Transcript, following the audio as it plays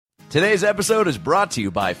Today's episode is brought to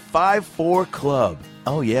you by 5-4 Club.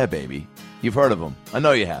 Oh yeah, baby. You've heard of them. I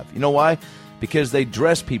know you have. You know why? Because they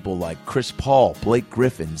dress people like Chris Paul, Blake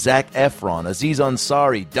Griffin, Zac Efron, Aziz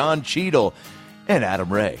Ansari, Don Cheadle, and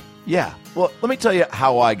Adam Ray. Yeah. Well, let me tell you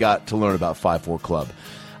how I got to learn about 5-4 Club.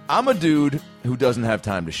 I'm a dude who doesn't have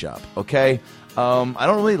time to shop, okay? I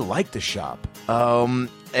don't really like to shop.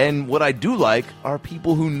 And what I do like are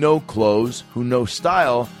people who know clothes, who know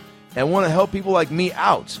style, and want to help people like me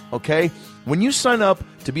out, okay? When you sign up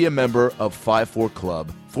to be a member of 5-4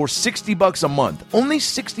 Club for $60 a month, only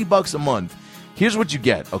 $60 a month, here's what you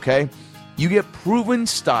get, okay? You get proven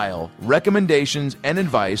style, recommendations, and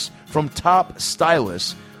advice from top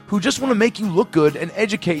stylists who just want to make you look good and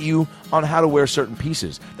educate you on how to wear certain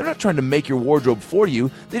pieces. They're not trying to make your wardrobe for you.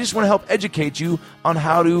 They just want to help educate you on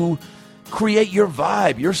how to create your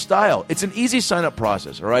vibe, your style. It's an easy sign-up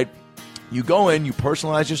process, all right? You go in, you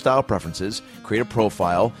personalize your style preferences, create a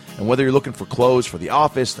profile, and whether you're looking for clothes for the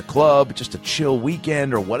office, the club, just a chill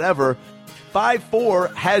weekend, or whatever,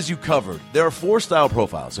 5-4 has you covered. There are 4 style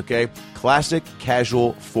profiles, okay? Classic,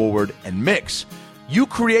 casual, forward, and mix. You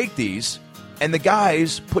create these, and the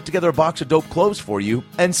guys put together a box of dope clothes for you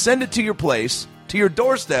and send it to your place, to your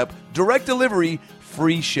doorstep, direct delivery,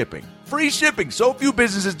 free shipping. Free shipping. So few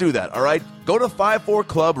businesses do that, all right? Go to 5-4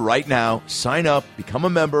 Club right now, sign up, become a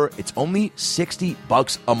member. It's only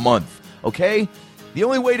 $60 a month, okay? The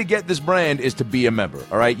only way to get this brand is to be a member,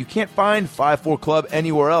 all right? You can't find 5-4 Club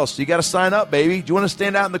anywhere else, so you got to sign up, baby. Do you want to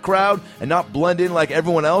stand out in the crowd and not blend in like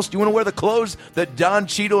everyone else? Do you want to wear the clothes that Don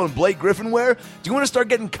Cheadle and Blake Griffin wear? Do you want to start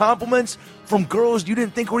getting compliments from girls you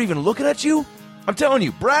didn't think were even looking at you? I'm telling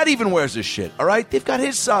you, Brad even wears this shit, all right? They've got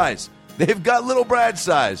his size. They've got little Brad's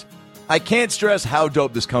size. I can't stress how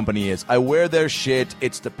dope this company is. I wear their shit.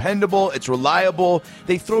 It's dependable. It's reliable.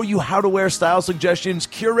 They throw you how-to-wear style suggestions,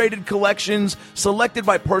 curated collections, selected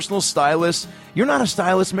by personal stylists. You're not a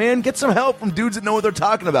stylist, man. Get some help from dudes that know what they're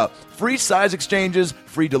talking about. Free size exchanges,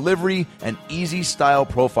 free delivery, and easy style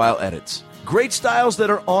profile edits. Great styles that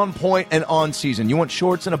are on point and on season. You want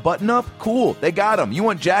shorts and a button-up? Cool. They got them. You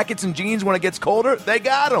want jackets and jeans when it gets colder? They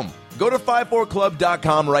got them. Go to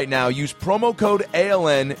 54club.com right now. Use promo code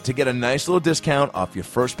ALN to get a nice little discount off your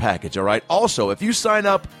first package, all right? Also, if you sign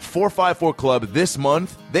up for 54 Club this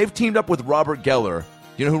month, they've teamed up with Robert Geller.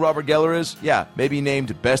 You know who Robert Geller is? Yeah, maybe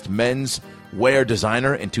named Best Men's Wear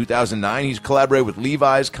Designer in 2009. He's collaborated with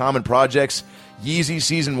Levi's, Common Projects, Yeezy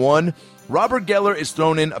Season 1. Robert Geller is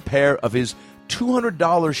thrown in a pair of his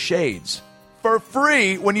 $200 shades for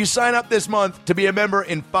free when you sign up this month to be a member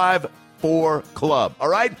in 54 Club, all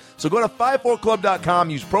right? So go to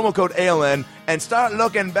 54club.com, use promo code ALN, and start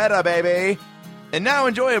looking better, baby. And now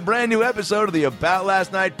enjoy a brand new episode of the About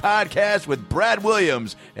Last Night podcast with Brad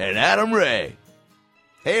Williams and Adam Ray.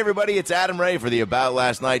 Hey, everybody, it's Adam Ray for the About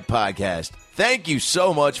Last Night podcast. Thank you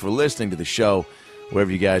so much for listening to the show,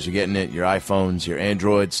 wherever you guys are getting it, your iPhones, your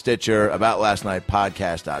Android, Stitcher,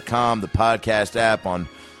 AboutLastNightPodcast.com, the podcast app on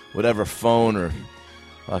whatever phone or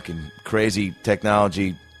fucking crazy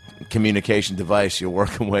technology communication device you're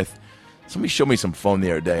working with. Somebody showed me some phone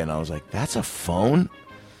the other day, and I was like, that's a phone?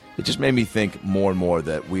 It just made me think more and more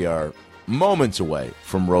that we are moments away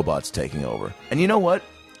from robots taking over. And you know what?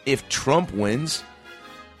 If Trump wins,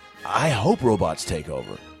 I hope robots take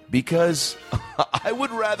over. Because I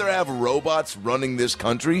would rather have robots running this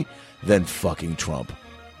country than fucking Trump.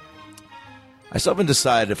 I still haven't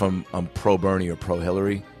decided if I'm pro-Bernie or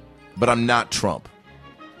pro-Hillary, but I'm not Trump.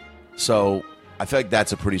 So I feel like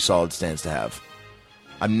that's a pretty solid stance to have.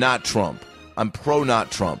 I'm not Trump. I'm pro-not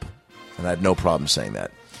Trump. And I have no problem saying that.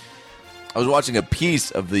 I was watching a piece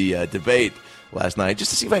of the debate last night just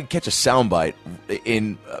to see if I could catch a soundbite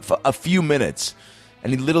in a few minutes.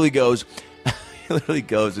 And he literally goes, this is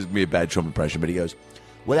going to be a bad Trump impression, but he goes,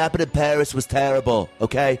 what happened in Paris was terrible,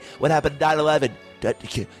 okay? What happened in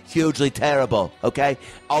 9/11? Hugely terrible, okay?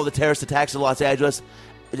 All the terrorist attacks in Los Angeles,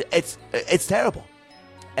 it's terrible.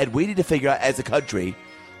 And we need to figure out as a country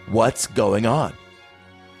what's going on.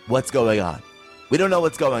 What's going on? We don't know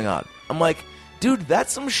what's going on. I'm like, dude,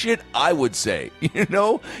 that's some shit I would say. You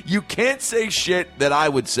know? You can't say shit that I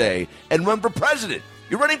would say and run for president.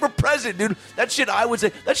 You're running for president, dude. That shit I would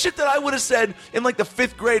say. That shit that I would have said in like the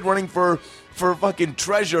 5th grade running for fucking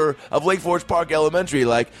treasurer of Lake Forest Park Elementary.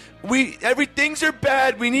 Like, things are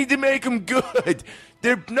bad. We need to make them good.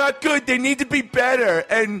 They're not good. They need to be better.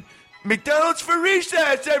 And McDonald's for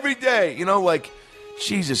recess every day. You know, like,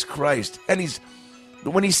 Jesus Christ. And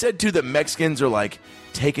when he said, too, that Mexicans are, like,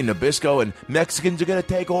 taking Nabisco and Mexicans are going to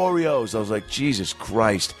take Oreos, I was like, Jesus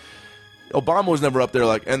Christ. Obama was never up there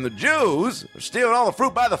like, and the Jews are stealing all the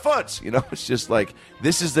fruit by the foots. You know, it's just like,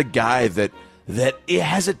 this is the guy that that it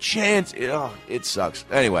has a chance. It sucks.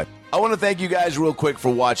 Anyway, I want to thank you guys real quick for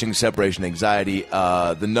watching Separation Anxiety.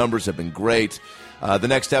 The numbers have been great. The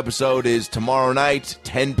next episode is tomorrow night,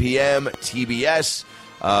 10 p.m. TBS.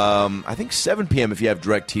 I think 7 p.m. if you have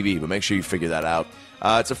DirecTV, but make sure you figure that out.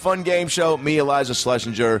 It's a fun game show. Me, Eliza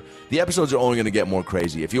Schlesinger. The episodes are only going to get more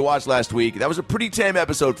crazy. If you watched last week, that was a pretty tame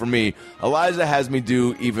episode for me. Eliza has me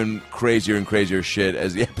do even crazier and crazier shit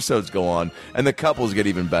as the episodes go on, and the couples get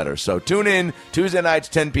even better. So tune in Tuesday nights,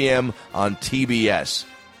 10 p.m. on TBS.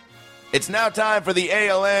 It's now time for the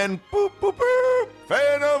ALN boop, boop, boop,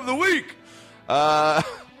 Fan of the Week.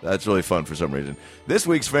 That's really fun for some reason. This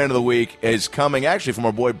week's Fan of the Week is coming actually from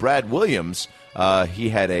our boy Brad Williams. He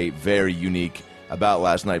had a very unique About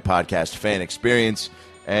Last Night podcast fan experience.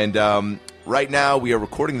 And right now we are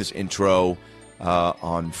recording this intro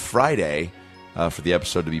on Friday for the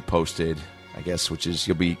episode to be posted, I guess, which is,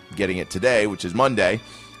 you'll be getting it today, which is Monday.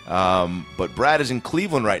 But Brad is in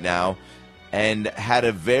Cleveland right now and had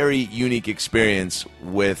a very unique experience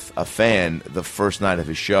with a fan the first night of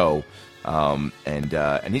his show. And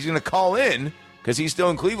he's going to call in, because he's still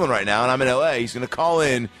in Cleveland right now and I'm in L.A. He's going to call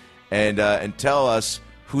in and tell us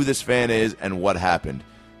who this fan is and what happened.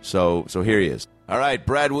 So here he is. All right,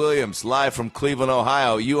 Brad Williams, live from Cleveland,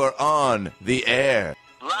 Ohio. You are on the air.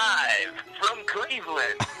 Live from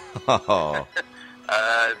Cleveland. Oh.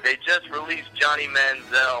 They just released Johnny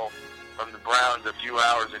Manziel from the Browns a few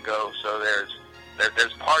hours ago, so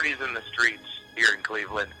there's parties in the streets here in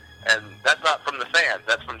Cleveland, and that's not from the fans.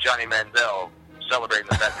 That's from Johnny Manziel celebrating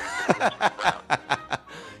the fact that he's been released from the Browns.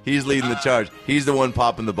 He's leading the charge. He's the one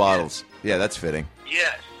popping the bottles. Yeah, that's fitting.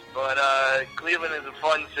 Yes, but Cleveland is a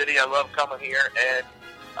fun city. I love coming here, and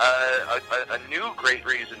a new great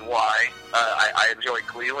reason why I enjoy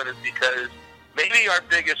Cleveland is because maybe our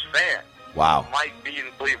biggest fan might be in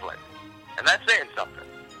Cleveland, and that's saying something.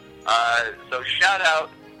 So shout out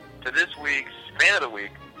to this week's Fan of the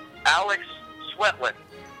Week, Alex Swetlin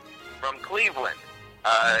from Cleveland.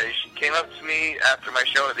 She came up to me after my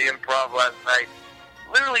show at the Improv last night,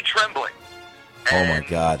 literally trembling. Oh my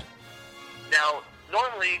God. Now,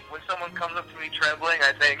 normally when someone comes up to me trembling,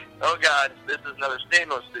 I think, oh God, this is another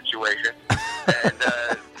Stamos situation. And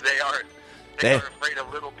they are afraid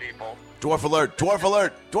of little people. Dwarf alert, dwarf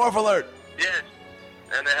alert, dwarf alert. Yes.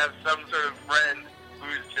 And they have some sort of friend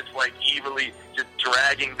who's just like evilly just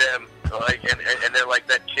dragging them, like, and they're like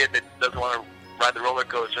that kid that doesn't want to ride the roller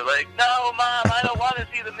coaster. Like, no, Mom, I don't want to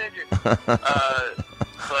see the midget.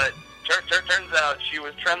 But turns out she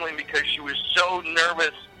was trembling because she was so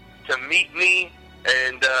nervous to meet me,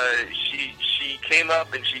 and she came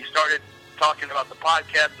up and she started talking about the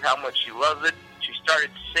podcast and how much she loves it. She started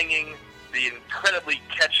singing the incredibly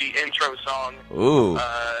catchy intro song. Ooh.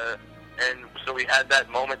 And so we had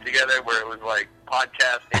that moment together where it was like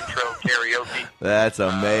podcast intro karaoke. That's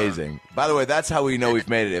amazing. By the way, that's how we know we've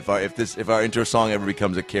made it. If our intro song ever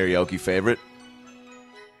becomes a karaoke favorite,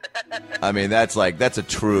 I mean that's a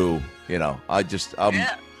true. You know, I drop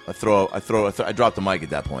the mic at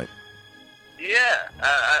that point. Yeah.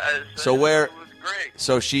 So where? It was great.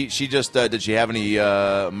 So she just did she have any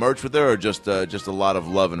merch with her, or just a lot of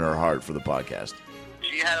love in her heart for the podcast?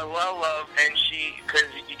 She had a lot of love, and because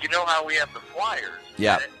you know how we have the flyers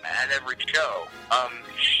at every show.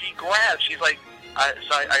 She's like,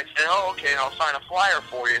 so I said, oh, okay, I'll sign a flyer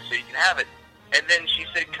for you so you can have it. And then she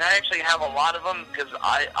said, can I actually have a lot of them? Because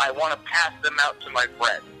I want to pass them out to my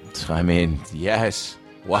friends. I mean, yes.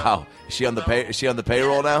 Wow. Is she on the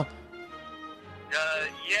payroll now?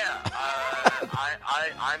 Yeah.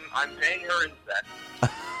 I'm paying her in that.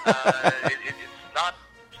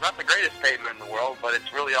 It's not the greatest payment in the world, but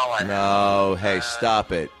it's really all I have. No, hey,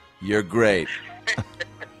 stop it. You're great.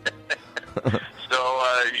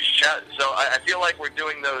 So I feel like we're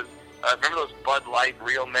doing those. Remember those Bud Light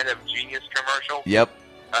Real Men of Genius commercial? Yep.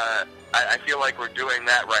 I feel like we're doing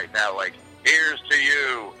that right now. Like, here's to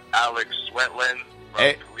you, Alex Swetlin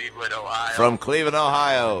from Cleveland, Ohio. From Cleveland,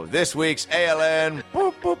 Ohio. This week's ALN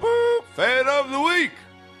boop, boop, boop, Fan of the Week.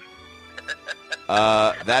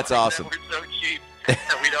 That's awesome. We're so cheap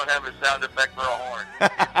that we don't have a sound effect for a horn.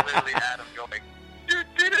 It's literally Adam going,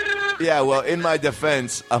 doo-doo-doo. Yeah, well, in my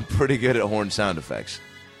defense, I'm pretty good at horn sound effects.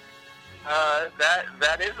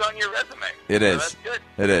 That is on your resume. It is. That's good.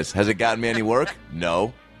 It is. Has it gotten me any work?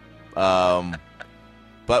 No. But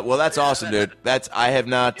well, that's awesome, dude. I have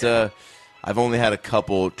not. I've only had a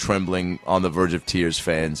couple trembling on the verge of tears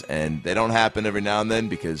fans, and they don't happen every now and then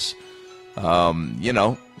because, either.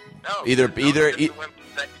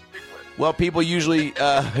 Well, people usually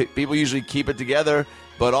keep it together,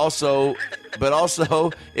 but also but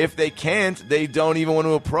also if they can't, they don't even want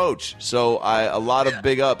to approach. So a lot of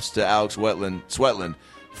big ups to Alex Sweatland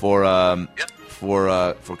for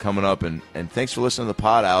coming up, and thanks for listening to the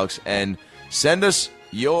pod, Alex. And send us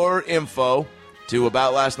your info to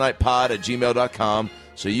aboutlastnightpod@gmail.com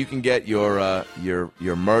so you can get your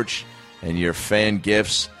merch and your fan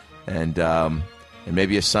gifts and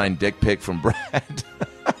maybe a signed dick pic from Brad.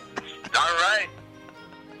 All right.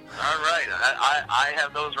 I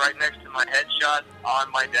have those right next to my headshot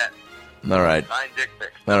on my desk. All right. Signed dick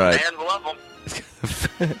pics. All right. Fans love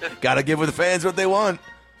them. Gotta give the fans what they want.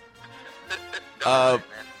 All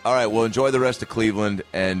right. Well, enjoy the rest of Cleveland,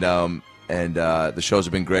 and the shows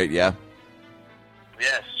have been great. Yeah.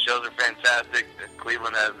 Yes, shows are fantastic.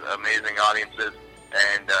 Cleveland has amazing audiences,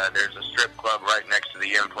 and there's a strip club right next to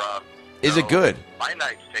the Improv. Is it good? My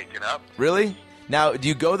night's taken up. Really? Now, do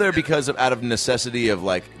you go there because out of necessity of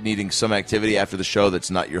like needing some activity after the show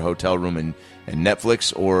that's not your hotel room and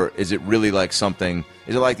Netflix, or is it really like something?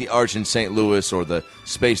 Is it like the Arch in St. Louis or the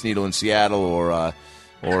Space Needle in Seattle or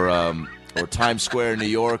Times Square in New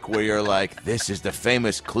York, where you're like, this is the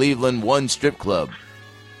famous Cleveland One strip club?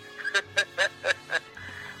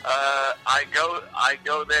 I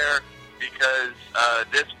go there because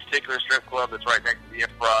this particular strip club that's right next to the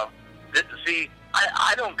Improv.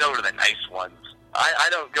 I don't go to the nice ones. I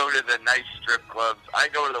don't go to the nice strip clubs. I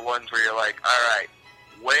go to the ones where you're like, all right,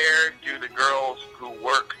 where do the girls who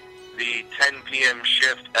work the 10 p.m.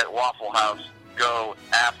 shift at Waffle House go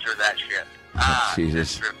after that shift?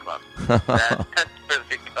 Jesus. Strip club. That's where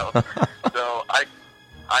they go. So I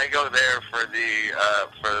go there for the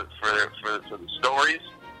stories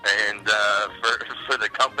and for the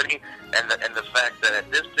company and the fact that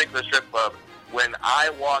at this particular strip club, when I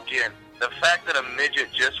walk in, the fact that a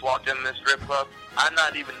midget just walked in this strip club, I'm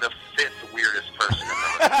not even the fifth weirdest person in the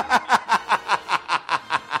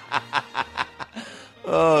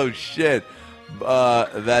Oh shit,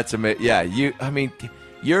 that's amazing. Yeah, you're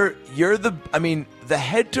the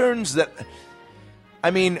head turns that.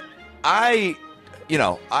 I've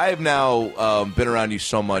now been around you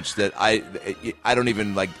so much that I don't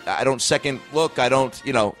even I don't second look. I don't.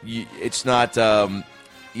 It's not.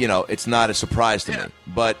 It's not a surprise to me.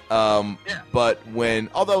 But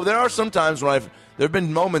although there are some times when there have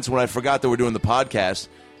been moments when I forgot that we're doing the podcast,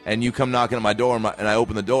 and you come knocking at my door, and I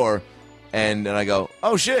open the door, and I go,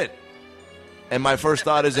 oh shit, and my first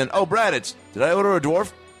thought isn't, oh Brad, did I order a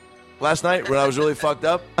dwarf last night when I was really fucked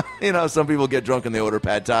up? Some people get drunk and they order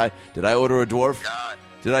pad thai. Did I order a dwarf? God.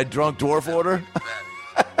 Did I drunk dwarf order?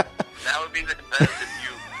 That would be the best if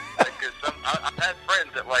you, because I've had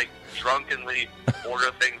friends that drunkenly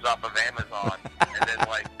order things off of Amazon, and then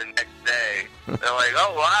the next day they're like,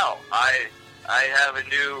 "Oh wow, I have a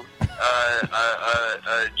new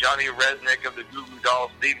Johnny Resnick of the Goo Goo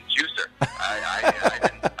Dolls themed juicer.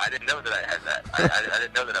 I didn't know that I had that. I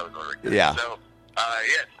didn't know that I was ordering it." Yeah. So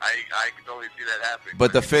yes, I can totally see that happening.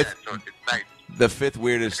 But the fifth. So it's nice. The fifth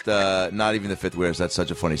weirdest, not even the fifth weirdest, that's such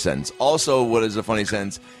a funny sentence. Also, what is a funny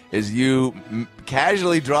sentence is you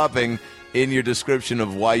casually dropping in your description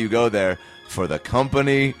of why you go there for the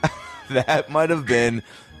company. That might have been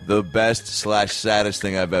the best / saddest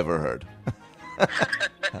thing I've ever heard.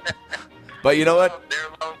 But you know what? They're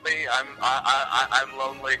lonely. I'm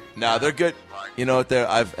lonely. No, they're good. You know what?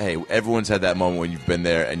 Everyone's had that moment when you've been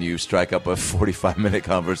there and you strike up a 45-minute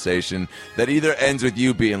conversation that either ends with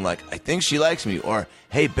you being like, I think she likes me, or,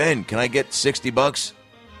 hey, Ben, can I get $60?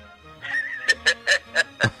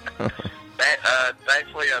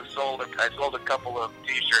 Thankfully, I sold a couple of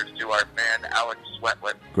T-shirts to our fan Alex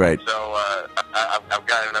Sweatland. Great. So I've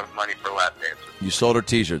got enough money for lap dances. You sold her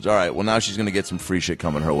T-shirts. All right. Well, now she's going to get some free shit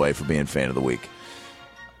coming her way for being fan of the week.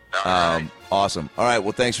 All right. Awesome. All right.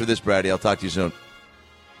 Well, thanks for this, Brady. I'll talk to you soon.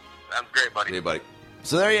 Sounds great, buddy. See you, buddy.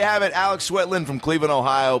 So there you have it. Alex Sweatland from Cleveland,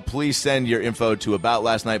 Ohio. Please send your info to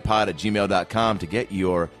aboutlastnightpod@gmail.com to get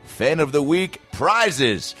your fan of the week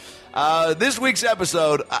prizes. This week's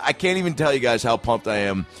episode, I can't even tell you guys how pumped I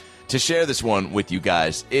am to share this one with you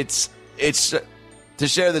guys. It's to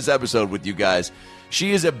share this episode with you guys.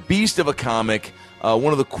 She is a beast of a comic,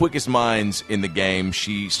 one of the quickest minds in the game.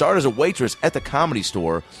 She started as a waitress at the Comedy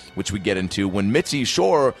Store, which we get into, when Mitzi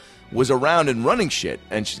Shore was around and running shit.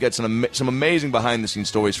 And she's got some amazing behind-the-scenes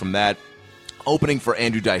stories from that. Opening for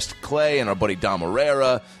Andrew Dice Clay and our buddy Dom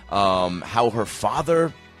Herrera. How her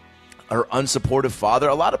father, her unsupportive father.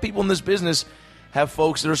 A lot of people in this business have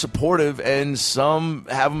folks that are supportive, and some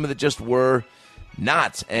have them that just were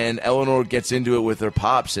not. And Eleanor gets into it with her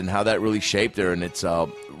pops and how that really shaped her. And it's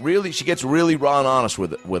really, she gets really raw and honest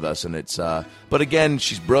with us. And it's, but again,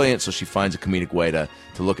 she's brilliant, so she finds a comedic way to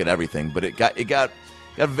look at everything. But it got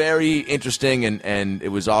got very interesting, and it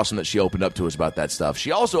was awesome that she opened up to us about that stuff.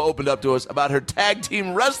 She also opened up to us about her tag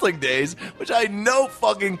team wrestling days, which I had no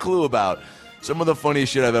fucking clue about. Some of the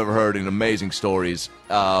funniest shit I've ever heard and amazing stories.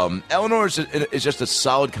 Eleanor is just a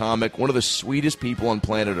solid comic, one of the sweetest people on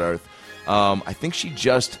planet Earth. I think she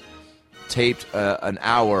just taped ran an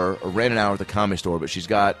hour at the Comedy Store, but she's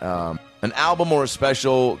got an album or a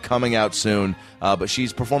special coming out soon. But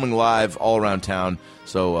she's performing live all around town.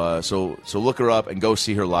 So look her up and go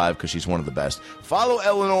see her live because she's one of the best. Follow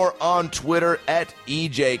Eleanor on Twitter at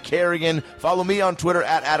EJ Kerrigan. Follow me on Twitter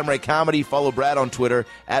at Adam Ray Comedy. Follow Brad on Twitter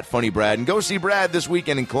at Funny Brad. And go see Brad this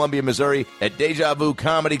weekend in Columbia, Missouri at Deja Vu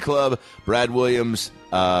Comedy Club. Brad Williams,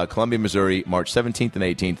 Columbia, Missouri, March 17th and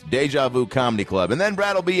 18th. Deja Vu Comedy Club. And then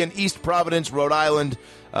Brad will be in East Providence, Rhode Island,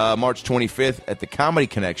 March 25th at the Comedy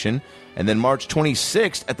Connection. And then March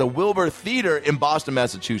 26th at the Wilbur Theater in Boston,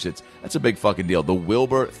 Massachusetts. That's a big fucking deal. The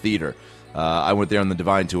Wilbur Theater. I went there on the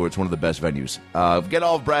Divine Tour. It's one of the best venues. Get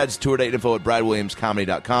all of Brad's tour date info at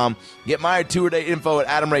bradwilliamscomedy.com. Get my tour date info at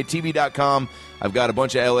adamraytv.com. I've got a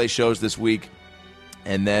bunch of LA shows this week.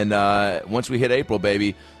 And then once we hit April,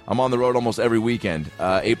 baby, I'm on the road almost every weekend.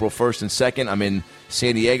 April 1st and 2nd, I'm in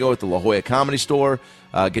San Diego at the La Jolla Comedy Store.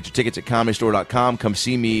 Get your tickets at comedystore.com. Come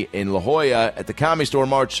see me in La Jolla at the Comedy Store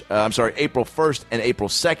April 1st and April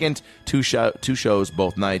 2nd. Two shows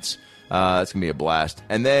both nights. It's going to be a blast.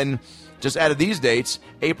 And then just added these dates,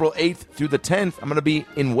 April 8th through the 10th, I'm going to be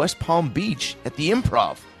in West Palm Beach at the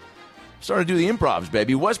Improv. Starting to do the Improvs,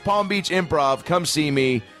 baby. West Palm Beach Improv. Come see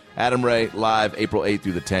me. Adam Ray, live April 8th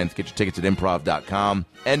through the 10th. Get your tickets at improv.com.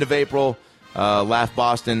 End of April, Laugh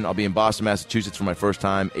Boston. I'll be in Boston, Massachusetts for my first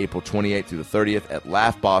time, April 28th through the 30th at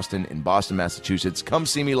Laugh Boston in Boston, Massachusetts. Come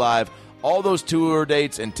see me live. All those tour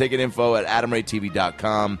dates and ticket info at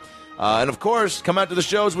adamraytv.com. And, of course, come out to the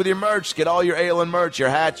shows with your merch. Get all your ALN merch, your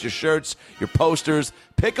hats, your shirts, your posters.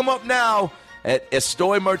 Pick them up now at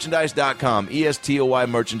estoymerchandise.com, ESTOY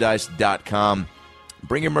merchandise.com.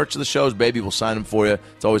 Bring your merch to the shows, baby. We'll sign them for you.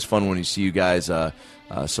 It's always fun when you see you guys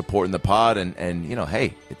supporting the pod. And you know,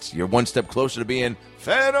 hey, you're one step closer to being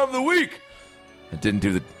Fan of the Week. I didn't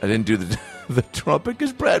do the trumpet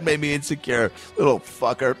because Brad made me insecure. Little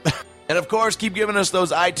fucker. And, of course, keep giving us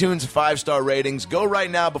those iTunes 5-star ratings. Go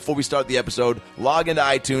right now before we start the episode. Log into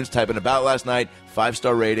iTunes, type in About Last Night,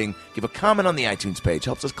 5-star rating. Give a comment on the iTunes page.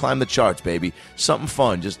 Helps us climb the charts, baby. Something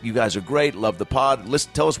fun. Just, you guys are great. Love the pod.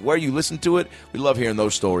 Tell us where you listen to it. We love hearing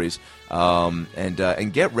those stories.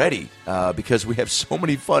 And get ready because we have so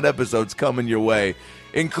many fun episodes coming your way,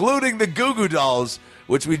 including the Goo Goo Dolls,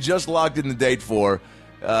 which we just locked in the date for.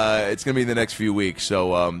 It's going to be in the next few weeks,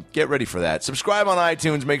 so get ready for that. Subscribe on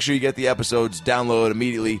iTunes. Make sure you get the episodes download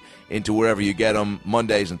immediately into wherever you get them,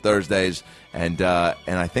 Mondays and Thursdays. And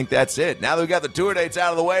I think that's it. Now that we got the tour dates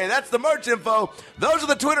out of the way, that's the merch info. Those are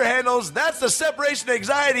the Twitter handles. That's the separation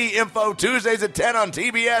anxiety info, Tuesdays at 10 on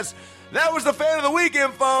TBS. That was the Fan of the Week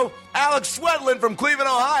info. Alex Swedlin from Cleveland,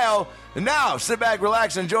 Ohio. And now, sit back,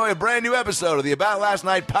 relax, and enjoy a brand new episode of the About Last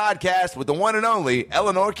Night podcast with the one and only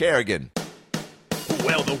Eleanor Kerrigan.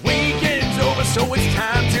 Well, the weekend's over, so it's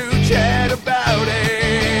time to chat about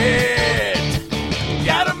it.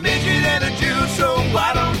 Got a midget and a Jew, so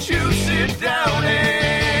why don't you sit down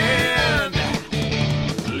and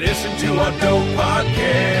listen to our dope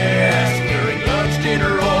podcast during lunch,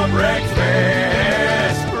 dinner, or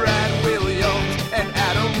breakfast. Brad Williams and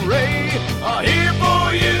Adam Ray are here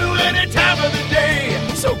for you any time of the day.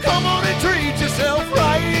 So come on and treat yourself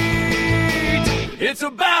right. It's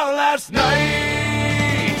About Last Night.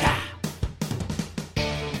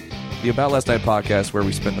 The About Last Night podcast, where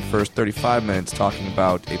we spend the first 35 minutes talking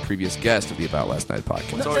about a previous guest of the About Last Night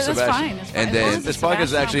podcast. Sorry, Sebastian. Fine. And then this podcast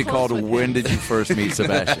is actually called "When Did You First Meet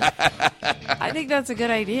Sebastian?" I think that's a good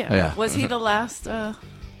idea. Yeah. Was he the last? No,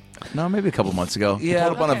 maybe a couple months ago. Yeah. He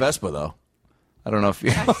pulled up on a Vespa though. I don't know if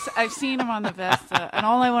you. I've seen him on the Vesta, and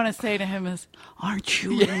all I want to say to him is, "Aren't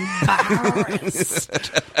you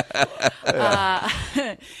embarrassed?"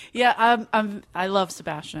 I love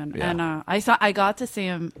Sebastian, and I got to see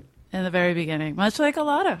him in the very beginning, much like a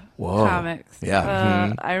lot of comics.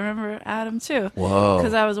 Yeah. I remember Adam too. Whoa.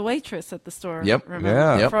 Because I was a waitress at the store. Yep.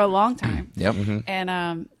 Remember, for a long time. Yep.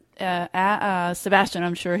 And Sebastian,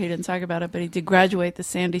 I'm sure he didn't talk about it, but he did graduate the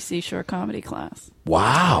Sandy Seashore comedy class.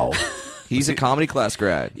 Wow. He's a comedy class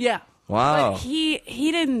grad. Yeah. Wow. But he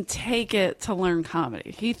didn't take it to learn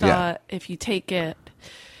comedy. He thought if you take it,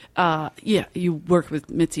 you work with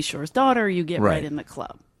Mitzi Shore's daughter, you get right in the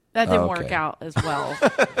club. That didn't work out as well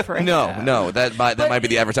for him. No, that might be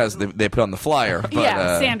the advertisement they put on the flyer.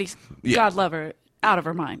 But, Sandy, God love her. out of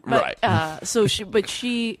her mind. But,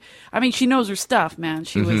 right. She knows her stuff, man.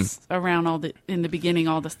 She was around in the beginning,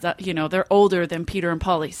 all the stuff, they're older than Peter and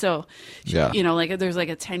Polly. So, there's like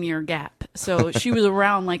a 10-year gap. So she was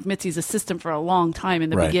around like Mitzi's assistant for a long time in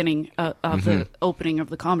the beginning of the opening of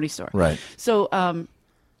the Comedy Store. Right. So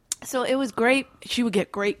it was great. She would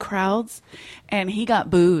get great crowds, and he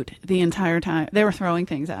got booed the entire time. They were throwing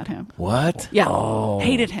things at him. What? Yeah. Oh.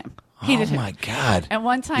 Hated him. Oh my God! And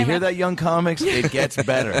one time, you hear that, young comics? It gets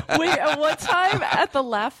better. One time at the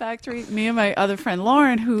Laugh Factory, me and my other friend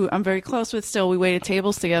Lauren, who I'm very close with still, we waited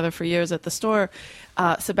tables together for years at the store.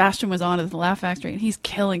 Sebastian was on at the Laugh Factory, and he's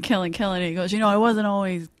killing. And he goes, I wasn't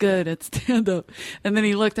always good at stand-up. And then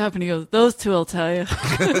he looked up and he goes, those two will tell you.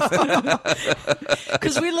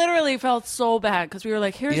 Because we literally felt so bad, because we were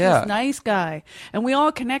like, here's this nice guy. And we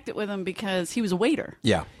all connected with him because he was a waiter.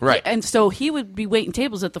 Yeah, right. And so he would be waiting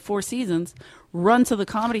tables at the Four Seasons, run to the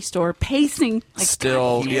Comedy Store, pacing. Like,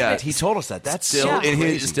 still, he told us that. That's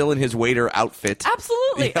still in his waiter outfit.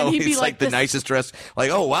 Absolutely. And he'd be like the nicest dress. Like,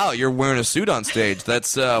 oh wow, you're wearing a suit on stage.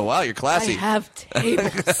 That's wow, you're classy. I have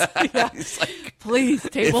tables. Please,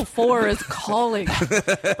 table 4 is calling.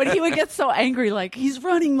 But he would get so angry, like he's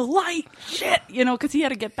running the light, shit, because he had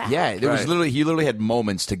to get back. Yeah, he literally had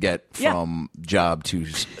moments to get from job to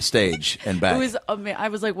stage and back. It was. I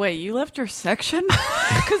was like, wait, you left your section?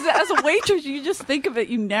 Because as a waitress, you just think of it,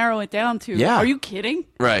 you narrow it down to, are you kidding?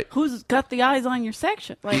 Right. Who's got the eyes on your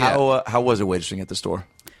section? Like, how was it waitressing at the store?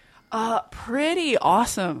 Pretty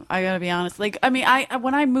awesome. I gotta be honest. Like,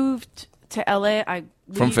 when I moved to LA,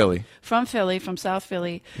 from South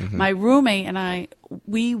Philly, my roommate and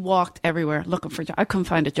we walked everywhere looking for a job. I couldn't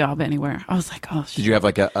find a job anywhere. I was like, oh shit. Did you have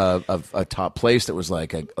like a top place that was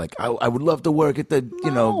like I would love to work at the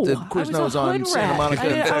the Quiznos on Santa Monica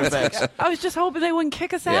and Fairfax? I was just hoping they wouldn't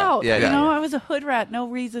kick us out. I was a hood rat, no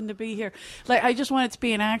reason to be here. Like, I just wanted to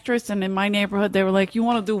be an actress, and in my neighborhood they were like, you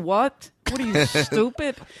want to do what? What are you,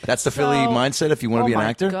 stupid? That's the Philly mindset if you want to be an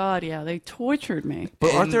actor? Oh my God, yeah. They tortured me.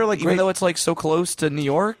 But aren't there even though it's like so close to New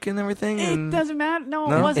York and everything? It doesn't matter. No,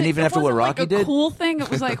 it wasn't. And even after what Rocky did? It was a cool thing. It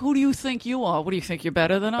was like, who do you think you are? What do you think, you're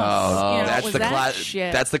better than us?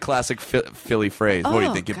 That's the classic Philly phrase. What do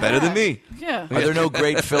you think, you're better than me? Yeah. Are there no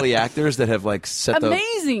great Philly actors that have like set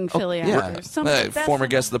amazing Philly actors? Former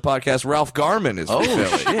guest of the podcast, Ralph Garman is from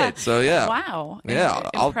Philly. Shit. So yeah. Wow. Yeah.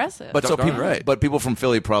 Impressive. But people from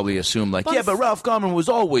Philly probably assume like, but Ralph Garman was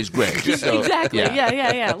always great. So, exactly.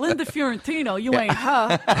 Yeah. Linda Fiorentino, you ain't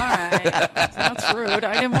her. All right. That's rude.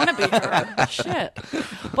 I didn't want to be her. Shit.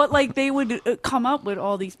 But like, they would come up with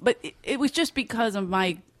all these, but it was just because of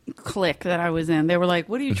my clique that I was in. They were like,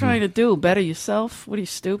 what are you trying to do? Better yourself? What are you,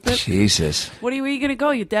 stupid? Jesus. Where are you going to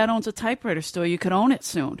go? Your dad owns a typewriter store. You could own it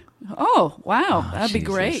soon. Oh, wow. That'd be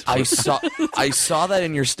great. I saw that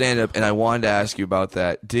in your stand-up, and I wanted to ask you about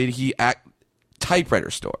that. Did he act typewriter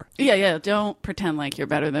store? Yeah. Don't pretend like you're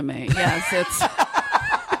better than me. Yes, it's...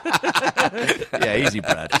 Yeah, easy,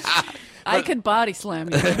 Brad. I could body slam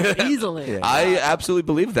you easily. Yeah. I absolutely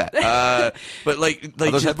believe that. But like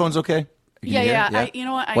are those headphones okay? Yeah. You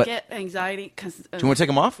know what? I get anxiety because... do you want to take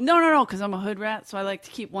them off? No, because I'm a hood rat, so I like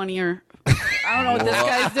to keep one ear... I don't know what this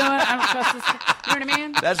guy's doing. I don't trust this guy. You know what I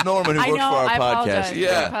mean? That's Norman, who works for our podcast.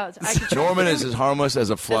 Yeah. Norman is as harmless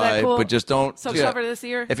as a fly, cool? But just don't... So cover this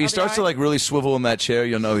ear? If he starts to like really swivel in that chair,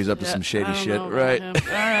 you'll know he's up to some shady shit. Right.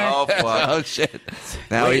 Oh, fuck. Oh, shit.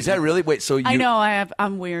 Now, is that really... Wait, so you... I know,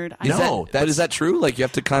 I'm weird. But is that true? Like, you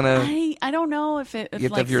have to kind of... I don't know if you have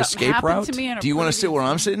to have your escape route? Do you want to sit where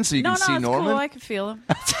I'm sitting so you can see Norman? No, I can feel him.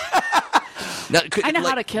 I know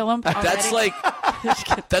how to kill him already.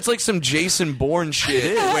 That's like some Jason Bourne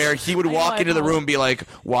shit where he would walk into the room and be like,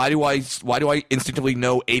 why do I instinctively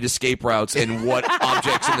know 8 escape routes and what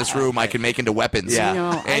objects in this room I can make into weapons?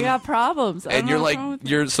 Yeah. I got problems. And you're like,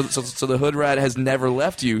 so the hood rat has never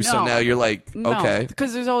left you. So now you're like, okay.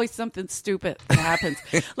 Because there's always something stupid that happens.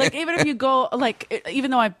 Like, even if you go, like,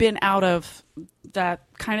 even though I've been out of that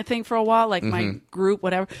kind of thing for a while, like my group,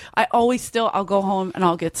 whatever, I always I'll go home and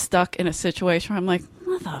I'll get stuck in a situation where I'm like,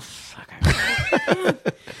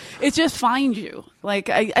 motherfucker. It just finds you. Like,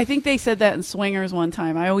 I think they said that in Swingers one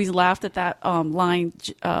time. I always laughed at that line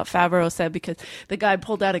Favreau said, because the guy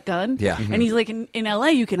pulled out a gun. Yeah. And he's like, in LA,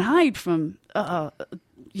 you can hide from,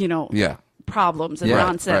 problems and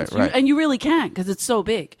nonsense. Right. And you really can, because it's so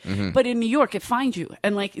big. But in New York, it finds you.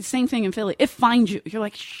 And like, same thing in Philly. It finds you. You're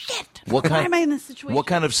like, shit. Why am I in this situation? What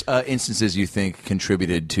kind of instances you think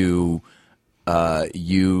contributed to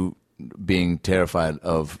you being terrified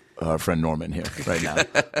of our friend Norman here right now.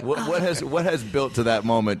 what has built to that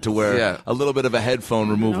moment to where a little bit of a headphone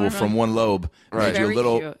removal from one lobe made you a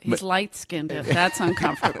little. Cute. He's light skinned. That's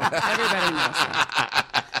uncomfortable. Everybody knows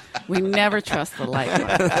that. We never trust the light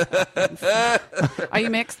one. Are you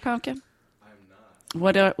mixed, Pumpkin? I'm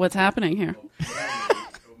not. What's happening here?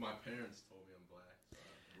 My parents told me I'm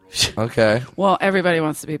black. Okay. Well, everybody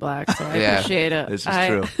wants to be black, so I appreciate it. This is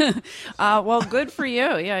true. Well, good for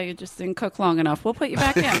you. Yeah, you just didn't cook long enough. We'll put you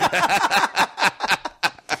back in.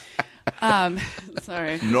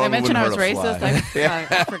 Sorry. I mentioned I was racist.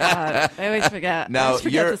 I forgot. I always forget. Now, I always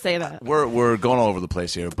forget to say that. We're going all over the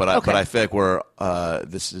place here, but I feel like we're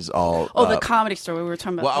this is all. The comedy story we were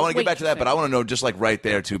talking about. Well, I want to get back to that, but I want to know just like right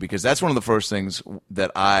there too, because that's one of the first things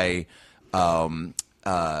that I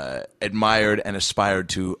admired and aspired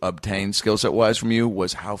to obtain skill set wise from you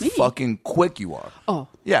was how fucking quick you are. Oh.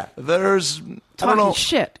 Yeah. There's I don't know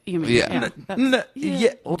shit. You mean? Yeah.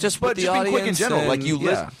 Well, just but the just being quick in general, like you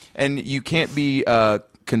listen, and you can't be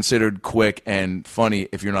considered quick and funny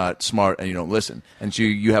if you're not smart and you don't listen, and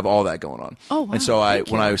you have all that going on. Oh, wow. And so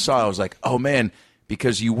when I saw it, I was like, oh man.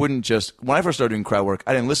 Because you wouldn't just when I first started doing crowd work,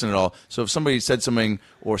 I didn't listen at all. So if somebody said something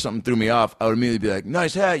or something threw me off, I would immediately be like,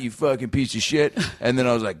 "Nice hat, you fucking piece of shit." And then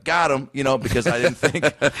I was like, "Got him," because I didn't think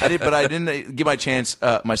but I didn't give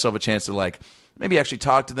myself a chance to like maybe actually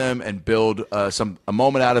talk to them and build a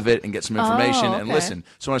moment out of it and get some information and listen.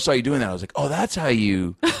 So when I saw you doing that, I was like, "Oh, that's how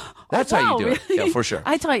you." That's how you do it. Really? Yeah, for sure.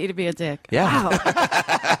 I taught you to be a dick. Yeah.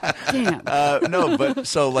 Wow. Damn. No, but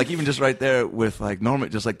so like even just right there with like Norman,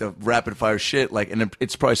 just like the rapid fire shit, like, and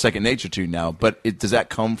it's probably second nature to you now. But does that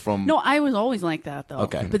come from? No, I was always like that though.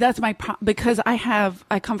 Okay. But that's because I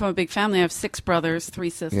come from a big family. I have 6 brothers, 3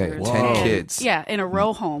 sisters, 10 kids. Yeah, in a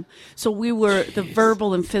row home. So the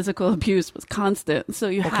verbal and physical abuse was constant. So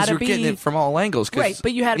you had to be getting it from all angles, right.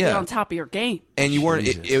 But you had to be on top of your game. And you weren't.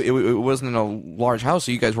 It wasn't in a large house,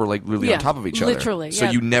 so you guys were like really on top of each other. Literally. So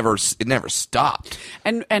it never stopped.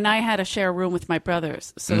 And I had to share a room with my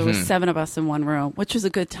brothers, so there was 7 of us in one room, which was a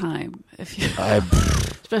good time,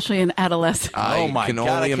 especially in adolescence. Oh my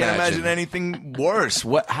God! I can't imagine anything worse.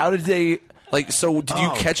 How did they? Like, so did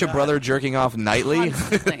you catch a brother jerking off nightly?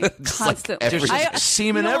 Constantly. There's just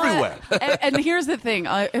semen everywhere. And here's the thing.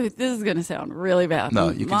 This is going to sound really bad. No,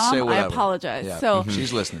 you can Mom, say whatever. I apologize. Yeah. So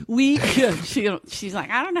she's listening. She's like,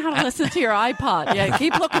 I don't know how to listen to your iPod. Yeah,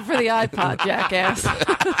 keep looking for the iPod, jackass.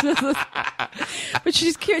 But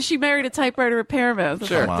she's cute. She married a typewriter repairman.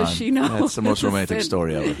 Sure. Does she know? That's the most romantic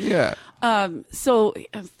story ever. Yeah. So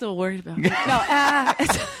I'm still worried about it. No,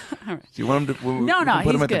 all right. Do you want him to? No,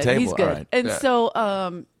 put him he's at good. the table. He's good. All right. And so,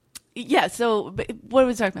 So what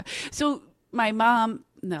was I talking about? So my mom.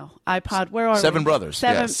 No, iPod. Where are 7 we? brothers.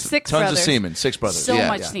 6 Tons brothers. of semen. 6 brothers. So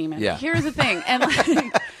much semen. Yeah. Here's the thing, and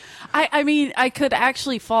like, I mean, I could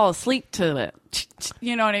actually fall asleep to it.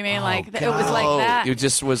 You know what I mean? Like it was like that. It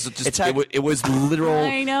just was. It was literal.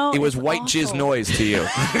 I know. It was it's white awful. jizz noise to you.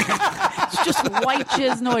 It's just white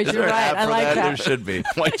jizz noise. You're right. I like that. There should be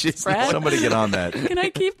white jizz. Brad? Somebody get on that. Can I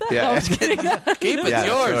keep that? Yeah. No, I'm kidding. Keep it. Yeah,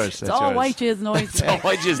 yours. It's all white jizz noise. It's all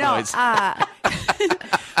white jizz noise.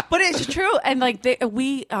 But it's true, and like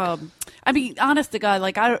I mean, honest to God,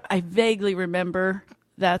 like I vaguely remember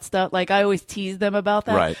that stuff. Like I always tease them about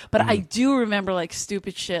that. Right. But I do remember like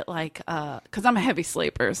stupid shit, like because I'm a heavy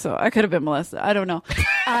sleeper, so I could have been molested. I don't know.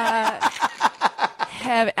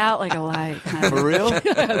 Have out like a light. For real?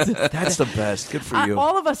 That's the best. Good for you.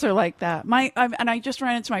 All of us are like that. And I just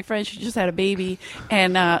ran into my friend. She just had a baby,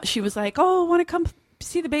 and she was like, "Oh, want to come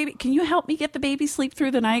see the baby? Can you help me get the baby sleep through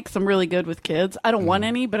the night? Because I'm really good with kids. I don't want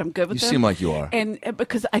any, but I'm good with them." You seem like you are. And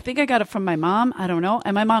because I think I got it from my mom. I don't know.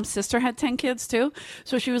 And my mom's sister had 10 kids too.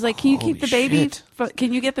 So she was like, "Can you keep the baby?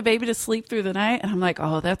 Can you get the baby to sleep through the night?" And I'm like,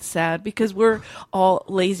 "Oh, that's sad because we're all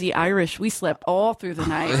lazy Irish. We slept all through the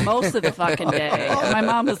night, most of the fucking day." And my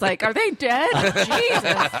mom was like, "Are they dead?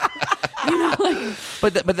 Jesus." You know, like,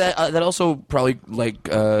 but that also probably like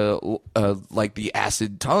the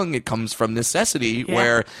acid tongue. It comes from necessity. Yeah.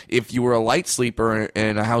 Where if you were a light sleeper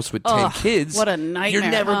in a house with 10 kids, what a nightmare! You're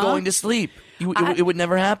never going to sleep. It would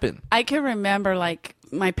never happen. I can remember like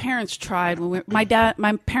my parents tried when my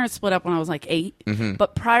parents split up when I was like 8. Mm-hmm.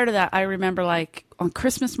 But prior to that, I remember like on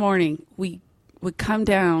Christmas morning we would come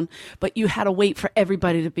down, but you had to wait for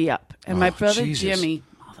everybody to be up. And my brother Jimmy.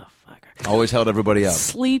 Always held everybody up.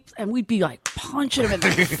 Sleep, and we'd be like punching him in the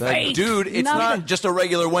face. Dude, it's not just a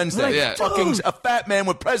regular Wednesday. Like, fucking a fat man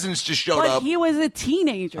with presents just showed but up. He was a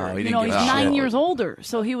teenager. Oh, he he's didn't give a 9 shit. years older,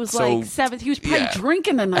 so he was like 7. He was probably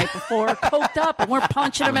drinking the night before, coked up, and we're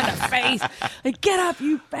punching him in the face. Like, get up,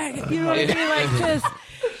 you faggot! You know what I mean? Like just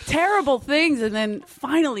terrible things. And then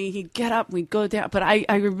finally he'd get up and we'd go down. But I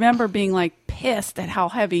remember being like pissed at how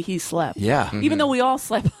heavy he slept. Yeah. Even though we all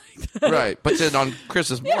slept like that. Right. But then on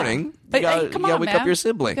Christmas morning, you gotta wake up your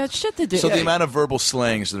sibling. You got shit to do. So the amount of verbal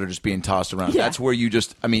slangs that are just being tossed around, that's where you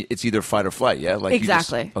just, I mean, it's either fight or flight, yeah? Like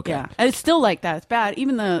exactly. You just, okay. Yeah. And it's still like that. It's bad.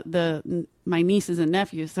 Even my nieces and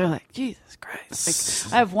nephews, they're like, Jesus Christ.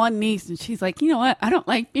 Like, I have one niece and she's like, you know what? I don't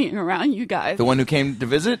like being around you guys. The one who came to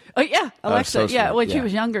visit? Oh, yeah. Alexa. So yeah. sweet. When she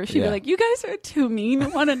was younger, she'd be like, you guys are too mean to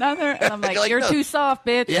one another. And I'm like, you're too soft,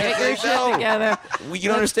 bitch. Get your shit together. You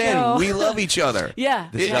don't understand. We love each other. Yeah.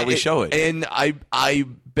 This is how we show it. And I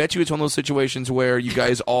bet you it's one of those situations where you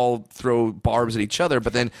guys all throw barbs at each other,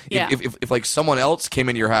 but then if like someone else came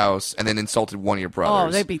into your house and then insulted one of your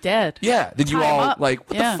brothers, oh, they'd be dead. Yeah, then you all like,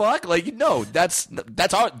 what the fuck? Like, no, that's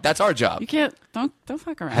our job. You can't don't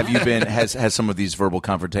fuck around. Have you been has some of these verbal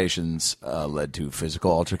confrontations led to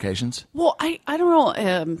physical altercations? Well, I don't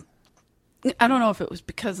know. I don't know if it was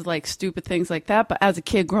because of like stupid things like that, but as a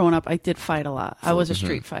kid growing up, I did fight a lot. I was a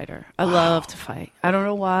street fighter. I love to fight. I don't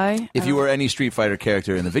know why. If you were any Street Fighter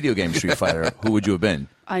character in the video game Street Fighter, who would you have been?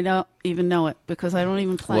 I don't even know it because I don't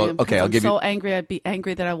even play them. Okay, I'll give you. I'm so angry. I'd be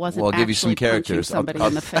angry that I wasn't. Well, I'll give you some characters. Somebody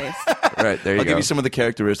in the face. Right there, I'll give you some of the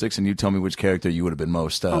characteristics, and you tell me which character you would have been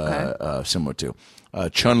most similar to.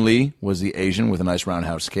 Chun-Li was the Asian with a nice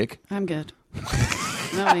roundhouse kick. I'm good.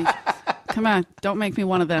 Come on, don't make me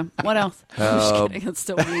one of them. What else? I'm just kidding. It's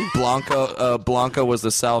still me. Blanca was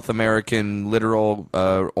the South American literal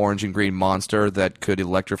orange and green monster that could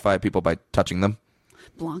electrify people by touching them.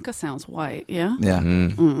 Blanca sounds white. Yeah. Yeah.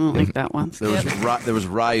 Like that one. There was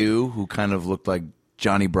Ryu, who kind of looked like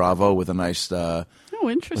Johnny Bravo with a nice.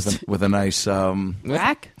 Interesting. With a nice.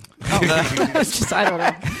 Rack. I don't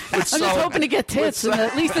know. I'm just hoping to get tits,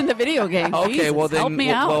 at least in the video game. Okay, Jesus, well then, help me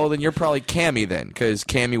out. Well then, you're probably Cammy then, because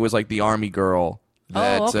Cammy was like the army girl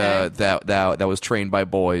that that was trained by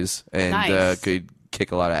boys and could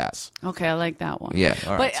kick a lot of ass. Okay, I like that one. Yeah,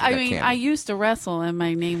 all right, but I mean, I used to wrestle, and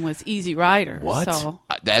my name was Easy Rider. What? So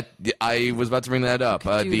I was about to bring that up.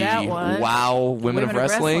 The WoW Women of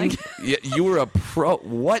Wrestling. Yeah, you were a pro.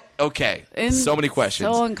 What? Okay, so many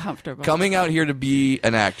questions. So uncomfortable. Coming out here to be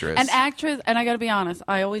an actress. And I got to be honest,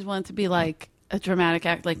 I always wanted to be like a dramatic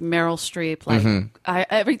act, like Meryl Streep. Like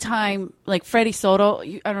every time, like Freddie Soto.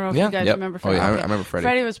 I don't know if you guys remember Freddie. Oh, yeah, I remember Freddie.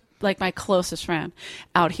 Freddie was like my closest friend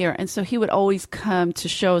out here, and so he would always come to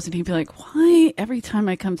shows, and he'd be like, "Why every time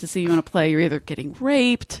I come to see you in a play, you're either getting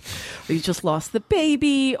raped, or you just lost the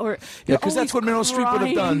baby, or because that's what Meryl Streep would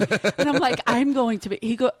have done." And I'm like, "I'm going to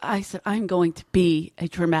be." I said, "I'm going to be a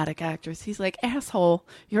dramatic actress." He's like, "Asshole,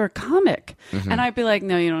 you're a comic," and I'd be like,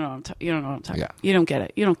 "No, you don't know. You don't know what I'm talking about. You don't get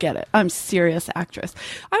it. You don't get it. I'm a serious actress.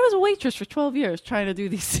 I was a waitress for 12 years trying to do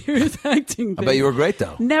these serious acting things. I bet you were great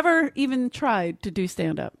though. Never even tried to do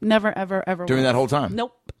stand up. Never, ever, ever. During that whole time?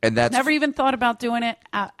 Nope. And that's never even thought about doing it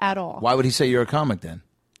at all. Why would he say you're a comic then?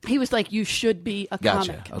 He was like, you should be a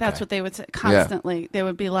Gotcha. comic. Okay. That's what they would say constantly. They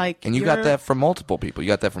would be like, and you got that from multiple people. You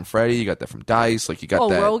got that from Freddie. You got that from Dice. Like you got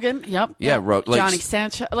that. Rogan. Yep. Yeah. Like, Johnny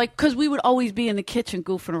Sanchez. Like, because we would always be in the kitchen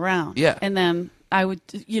goofing around. Yeah. And then I would,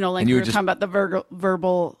 like we were talking about the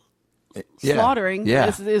verbal slaughtering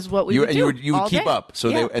is what we would do. You would keep up. So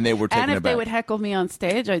they were taking it back. And if they would heckle me on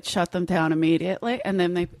stage, I'd shut them down immediately. And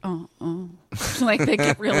then they, like they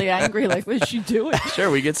get really angry. Like, what is she doing?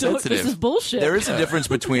 Sure, we get sensitive. This is bullshit. There is a difference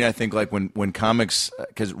between, I think, like when comics,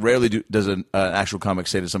 because rarely does an actual comic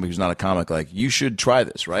say to somebody who's not a comic, like, you should try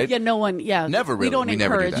this, right? Yeah, no one, Never really. We don't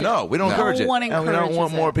encourage it. No, we don't encourage it. No one encourages it. We don't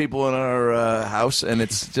want more people in our house, and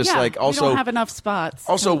it's just like also. We don't have enough spots.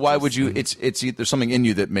 Also, why would you? It's there's something in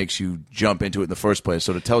you that makes you jump into it in the first place.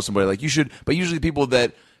 So to tell somebody like you should, but usually people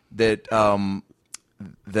that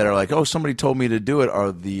are like, oh, somebody told me to do it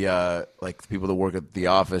are the like the people that work at the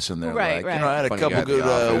office, and they're like, I had a couple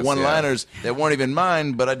good one-liners that weren't even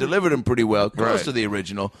mine, but I delivered them pretty well, close to the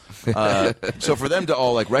original. So for them to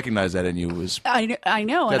all like recognize that in you was I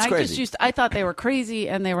know, that's and crazy. I thought they were crazy,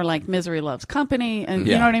 and they were like misery loves company, and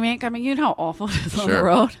you know what I mean. I mean, you know how awful it is on the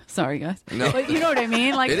road. Sorry, guys, but you know what I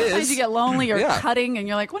mean. Like sometimes you get lonely, you're cutting, and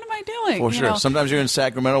you're like, what am I doing? For sure. Sometimes you're in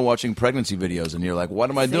Sacramento watching pregnancy videos, and you're like,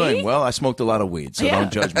 what am I doing? Well, I smoked a lot of weed, so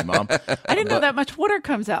don't judge me, Mom. I didn't know that much water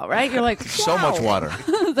comes out, right? You're like, wow. So much water.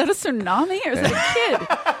 Is that a tsunami or is that a kid?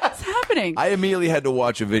 What's happening? I immediately had to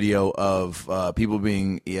watch a video of people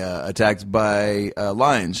being attacked by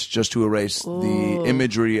lions just to erase the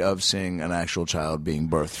imagery of seeing an actual child being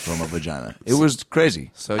birthed from a vagina. It was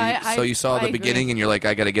crazy. So you saw the beginning and you're like,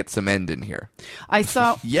 I got to get some end in here. I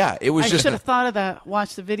saw. Yeah, it was I just. should have thought of that.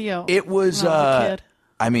 Watch the video. It was. When I was a kid.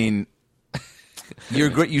 I mean. You're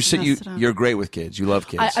great. You said you're great with kids. You love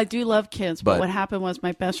kids. I do love kids, but what happened was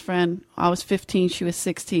my best friend, I was 15, she was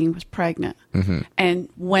 16, was pregnant. And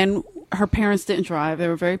when her parents didn't drive, they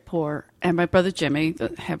were very poor, and my brother Jimmy,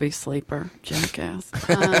 the heavy sleeper, jackass,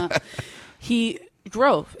 he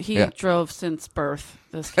drove. He drove since birth.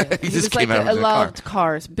 This kid, he just was came out of the loved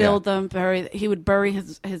car. cars, build them. He would bury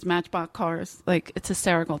his Matchbox cars. Like, it's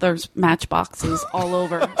hysterical. There's Matchboxes all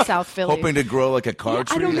over South Philly. Hoping to grow like a car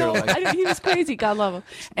tree. I don't know. He was crazy. God love him.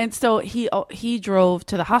 And so he drove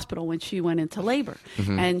to the hospital when she went into labor,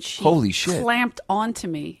 and she Holy shit. clamped onto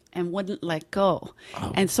me and wouldn't let go.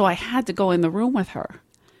 And so I had to go in the room with her,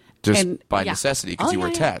 Just by necessity, because you were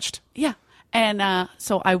attached. Yeah. And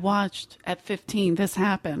so I watched at 15 this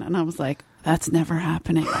happen, and I was like, that's never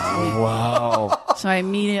happening. Wow. So I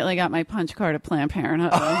immediately got my punch card at Planned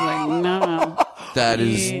Parenthood. I was like, no. That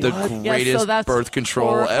is the greatest birth control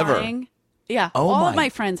horrifying. ever. Yeah. All of my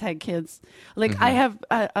friends had kids. Like, I have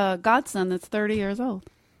a godson that's 30 years old.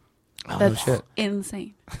 That's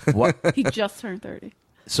insane. What? He just turned 30.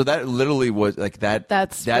 So that literally was like that.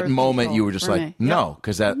 That moment you were just like, no,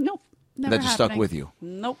 because that just stuck with you.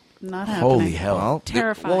 Nope. Not happening. Holy hell. Well,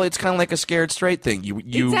 terrifying. Well, it's kind of like a scared straight thing.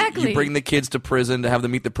 You bring the kids to prison to have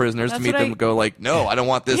them meet the prisoners, to meet them go like, no, I don't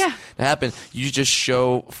want this to happen. You just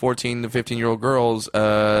show 14 to 15-year-old girls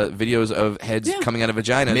videos of heads coming out of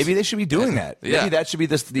vaginas. Maybe they should be doing that. Maybe that should be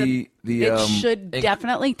It should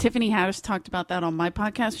definitely. Tiffany Haddish talked about that on my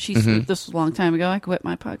podcast. This was a long time ago. I quit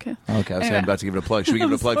my podcast. Okay, I was about to give it a plug. Should we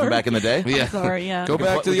give it a plug from back in the day? Yeah. Sorry, yeah. Go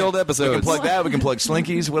back to the old episodes. We can plug that. We can plug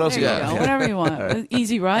Slinkies. What else There you you got? go. Whatever you want. Right.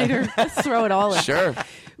 Easy Rider. Let's throw it all in. Sure.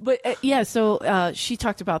 But so she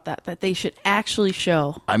talked about that they should actually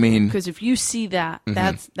show. I mean, because if you see that,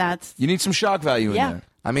 that's you need some shock value in there.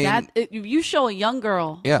 I mean, if you show a young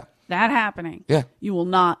girl that happening, you will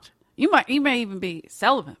not. You may even be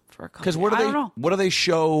celibate for a couple. Because what do they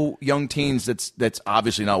show young teens that's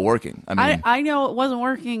obviously not working? I mean, I know it wasn't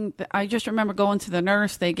working. I just remember going to the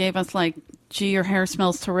nurse. They gave us like, gee, your hair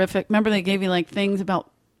smells terrific. Remember they gave you like things about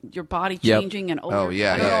your body changing and odor. Oh,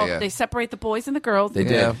 yeah. They separate the boys and the girls. They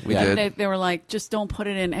did. Yeah, we did. They were like, just don't put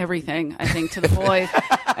it in everything, I think, to the boys.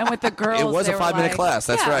 And with the girls, it was a 5-minute class.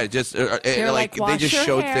 That's right. Just like they just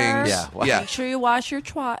showed hair, things. Make sure you wash your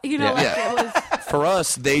twat. You know, it was. For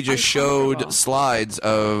us, they just showed slides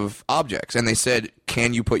of objects, and they said,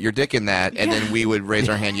 "Can you put your dick in that?" And then we would raise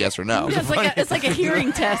our hand, yes or no. It's like a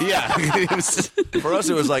hearing test. Yeah. For us,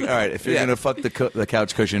 it was like, all right, if you're gonna fuck the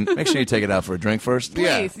couch cushion, make sure you take it out for a drink first.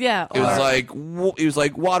 Please, yeah. It was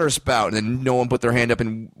like water spout, and then no one put their hand up,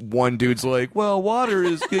 and one dude's like, "Well, water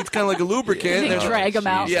it's kind of like a lubricant." They drag them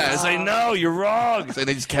out. Yeah, it's like, no, you're wrong. And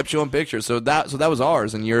they just kept showing pictures. So that was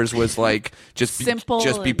ours, and yours was like just simple,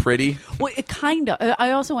 just be pretty. Well, it kind of.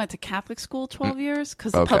 I also went to Catholic school 12 years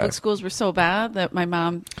because the public schools were so bad that my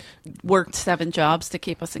mom worked 7 jobs to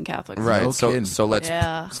keep us in Catholic school. Right. So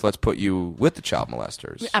let's put you with the child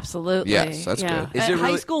molesters. Absolutely. Yes, that's good.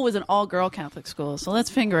 High school was an all-girl Catholic school, so let's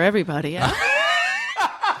finger everybody. Yeah.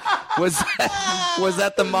 Was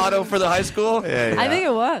that the motto for the high school? Yeah. I think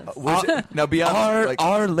it was. Now beyond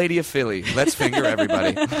Our Lady of Philly. Let's finger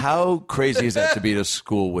everybody. How crazy is that to be at a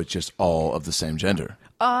school with just all of the same gender?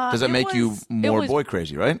 Does that make you more boy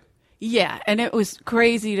crazy, right? Yeah, and it was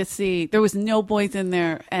crazy to see. There was no boys in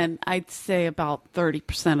there, and I'd say about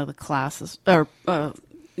 30% of the classes or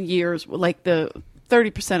years, like the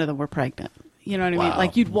 30% of them were pregnant. You know what I mean?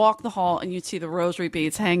 Like you'd walk the hall and you'd see the rosary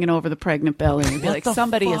beads hanging over the pregnant belly, and you'd be like,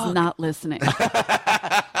 somebody is not listening.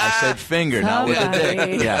 I said finger, not with a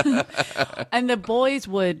dick. Yeah. And the boys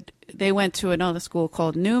they went to another school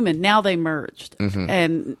called Newman. Now they merged,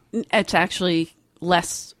 and it's actually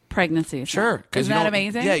less pregnancy. Sure. Isn't that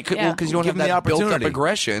amazing? Yeah, because you don't Give have them that the built-up opportunity.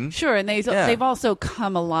 aggression. Sure, and they've also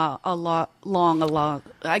come a long.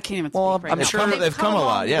 I can't even speak right I'm now. sure they've come a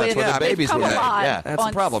lot. Yeah, that's where the babies they've come were. a lot Yeah, that's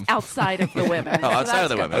the problem. Outside of the women. Outside of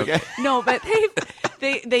the women. Okay. No, but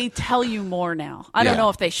they tell you more now. I don't know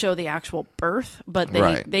if they show the actual birth, but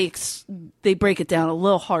they break it down a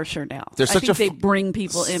little harsher now. They bring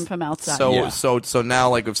people in from outside. So now,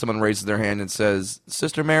 like, if someone raises their hand and says,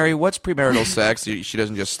 "Sister Mary, what's premarital sex?" She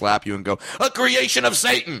doesn't just slap you and go, "A creation of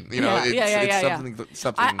Satan." You know, it's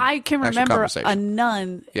something. I can remember a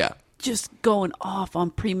nun. Yeah. Just going off on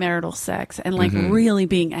premarital sex and like really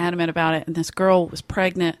being adamant about it. And this girl was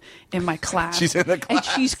pregnant in my class. She's in the class. And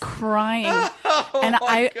she's crying. And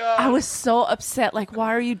I was so upset. Like,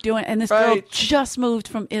 why are you doing it? And this girl just moved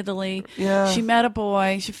from Italy. Yeah. She met a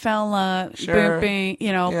boy. She fell in love.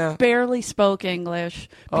 Sure. Barely spoke English.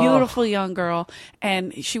 Beautiful young girl.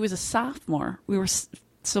 And she was a sophomore. We were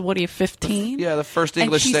So what are you, 15? Yeah, the first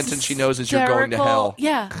English sentence she knows is "you're going to hell."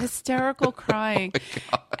 Yeah, hysterical crying.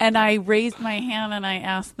 And I raised my hand and I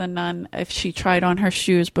asked the nun if she tried on her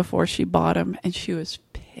shoes before she bought them, and she was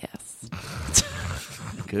pissed.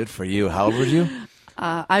 Good for you. How old were you?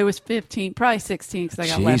 I was 15, probably 16 because I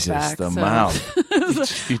got left back. Jesus, the mouth.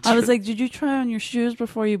 I was like, did you try on your shoes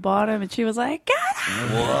before you bought them? And she was like,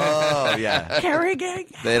 whoa, yeah. Kerrigan.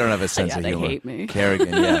 They don't have a sense of humor. They hate me.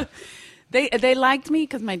 Kerrigan, yeah. They liked me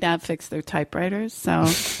because my dad fixed their typewriters, so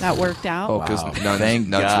that worked out. Oh, because nuns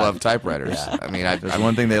love typewriters. Yeah. I mean, there's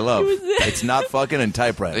one thing they love. It's not fucking and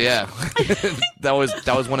typewriters. Yeah, that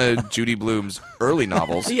was one of Judy Blume's early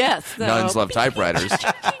novels. Yes, nuns love typewriters.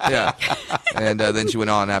 Yeah, and then she went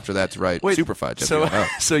on after that to write Super Fudge.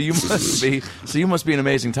 So you must be an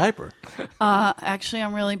amazing typer. Actually,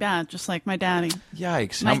 I'm really bad, just like my daddy.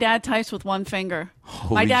 Yikes! My dad types with one finger.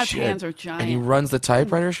 My dad's hands are giant. And he runs the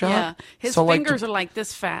typewriter shop? Yeah. His fingers are like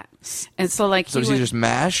this fat. And so like does he just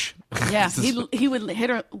mash? Yeah. he would hit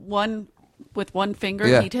her with one finger.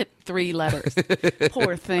 Yeah. He'd hit 3 letters.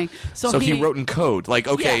 Poor thing. So he wrote in code. Like,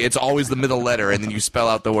 okay, it's always the middle letter, and then you spell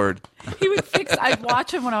out the word. He would fix. I'd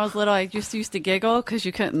watch him when I was little. I just used to giggle because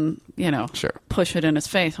you couldn't, push it in his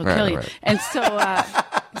face. He'll kill you. Right. And so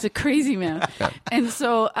he's a crazy man. Yeah. And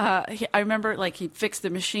so I remember like he'd fix the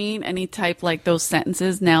machine and he'd type like those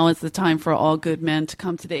sentences. Now is the time for all good men to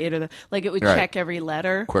come to the aid of the. Like it would check every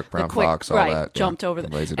letter. Quick brown fox, all that. Jumped over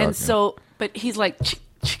the. And so, but he's like.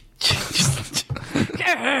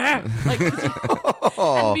 Like,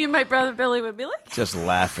 and me and my brother Billy would be like just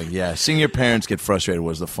laughing. Yeah, seeing your parents get frustrated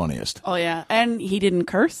was the funniest. Oh yeah, and he didn't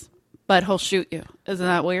curse, but he'll shoot you. Isn't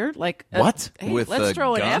that weird? Like what? Hey, let's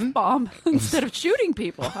throw an F-bomb instead of shooting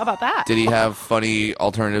people. How about that? Did he have funny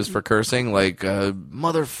alternatives for cursing, like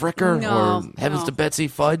mother fricker or heavens to Betsy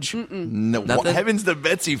fudge? No, heavens to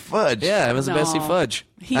Betsy fudge. Yeah, heavens to Betsy fudge.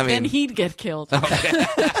 Then he'd get killed. Okay.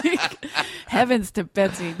 Heavens to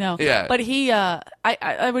Betsy. No. Yeah. But he,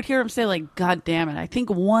 I would hear him say like, God damn it. I think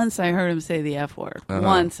once I heard him say the F word.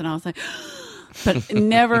 Once. And I was like, but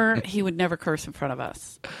he would never curse in front of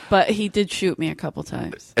us. But he did shoot me a couple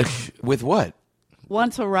times. With what?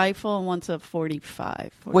 Once a rifle and once a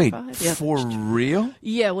 45. Wait, yeah. For real?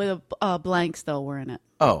 Yeah, with a blank still were in it.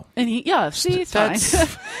 Oh. And he's fine.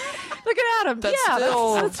 Looking at him.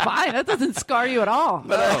 That's fine. That doesn't scar you at all.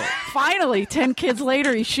 No. Finally, 10 kids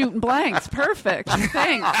later, he's shooting blanks. Perfect.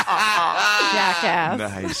 Thanks. Jackass.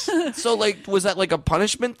 Nice. So, like, was that like a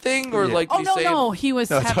punishment thing? Or like, no. He was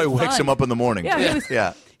that's how he wakes him up in the morning.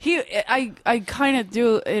 Yeah. I kind of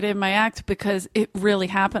do it in my act because it really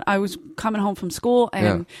happened. I was coming home from school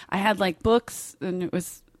and I had like books and it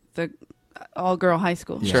was the all-girl high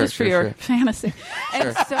school, just for your fantasy.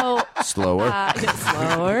 And so slower.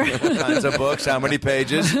 Tons of books. How many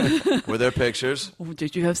pages? Were there pictures?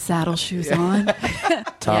 Did you have saddle shoes on?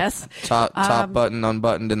 Yes. Top button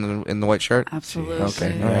unbuttoned in the white shirt. Absolutely.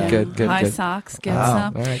 Okay. All right. Good. High socks. Get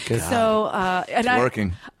some. All right. Good. So and it's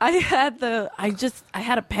working. I had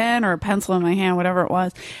a pen or a pencil in my hand, whatever it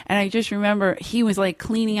was, and I just remember he was like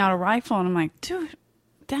cleaning out a rifle, and I'm like, dude.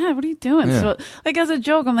 Dad, what are you doing? Yeah. So, like, as a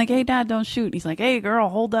joke, I'm like, hey, Dad, don't shoot. And he's like, hey, girl,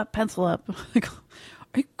 hold that pencil up. I'm like,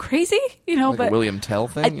 are you crazy? Like but a William Tell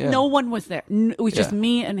thing? No one was there. It was just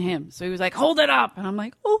me and him. So he was like, hold it up. And I'm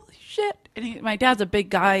like, holy shit. And my dad's a big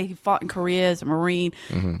guy. He fought in Korea as a Marine.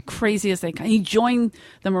 Mm-hmm. Craziest thing. He joined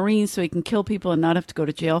the Marines so he can kill people and not have to go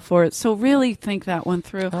to jail for it. So really think that one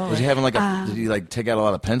through. Oh. Was he having like did he like take out a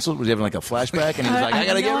lot of pencils? Was he having like a flashback? And he was like, I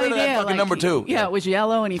got to get rid of that fucking number 2. Yeah, it was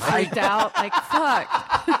yellow and he freaked out. Like,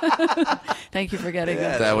 fuck. Thank you for getting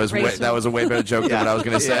that. That was a way better joke than what I was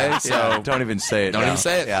going to say. So don't even say it. Don't even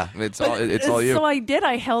say it. Yeah. It's all you. So I did.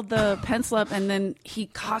 I held the pencil up and then he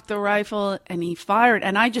cocked the rifle and he fired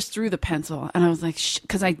and I just threw the pencil. And I was like,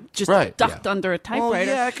 because I just ducked under a typewriter. Well,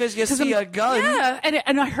 yeah, because you see a gun. Yeah,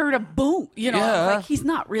 and I heard a boom. I was like, he's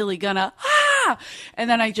not really gonna. And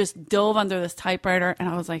then I just dove under this typewriter, and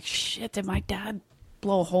I was like, shit, did my dad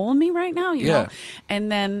blow a hole in me right now? You know?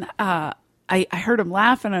 And then I heard him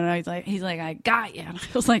laughing, and he's like, I got you. And I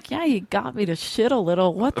was like, yeah, you got me to shit a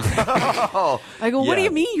little. What the heck? I go, what do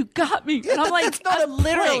you mean you got me? And I'm like, I'm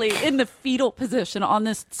literally in the fetal position on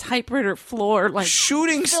this typewriter floor, like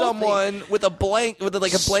shooting filthy. Someone with a blank filled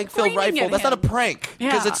rifle. That's not a prank.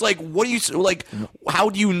 Because it's like, what do you like? How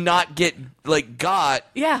do you not get like got?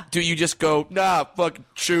 Yeah. Do you just go, nah, fuck,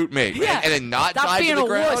 shoot me, and then not Stop dive being to the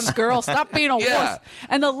ground? Wuss, girl. Stop being a wuss.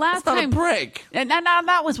 And the last That's time, not a prank. And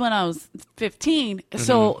that was when I was 15.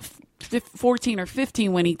 So 14 or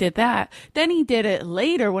 15 when he did that. Then he did it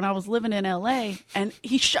later when I was living in LA, and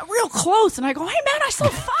he shot real close, and I go, hey man, I saw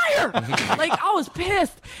fire. Like, I was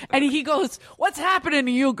pissed. And he goes, what's happening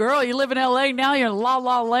to you, girl? You live in LA now, you're in La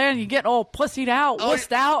La Land, you getting all pussied out,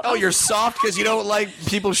 wussed out. Oh, you're soft because you don't like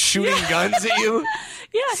people shooting guns at you?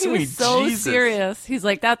 Yeah, he Sweet was so Jesus. serious. He's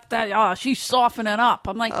like, she's softening up.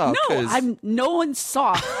 I'm like, no one's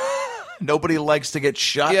soft. Nobody likes to get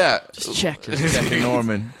shot. Yeah. Just check.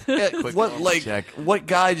 Norman. What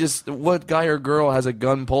guy or girl has a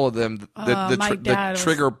gun pulled at them? The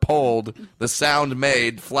trigger pulled, the sound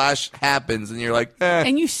made, flash happens, and you're like,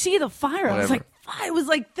 and you see the fire. Whatever. I was like, it was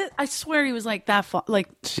like this. I swear he was like that. Like,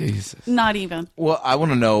 Jesus. Not even. Well, I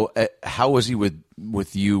want to know, how was he with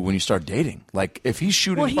you when you start dating? Like, if he's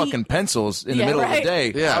shooting fucking pencils in the middle of the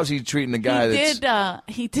day, how's he treating the guy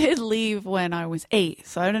he did leave when I was 8,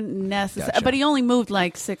 so I didn't necessarily. But he only moved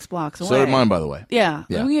like 6 blocks away. So did mine, by the way. Yeah.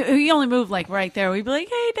 He only moved like right there. We'd be like,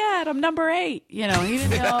 hey, Dad, I'm number 8. You know, he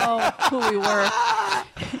didn't know who we were.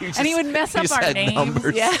 And he would mess up our names.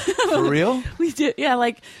 Numbers. Yeah. For real? We did. Yeah,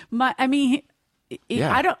 like,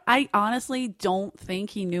 I honestly don't think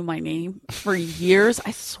he knew my name for years.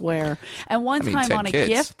 I swear. And one time on a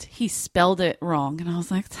gift, he spelled it wrong, and I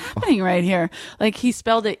was like, "What's happening right here?" Like, he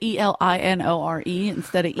spelled it Elinore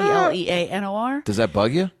instead of Eleanor. Does that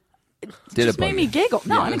bug you? It just made me giggle.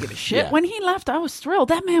 No, I didn't give a shit. Yeah. When he left, I was thrilled.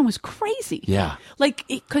 That man was crazy. Yeah. Like,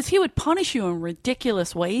 because he would punish you in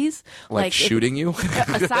ridiculous ways. Like shooting you?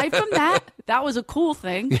 Aside from that, that was a cool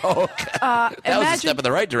thing. Okay. That was a step in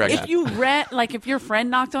the right direction. If you if your friend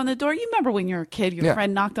knocked on the door, you remember when you were a kid, your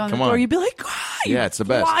friend knocked on the door, you'd be like, it's the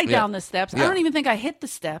best. Fly down the steps. Yeah. I don't even think I hit the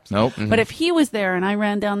steps. Nope. But if he was there and I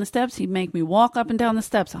ran down the steps, he'd make me walk up and down the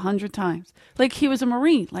steps 100 times. Like he was a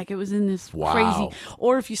Marine. Like it was in this crazy.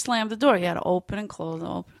 Or if you slammed the door, you had to open and close,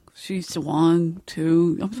 open. She's 1,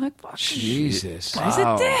 2. I was like, fuck. Jesus. Guy's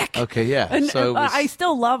a dick. Okay, yeah. And, so I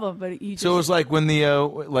still love him, but you just... So it was like when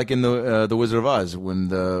like in the Wizard of Oz, when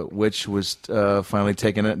the witch was finally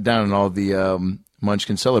taken down and all the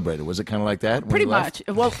Munchkins celebrated. Was it kind of like that? Pretty much.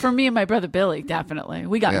 Well, for me and my brother Billy, definitely.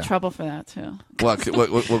 We got in trouble for that too. Well,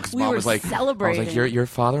 because Mom was like, celebrating. I was like, your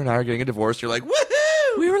father and I are getting a divorce. You're like,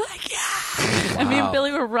 woohoo! We were like, yeah. And me and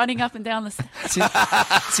Billy were running up and down the steps.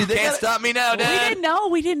 See, they can't stop me now, Dad.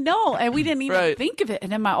 We didn't know. And we didn't even think of it.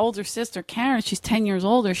 And then my older sister, Karen, she's 10 years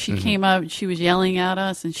older. She came up and she was yelling at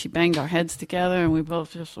us and she banged our heads together. And we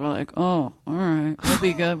both just were like, oh, all right. We'll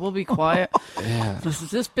be good. We'll be quiet. Yeah. Is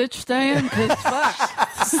this bitch staying? Because fuck.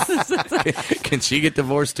 Can she get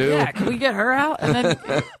divorced too? Yeah, can we get her out? And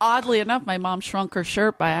then, oddly enough, my mom shrunk her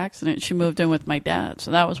shirt by accident. She moved in with my dad,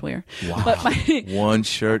 so that was weird. Wow. But one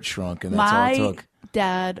shirt shrunk, and that's all it took. My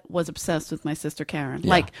dad was obsessed with my sister Karen. Yeah.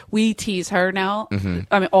 Like, we tease her now.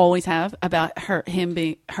 I mean, always have, about her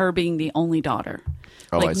being the only daughter.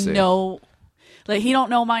 Oh, like, I see. Like, he don't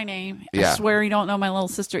know my name. Yeah. I swear he don't know my little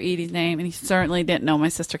sister Edie's name, and he certainly didn't know my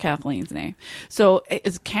sister Kathleen's name. So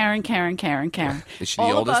it's Karen. Is she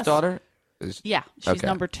the oldest daughter? Yeah, she's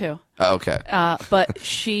number 2. Oh, okay. But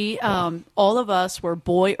she, all of us were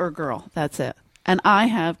boy or girl. That's it. And I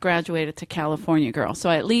have graduated to California girl, so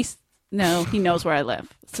I at least know he knows where I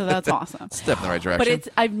live. So that's awesome. Step in the right direction. But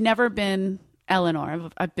I've never been Eleanor.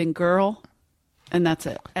 I've been girl, and that's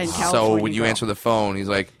it. And California so when you girl. answer the phone, he's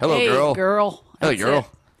like, "Hello, hey, girl." Girl. Hey, girl. It.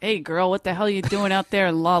 Hey, girl. What the hell are you doing out there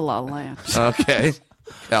in La La Land? Okay.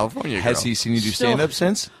 California girl. Has he seen you do stand-up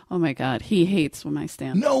since? Oh, my God. He hates when I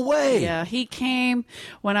stand up. No way. Yeah. He came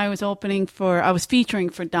when I was featuring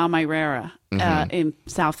for Dom Irrera in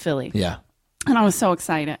South Philly. Yeah. And I was so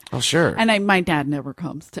excited. Oh, sure. And my dad never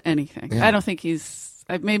comes to anything. Yeah. I don't think he's...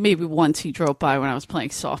 Maybe once he drove by when I was playing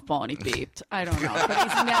softball and he beeped. I don't know. But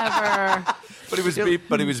he's never... But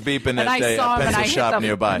he was beeping at a pencil shop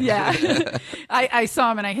nearby. Yeah. I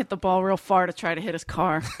saw him and I hit the ball real far to try to hit his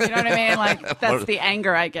car. You know what I mean? Like, that's the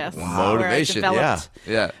anger, I guess. Wow. Motivation. Where I developed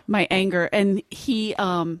yeah. my anger. And he...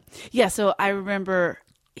 so I remember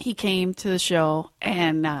he came to the show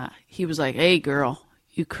and he was like, hey, girl,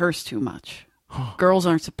 you curse too much. Girls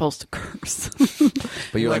aren't supposed to curse.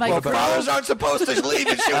 But you're like, fathers aren't supposed to leave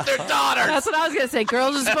and shoot their daughters. That's what I was going to say.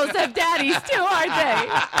 Girls are supposed to have daddies too,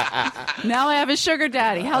 aren't they? Now I have a sugar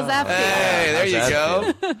daddy. How's that feel? Hey, there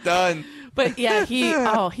you go. Done. But yeah, he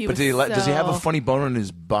But does he have a funny bone in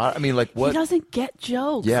his body? I mean, like what? He doesn't get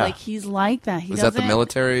jokes. Yeah. Like he's like that. Is that the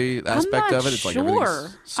military aspect of it? It's like sure.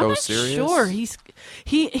 So I'm not serious. Sure.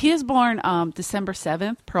 He is born December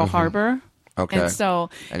 7th, Pearl Harbor. Okay. And so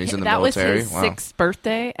he's in the that military? was his 6th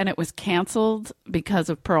birthday, and it was canceled because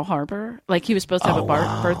of Pearl Harbor. Like, he was supposed to have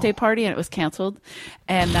a birthday party, and it was canceled.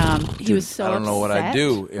 And he was so upset. I don't know what I'd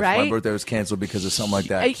do if right? my birthday was canceled because of something like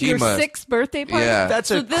that. Your 6th birthday party? Yeah.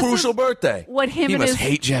 That's a crucial birthday. What he must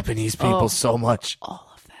hate Japanese people so much.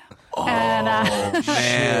 All of them. Oh, and,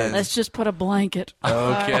 man. Let's just put a blanket.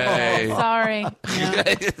 Okay. Sorry.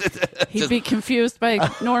 Yeah. He'd be confused by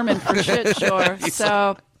Norman for shit, sure.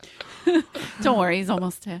 So... Don't worry, he's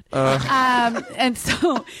almost dead. And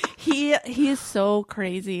so he is so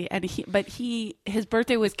crazy, and his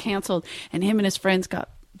birthday was canceled, and him and his friends got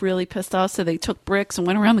really pissed off, so they took bricks and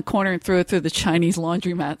went around the corner and threw it through the Chinese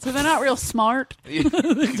laundromat. So they're not real smart.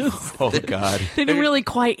 Oh God! They didn't really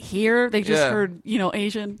quite hear. They just heard,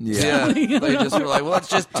 Asian. Yeah. They just were like, well, let's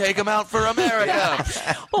just take them out for America.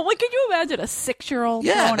 Yeah. Well, what could you imagine a 6-year-old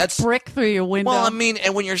throwing a brick through your window? Well, I mean,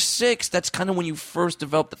 and when you're 6, that's kind of when you first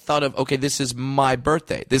develop the thought of, okay, this is my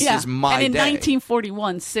birthday. This is my day. And in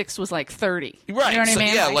 1941, 6 was like 30. Right. You know what I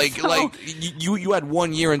mean? Yeah, like you had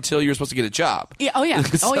 1 year until you were supposed to get a job. Yeah. Oh yeah.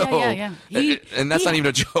 Yeah. And that's not even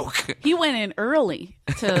a joke. He went in early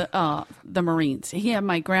to the Marines. He had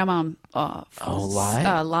my grandma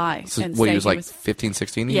lie. So and he was like 15,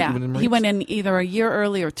 16? Yeah. He went in either a year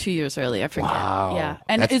early or 2 years early. I forget. Wow. Yeah.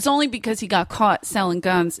 And it's only because he got caught selling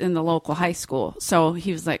guns in the local high school. So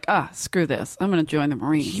he was like, screw this. I'm going to join the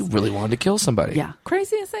Marines. He really wanted to kill somebody. Yeah.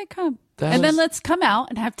 Crazy as they come. Then let's come out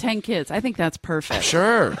and have 10 kids. I think that's perfect.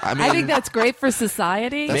 Sure. I think that's great for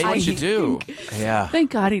society. That's what you do. Yeah.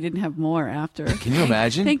 Thank God he didn't have more after. Can you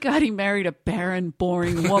imagine? Thank God he married a barren,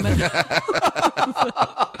 boring woman.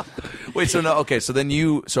 Wait, so then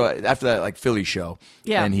after that, like, Philly show,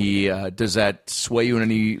 and he, does that sway you in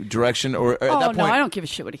any direction? Or at that point? No, I don't give a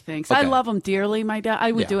shit what he thinks. Okay. I love him dearly, my dad.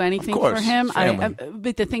 I would do anything for him.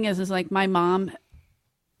 But the thing is like, my mom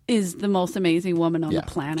is the most amazing woman on the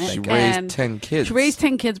planet. She raised 10 kids. She raised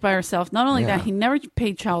 10 kids by herself. Not only that, he never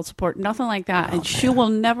paid child support, nothing like that. And she will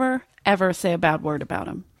never, ever say a bad word about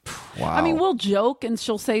him. Wow. I mean, we'll joke and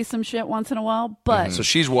she'll say some shit once in a while, but so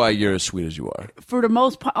she's why you're as sweet as you are. For the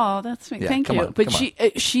most part, that's sweet. Thank you. But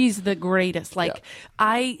she's the greatest. Like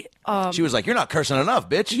she was like, "You're not cursing enough,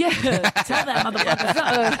 bitch." Yeah, tell that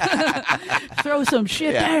motherfucker. Throw some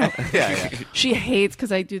shit there. Yeah. She hates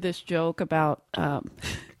because I do this joke about.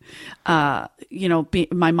 My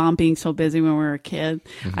mom being so busy when we were a kid,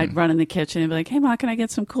 I'd run in the kitchen and be like, "Hey, Ma, can I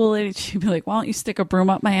get some Kool-Aid?" And she'd be like, "Why don't you stick a broom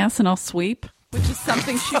up my ass and I'll sweep?" Which is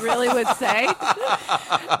something she really would say.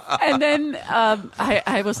 And then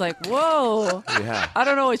I was like, whoa, I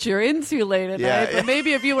don't know what you're into late at night, but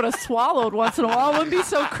maybe if you would have swallowed once in a while, it wouldn't be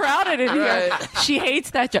so crowded in here. She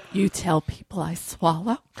hates that joke. You tell people I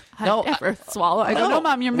swallow. I never swallow. I go, no,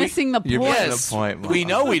 Mom, you're missing the point. You're missing the point, Mom. We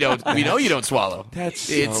know you don't swallow. It's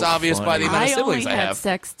so obvious funny. by the amount of siblings I only have. had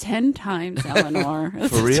sex 10 times, Eleanor.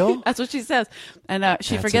 For real? That's what she says. And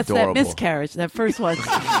she That's forgets adorable. that miscarriage, that first one.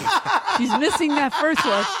 She's missing that first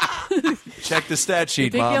one. Check the stat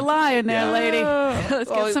sheet, Think Mom. you're lying there, lady.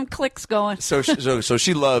 Let's get some clicks going. So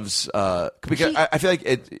she loves because I feel like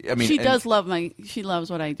it. I mean, she loves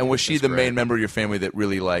what I do. And was she the main member of your family that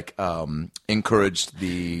really encouraged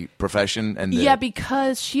the profession? And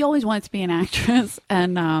because she always wanted to be an actress,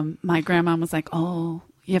 and my grandma was like, "Oh,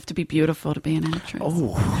 you have to be beautiful to be an actress."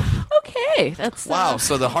 Oh, okay, that's wow.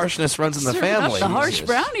 So the harshness runs in the family. The harsh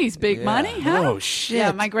brownies, big money, huh? Oh shit!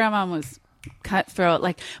 Yeah, my grandma was cutthroat.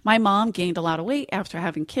 Like, my mom gained a lot of weight after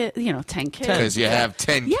having 10 kids. Because you have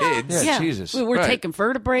 10 kids. Yeah, Jesus. We're taking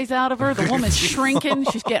vertebrae out of her. The woman's shrinking.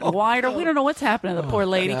 She's getting wider. We don't know what's happening to the poor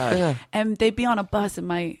lady. And they'd be on a bus, and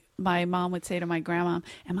my mom would say to my grandma,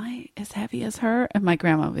 "Am I as heavy as her?" And my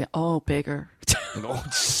grandma would be, "Oh, bigger." Oh,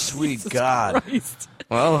 sweet God. Christ.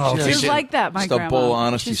 Well, she's like that, my grandma. Just a bowl of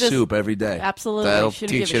honesty soup every day. Absolutely. That'll She teach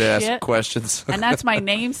didn't you to give a ask shit. questions. And that's my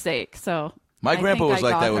namesake, so... My grandpa was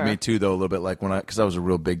like that with her. me too, though, a little bit. Like because I was a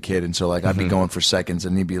real big kid, and so like I'd be going for seconds,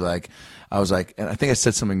 and he'd be like, I was like, and I think I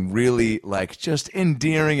said something really like just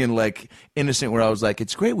endearing and like innocent, where I was like,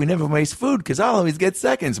 "It's great, we never waste food because I'll always get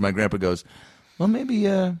seconds." And my grandpa goes, "Well, maybe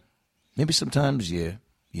sometimes you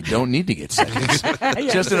don't need to get seconds."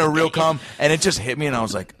 Just in a real calm, and it just hit me, and I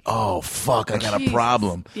was like, "Oh fuck, I got a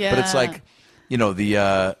problem." Yeah. But it's like,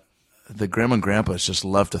 the grandma and grandpas just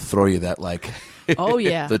love to throw you that like. Oh,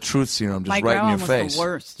 yeah. The truth serum just my right in your was face. The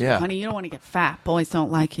worst. Yeah. Honey, you don't want to get fat. Boys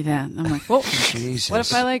don't like you then. I'm like, whoa. Jesus. What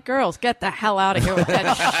if I like girls? Get the hell out of here with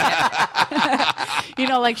that shit.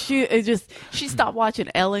 Like she stopped watching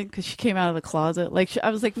Ellen because she came out of the closet. Like I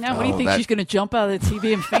was like, no, what do you think? She's going to jump out of the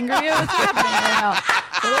TV and finger you? What's happening right now?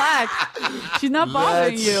 Relax. She's not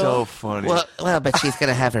bothering you. That's so funny. Well, but she's going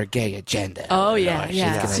to have her gay agenda. Oh, yeah.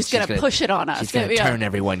 She's going to push it on us. She's going to turn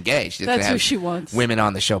everyone gay. She's That's who she wants. Women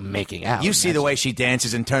on the show making out. You see the way she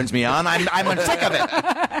dances and turns me on. I'm sick of it.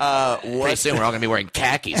 Pretty soon we're all going to be wearing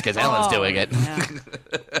khakis because Ellen's doing it. Yeah.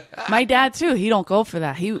 My dad, too. He don't go for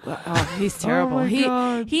that. He's terrible.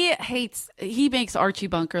 He makes Archie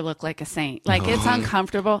Bunker look like a saint. Like, it's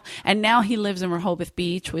uncomfortable. And now he lives in Rehoboth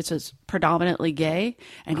Beach, which is predominantly gay.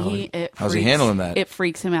 And how's he handling that? It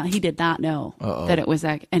freaks him out. He did not know that it was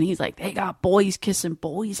that. And he's like, they got boys kissing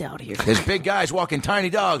boys out here. There's big guys walking tiny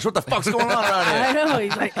dogs. What the fuck's going on around here? I know.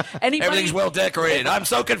 He's like, everything's well decorated. I'm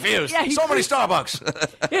so confused. Yeah, so many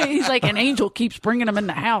Starbucks. Yeah, he's like, an angel keeps bringing him in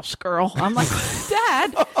the house, girl. I'm like,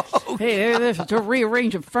 Dad, hey, they're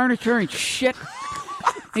rearranging furniture and shit.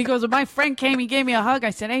 He goes, when my friend came, he gave me a hug.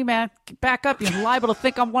 I said, hey, man, back up. You're liable to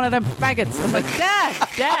think I'm one of them faggots. I'm like,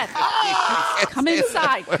 Dad, come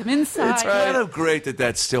inside. Come inside. It's kind of great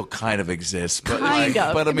that still kind of exists. But kind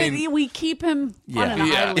of. But I mean, we keep him on an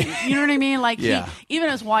island. You know what I mean? Like, even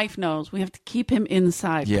his wife knows. We have to keep him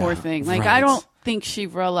inside, poor thing. Like, I don't think she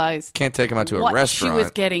realized can't take him out to a what restaurant. She was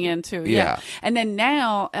getting into. Yeah. And then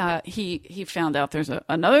now he found out there's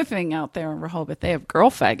another thing out there in Rehoboth. They have girl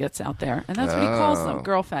faggots out there, and that's what he calls them,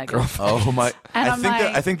 girl faggots. Oh my!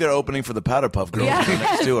 I think they're opening for the Powder Puff Girls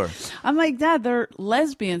next door. I'm like, Dad, they're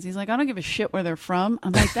lesbians. He's like, I don't give a shit where they're from.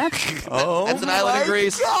 I'm like, that's that's an island of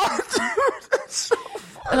Greece. That's so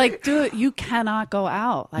funny. Like, dude, you cannot go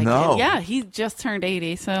out. Like, no. Yeah, he just turned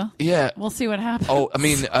 80, so we'll see what happens. Oh, I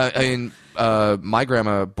mean, my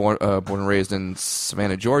grandma, born and raised in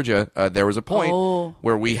Savannah, Georgia, there was a point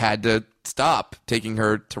where we had to stop taking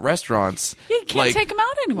her to restaurants. You can't take them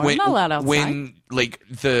out anymore. You're not allowed outside. When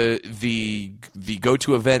the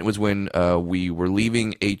go-to event was when we were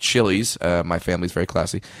leaving a Chili's. My family's very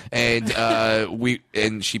classy, and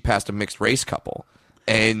she passed a mixed race couple.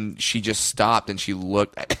 And she just stopped and she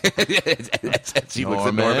looked at she looks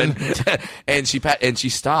at Norman and she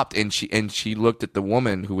stopped and she looked at the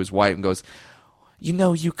woman who was white and goes, you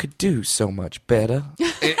know, you could do so much better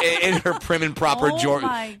in her prim and proper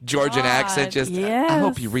Georgian accent. Just, I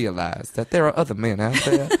hope you realize that there are other men out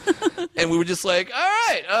there. And we were just like, all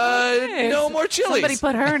right, no more Chili's. Somebody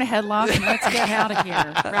put her in a headlock and let's get out of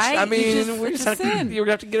here, right? I mean, you're going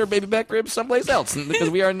to have to get her baby back ribs someplace else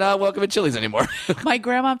because we are not welcome at Chili's anymore. My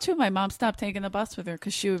grandma, too. My mom stopped taking the bus with her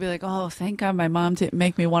because she would be like, oh, thank God my mom didn't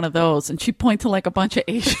make me one of those. And she'd point to like a bunch of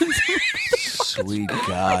Asians. Sweet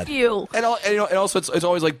God. You. And also, it's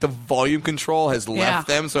always like the volume control has left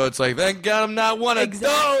them, so it's like, thank God I'm not one of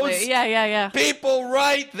those. Yeah. People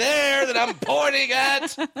right there that I'm pointing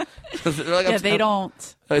at. Like, they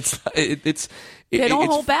don't. They don't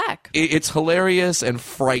hold back. It's hilarious and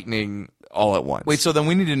frightening all at once. Wait, so then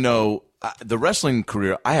we need to know the wrestling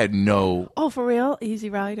career. I had no. Oh, for real? Easy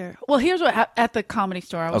Rider. Well, here's what at the Comedy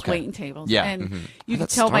Store. I was waiting tables. Yeah, and you could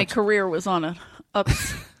tell my career was on an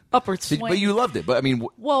upward swing. But you loved it. But I mean,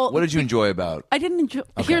 what did you enjoy about? I didn't enjoy.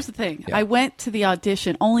 Okay. Here's the thing. Yeah. I went to the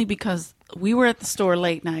audition only because we were at the store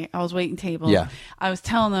late night. I was waiting tables. Yeah. I was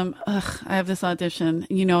telling them, I have this audition.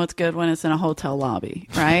 You know it's good when it's in a hotel lobby,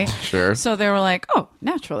 right? Sure. So they were like, oh,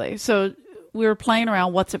 naturally. So we were playing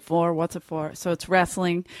around. What's it for? So it's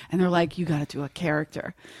wrestling. And they're like, you got to do a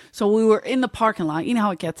character. So we were in the parking lot. You know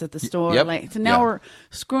how it gets at the store. Yep. Late. So now we're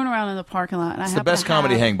screwing around in the parking lot. And it's the best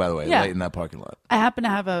comedy hang, by the way, late in that parking lot. I happen to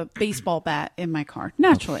have a baseball bat in my car,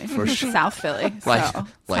 naturally. For sure. South Philly. So like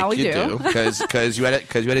how you do. Because you had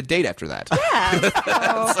a date after that.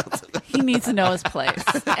 Yeah. So he needs to know his place.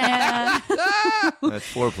 And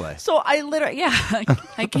that's foreplay. So I literally,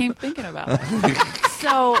 I came thinking about it.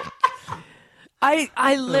 So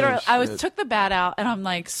I literally, took the bat out and I'm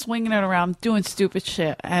like swinging it around, doing stupid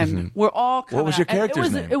shit, and we're all coming. What was your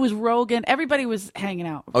character's name? It was Rogan. Everybody was hanging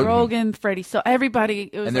out. Rogan, Freddie. So everybody.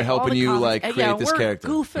 It was and they're helping you create this character.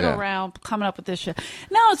 Goofing around, coming up with this shit.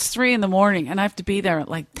 Now it's 3 a.m. and I have to be there at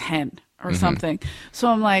like 10 or something. So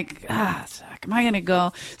I'm like, fuck, am I gonna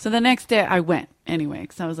go? So the next day I went anyway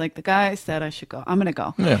because I was like, the guy said I should go. I'm gonna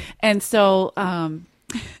go. Yeah. And so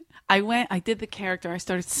I went, I did the character. I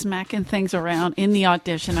started smacking things around in the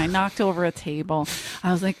audition. I knocked over a table.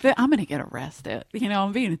 I was like, I'm going to get arrested. You know,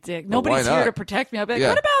 I'm being a dick. Nobody's here to protect me. I'll be like,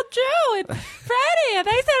 what about Joe and Freddie?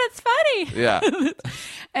 They said it's funny. Yeah.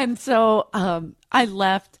 And so I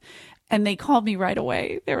left and they called me right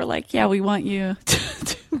away. They were like, yeah, we want you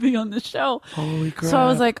to be on the show. Holy crap. So I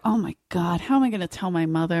was like, oh my God, how am I going to tell my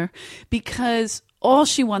mother? Because all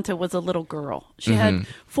she wanted was a little girl. She had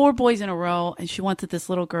 4 boys in a row, and she wanted this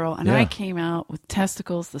little girl. And I came out with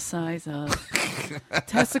testicles the size of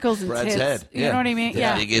testicles and Brad's tits. head. You know what I mean?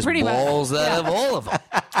 Yeah, biggest balls out of all of them.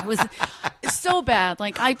 It was so bad.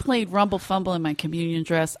 Like, I played Rumble Fumble in my communion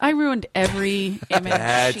dress. I ruined every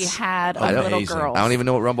image she had of little girls. I don't even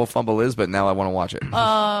know what Rumble Fumble is, but now I want to watch it.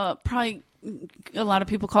 Probably a lot of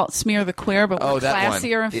people call it Smear the Queer, but we're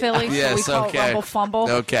classier in Philly, so we call it Rumble Fumble.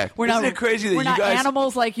 Okay. Isn't it crazy that we're not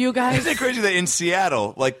animals like you guys? Isn't it crazy that in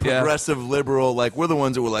Seattle, like progressive liberal, like we're the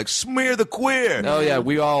ones that were like, smear the queer. Oh, yeah,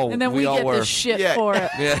 we all And then we get were. this shit for it.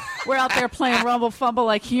 Yeah. We're out there playing Rumble Fumble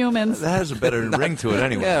like humans. That has a better ring to it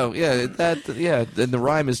anyway. And the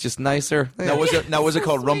rhyme is just nicer. Now was it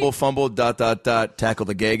called Rumble Fumble ... tackle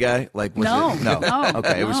the gay guy? Like No.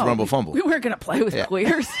 Okay, it was Rumble Fumble. We weren't gonna play with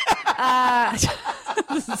queers.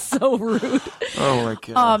 This is so rude. Oh my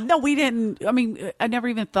God. No, we didn't. I mean, I never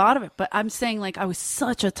even thought of it. But I'm saying, like, I was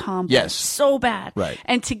such a tomboy, Yes. so bad. Right.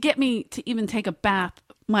 And to get me to even take a bath,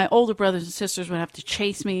 my older brothers and sisters would have to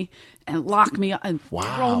chase me and lock me up and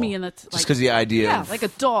throw me in the just because the idea of like a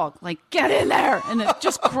dog, like, get in there, and then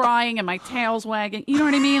just crying and my tail's wagging. You know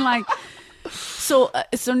what I mean? Like. So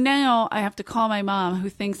now I have to call my mom, who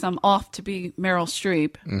thinks I'm off to be Meryl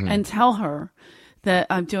Streep, and tell her that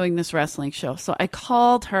I'm doing this wrestling show. So I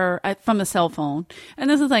called her from the cell phone, and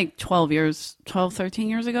this is like 13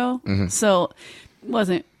 years ago. So it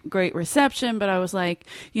wasn't great reception, but I was like,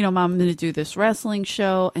 Mom, I'm going to do this wrestling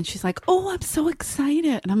show. And she's like, oh, I'm so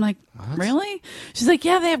excited. And I'm like, really? She's like,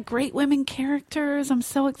 yeah, they have great women characters. I'm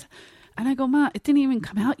so excited. And I go, Mom, it didn't even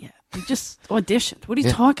come out yet. We just auditioned. What are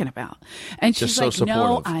you talking about? And she's like,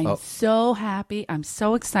 no, I'm so happy. I'm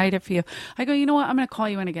so excited for you. I go, you know what? I'm going to call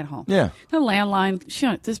you when I get home. Yeah. The landline,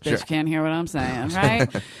 this bitch can't hear what I'm saying, right?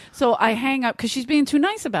 So I hang up because she's being too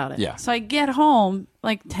nice about it. Yeah. So I get home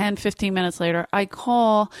like 10, 15 minutes later. I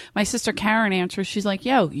call my sister Karen answers. She's like,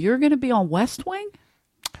 yo, you're going to be on West Wing?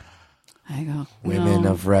 I go, Women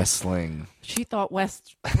of Wrestling. She thought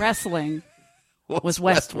wrestling was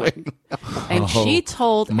West Wing. And she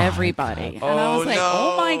told everybody. And I was like,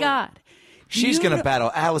 oh my God. She's going to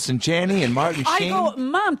battle Allison Janney and Martin Sheen. I go,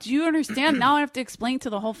 Mom, do you understand? Now I have to explain to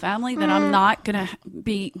the whole family that I'm not going to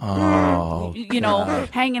be,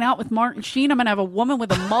 hanging out with Martin Sheen. I'm going to have a woman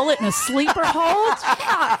with a mullet and a sleeper hold.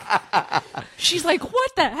 She's like,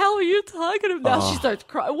 what the hell are you talking about? She starts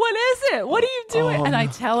crying. What is it? What are you doing? And I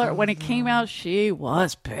tell her, when it came out, she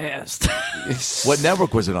was pissed. What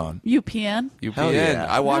network was it on? UPN. UPN. Yeah.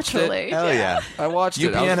 I watched Naturally. it. Hell yeah. I watched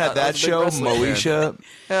it. UPN had that show, Moesha.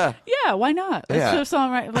 Yeah. Yeah, why not? Let's do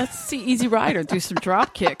something Let's see Easy Rider do some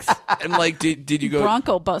drop kicks. And like, did you go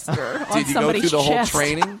Bronco Buster on Did you go somebody's through the whole chest.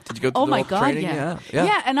 training? Did you go through Oh the my whole God, training? yeah.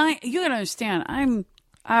 And you gotta understand,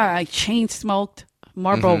 I chain smoked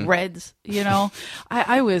Marlboro Reds.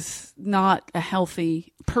 I was not a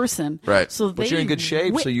healthy person. Right. So But you're in good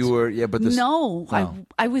shape, so you were. Yeah, but this. No,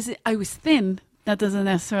 I was thin. That doesn't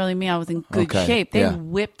necessarily mean I was in good shape. They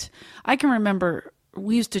whipped. I can remember.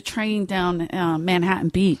 We used to train down Manhattan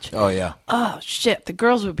Beach. Oh, yeah. Oh, shit. The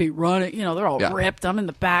girls would be running. They're all ripped. I'm in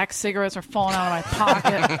the back. Cigarettes are falling out of my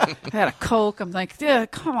pocket. I had a Coke. I'm like, yeah,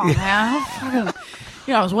 come on, man.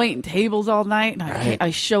 I was waiting tables all night, and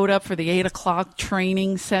I showed up for the 8 o'clock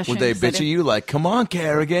training session. Would they bitch at you like, come on,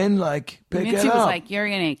 Kerrigan, like, pick Mitzi it up? was like, you're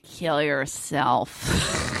going to kill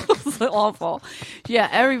yourself. It was awful. Yeah,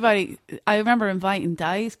 everybody. I remember inviting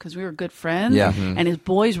Dice because we were good friends. Yeah. And his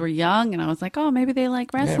boys were young, and I was like, oh, maybe they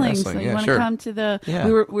like wrestling. So you want to come to the?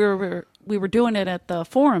 Yeah. We were doing it at the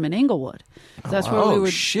Forum in Inglewood. So that's where we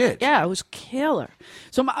would. Shit. Yeah, it was killer.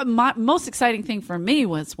 So my most exciting thing for me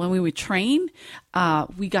was when we would train.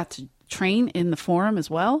 We got to train in the Forum as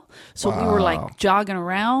well. So we were like jogging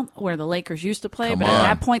around where the Lakers used to play. At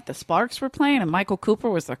that point, the Sparks were playing and Michael Cooper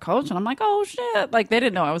was their coach. And I'm like, oh, shit. Like, they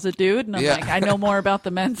didn't know I was a dude. And I'm like, I know more about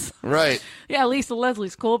the men's. Right. Yeah, Lisa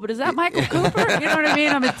Leslie's cool, but is that Michael Cooper? You know what I mean?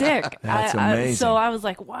 I'm a dick. That's amazing. So I was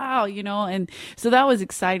like, wow, and so that was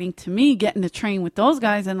exciting to me, getting to train with those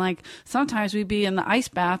guys. And like, sometimes we'd be in the ice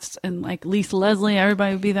baths and like Lisa Leslie,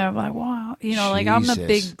 everybody would be there. I'm like, wow. Like, I'm a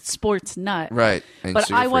big sports nut. Right. And But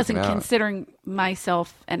so I you're wasn't freaking out. considering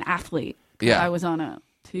myself an athlete. Yeah. I was on a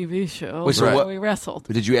TV show Wait, so where what- we wrestled.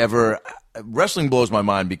 Did you ever? Wrestling blows my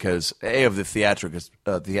mind because of the theatrics.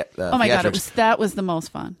 Oh my God, that was the most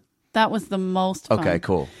fun. That was the most fun. Okay,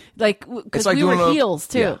 cool. Like, because like we were doing heels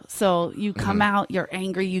too. Yeah. So you come out, you're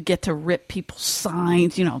angry, you get to rip people's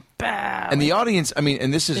signs, bad. And the audience, I mean,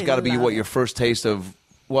 and this has They got to be love what it. your first taste of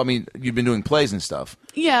Well, I mean, you've been doing plays and stuff.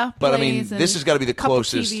 Yeah, but I mean, this has got to be the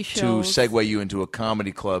closest to segue you into a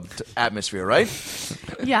comedy club atmosphere, right?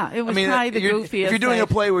 Yeah, it was probably the goofiest. If you're doing a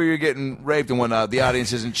play where you're getting raped and whatnot, the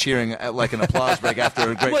audience isn't cheering like an applause break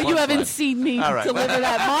after a great. Well, you haven't seen me deliver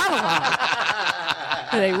that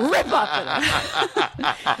monologue. They rip up at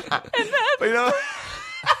it. But you know,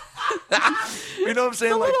 you know what I'm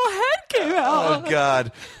saying? The little head came out. Oh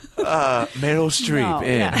God. Meryl Streep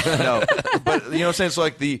No, but you know what I'm saying? It's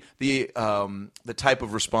like the type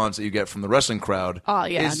of response that you get from the wrestling crowd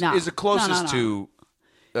is the closest to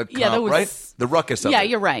a comp, right? The ruckus of it.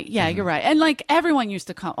 You're right. Yeah, you're right. And like everyone used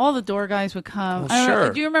to come. All the door guys would come. Well,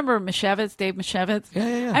 sure. Do you remember Mishevitz, Dave Mishevitz?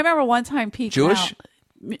 Yeah. I remember one time Pete Jewish?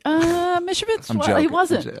 Mishevitz? Well, he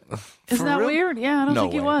wasn't. Isn't that weird? Yeah, I don't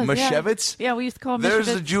think he was. Mishevitz? Yeah, we used to call him There's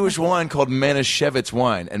Mishevitz. a Jewish wine called Manischewitz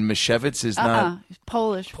wine, and Mishevitz is not...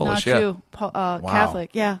 Polish, not Jew.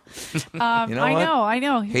 Catholic, yeah. I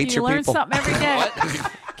know. Hate you your learn people. something every day.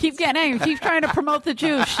 Keep getting angry. Keep trying to promote the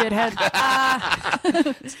Jews, shithead.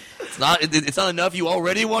 It's not enough. You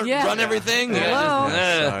already run everything.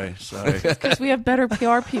 Hello. Sorry. Because we have better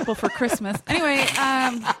PR people for Christmas. Anyway,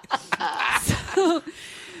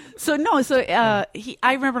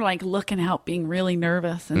 I remember like looking out, being really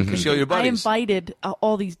nervous, and Show your buddies. I invited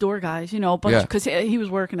all these door guys, because he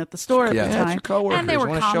was working at the store at the time, your coworkers. and they were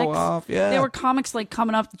comics. Show off. Yeah. They were comics like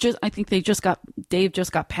coming up. I think Dave just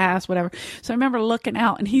got passed, whatever. So I remember looking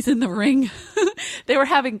out, and he's in the ring. They were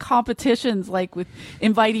having competitions like with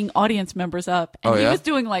inviting audience members up, and he was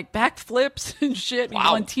doing like backflips and shit. Wow.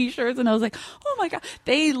 He won T-shirts, and I was like, oh my God,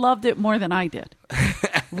 they loved it more than I did.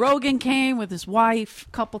 Rogan came with his wife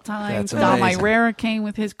a couple times. Dom Irera came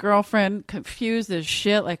with his girlfriend, confused as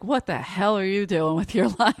shit. Like, what the hell are you doing with your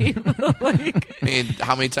life? Like, I mean,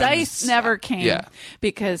 how many times? Dice never came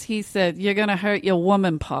because he said, you're going to hurt your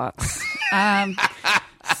woman parts.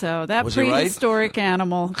 So that prehistoric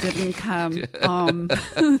animal didn't come.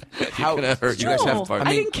 How hurt you guys have?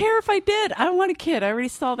 I didn't care if I did. I don't want a kid. I already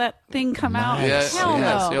saw that thing come out. Hell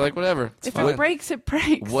no. So you're like, whatever. If it breaks, it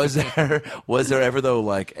breaks. Was there ever though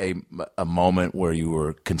like a moment where you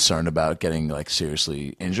were concerned about getting like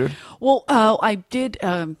seriously injured? Well, I did.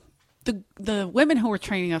 The women who were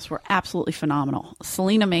training us were absolutely phenomenal.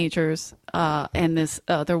 Selena Majors and this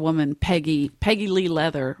other woman, Peggy Lee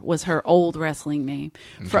Leather, was her old wrestling name.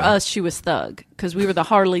 Okay. For us, she was Thug because we were the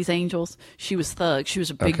Harley's Angels. She was Thug. She was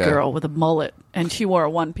a big girl with a mullet, and she wore a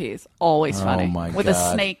one piece. Always funny. Oh my God. With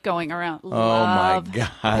a snake going around. Love my God.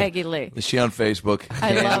 Peggy Lee. Is she on Facebook?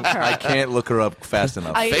 I love her. I can't look her up fast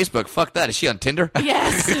enough. Facebook? Fuck that. Is she on Tinder?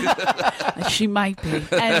 Yes. She might be.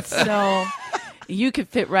 And so... you could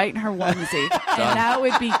fit right in her onesie, and that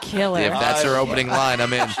would be killer. If that's her opening line,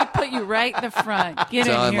 I'm in. She'd put you right in the front. Get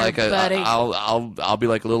in here, buddy. I'll be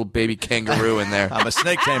like a little baby kangaroo in there. I'm a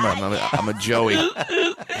snake tamer. I'm a Joey.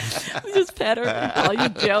 Just pet her and call you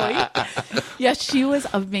Joey. Yeah, she was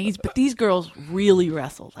amazing. But these girls really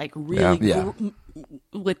wrestled, like really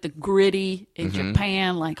with the gritty in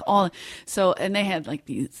Japan, like all. So, and they had like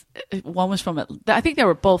these. One was from I think they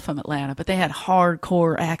were both from Atlanta, but they had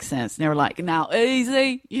hardcore accents. And they were like, "Now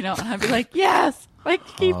easy," and I'd be like, "Yes." Like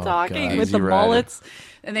keep talking God. with Easy the mullets.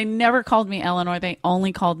 And they never called me Eleanor. They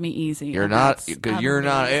only called me Easy. You're not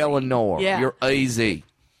Eleanor. Yeah. You're Easy.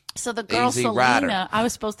 So the girl Easy Selena, Rider. I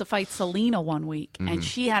was supposed to fight Selena one week, and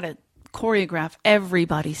she had to choreograph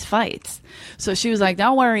everybody's fights. So she was like,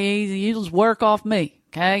 "Don't worry, Easy. You just work off me.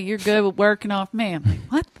 Okay, you're good with working off me." I'm like,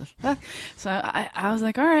 "What the fuck?" So I was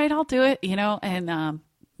like, "All right, I'll do it." And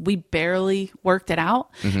we barely worked it out.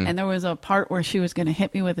 And there was a part where she was going to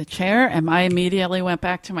hit me with a chair, and I immediately went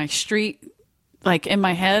back to my street. Like in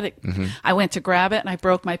my head, I went to grab it and I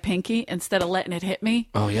broke my pinky instead of letting it hit me.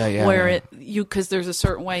 Oh yeah. Where because there's a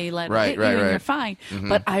certain way you let it hit you and you're fine.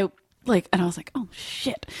 But and I was like, oh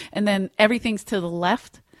shit. And then everything's to the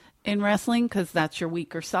left in wrestling because that's your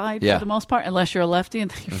weaker side for the most part, unless you're a lefty and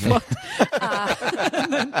then you're fucked.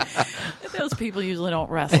 Those people usually don't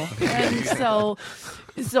wrestle. And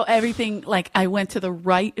so everything, like I went to the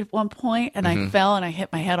right at one point and I fell and I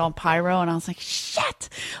hit my head on pyro and I was like, shit.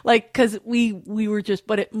 Like, cause we were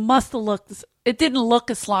but it must have looked, it didn't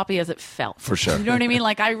look as sloppy as it felt. For sure. You know what I mean?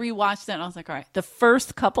 Like I rewatched it and I was like, all right, the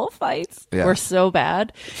first couple fights were so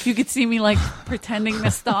bad. You could see me like pretending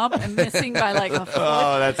to stomp and missing by like a foot.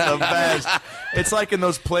 Oh, that's the best. It's like in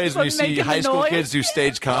those plays when you see high school kids do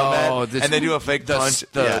stage combat and they do a fake punch.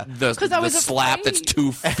 The slap that's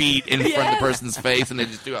 2 feet in front of the person's face and they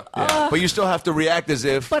just do a... But you still have to react as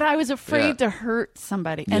if... But I was afraid to hurt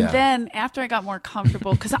somebody. And then after I got more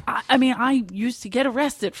comfortable, because I used to get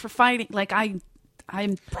arrested for fighting. Like I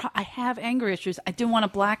I have anger issues. I didn't want to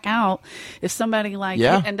black out if somebody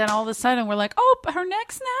and then all of a sudden we're like, oh, her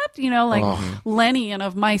neck snapped, Lenny and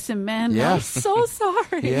Of Mice and Men. Yeah. I'm so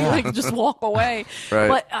sorry. Yeah. Just walk away.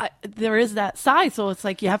 Right. But there is that side, so it's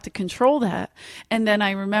like you have to control that. And then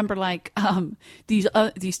I remember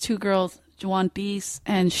these two girls, Juan Dees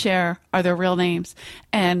and Cher are their real names,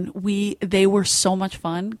 and they were so much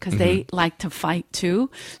fun because they like to fight too,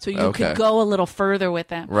 so you could go a little further with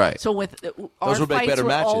them. Right. So with our fights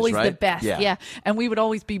were always the best. Yeah. And we would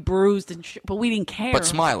always be bruised but we didn't care. But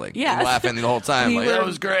smiling, and laughing the whole time. That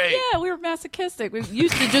was great. Yeah, we were masochistic. We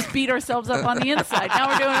used to just beat ourselves up on the inside. Now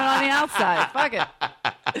we're doing it on the outside. Fuck it.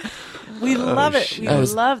 We love it. We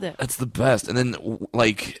loved it. That's the best. And then,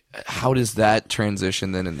 how does that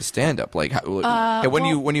transition then into stand-up?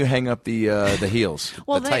 When you hang up the heels,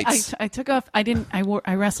 the tights. I took off.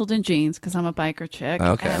 I wrestled in jeans because I'm a biker chick.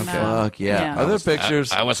 Okay. And, Fuck yeah. Are there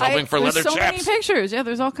pictures? I was hoping for leather chaps. There's so many pictures. Yeah,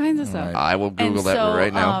 there's all kinds of stuff. I will Google that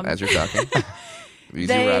right now as you're talking.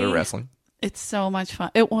 Easy Rider wrestling. It's so much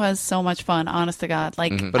fun. It was so much fun, honest to God.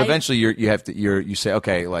 But eventually you say,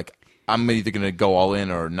 okay, I'm either going to go all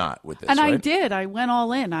in or not with this. And right? I did. I went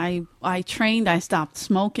all in. I trained. I stopped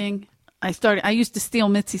smoking. I used to steal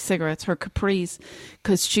Mitzi cigarettes, her Capris,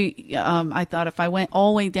 because I thought if I went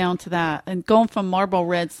all the way down to that, and going from Marlboro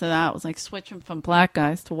Reds to that was like switching from black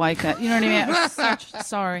guys to white guys. You know what I mean?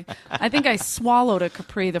 Sorry. I think I swallowed a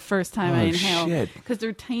Capri the first time I inhaled because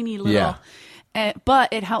they're tiny little. Yeah.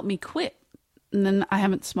 But it helped me quit. And then I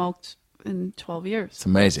haven't smoked in 12 years. It's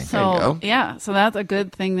amazing. So, there you go. Yeah. So that's a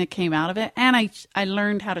good thing that came out of it. And I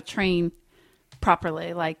learned how to train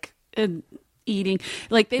properly, eating.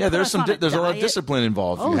 There's a lot of discipline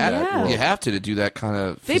involved. You have to do that kind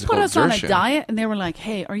of They put us exertion. on a diet and they were like,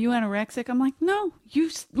 hey, are you anorexic? I'm like, no, you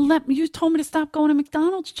told me to stop going to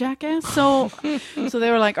McDonald's, jackass. So they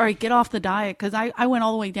were like, all right, get off the diet. Because I went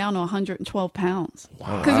all the way down to 112 pounds.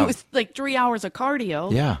 Because it was like 3 hours of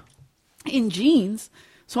cardio. Yeah. In jeans.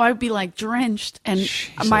 So I would be drenched, and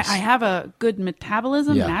I have a good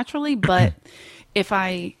metabolism naturally, but if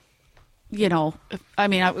I,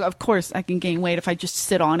 of course I can gain weight if I just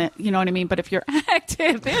sit on it, you know what I mean? But if you're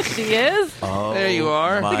active, there she is. Oh, there you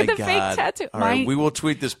are. My Look at the God. fake tattoo. All right, we will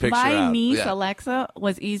tweet this picture out. My niece, Alexa,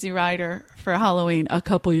 was Easy Rider for Halloween a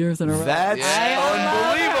couple years in a row. That's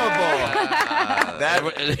unbelievable.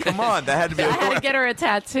 Come on, that had to be. I had to get her a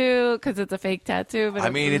tattoo because it's a fake tattoo.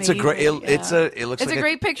 But it's a great. It looks it's like a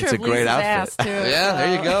great picture. It's a of great Lisa's outfit. Ass too. Yeah,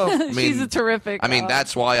 there you go. She's a terrific.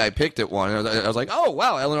 That's why I picked it one. I was like, oh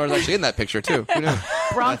wow, Eleanor's actually in that picture too.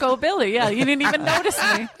 Bronco Billy. Yeah, you didn't even notice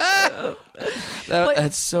me.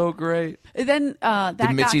 That's so great. Then that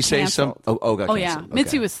did Mitzi say something? Oh yeah, okay.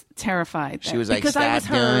 Mitzi was terrified. She was like, "Stop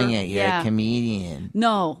doing it. You're a comedian."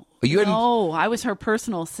 No. I was her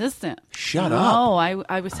personal assistant. Shut up. No,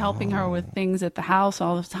 I was helping her with things at the house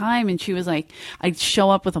all the time, and she was like, I'd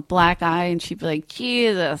show up with a black eye, and she'd be like,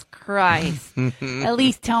 Jesus Christ, at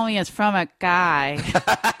least tell me it's from a guy.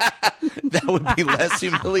 That would be less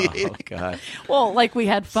humiliating. Oh, God. Well, we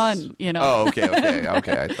had fun, Oh, okay.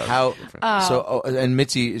 I thought and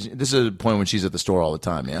Mitzi, this is a point when she's at the store all the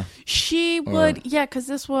time, yeah? She would, because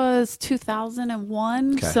this was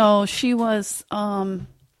 2001, so she was,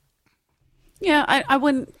 I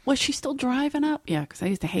wouldn't. Was she still driving up? Yeah, because I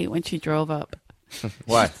used to hate when she drove up.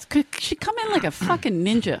 Why? She'd come in like a fucking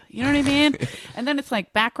ninja. You know what I mean? And then it's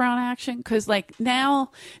background action because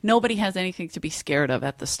now nobody has anything to be scared of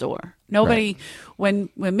at the store. Nobody.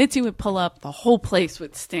 Right. When Mitzi would pull up, the whole place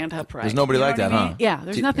would stand upright. There's nobody like that, huh? Yeah,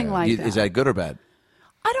 there's nothing like that. Is that good or bad?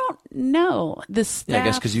 I don't know. The staff. Yeah, I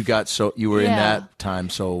guess because you were in that time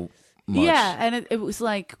so much. Yeah, and it was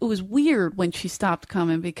it was weird when she stopped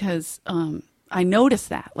coming because I noticed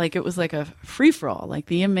that. It was like a free-for-all.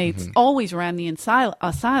 The inmates always ran the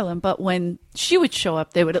asylum, but when she would show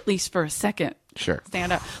up, they would at least for a second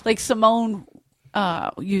stand up. Simone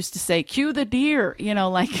used to say, cue the deer,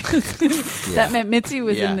 that meant Mitzi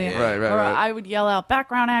was in there. Right. Or I would yell out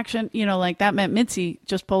background action, that meant Mitzi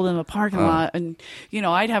just pulled in the parking lot. And,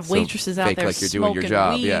 I'd have waitresses out there you're smoking doing your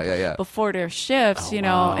job. weed before their shifts,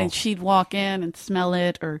 and she'd walk in and smell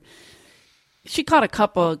it. Or she caught a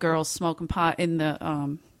couple of girls smoking pot in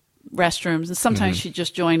the restrooms, and sometimes she'd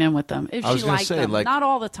just join in with them if she liked them. Not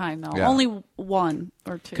all the time, though. Only one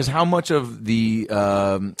or two. Because how much of the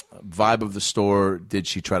vibe of the store did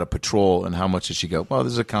she try to patrol, and how much did she go, well,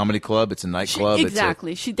 this is a comedy club, it's a nightclub?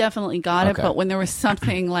 Exactly. She definitely got it, but when there was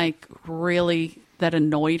something really that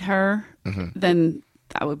annoyed her, then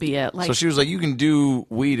that would be it. Like, so she was like, you can do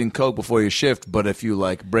weed and coke before your shift, but if you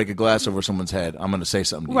like break a glass over someone's head, I'm going to say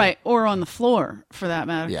something to right, you. Or on the floor for that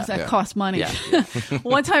matter, because that costs money. Yeah.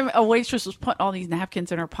 One time a waitress was putting all these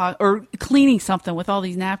napkins in her pocket or cleaning something with all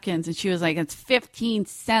these napkins, and she was like, it's 15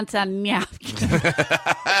 cents a napkin.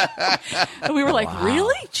 And we were like,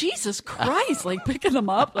 really? Jesus Christ, like picking them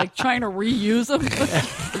up, like trying to reuse them.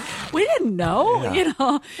 We didn't know, you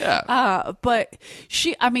know. Yeah. But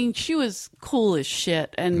she was cool as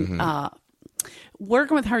shit, and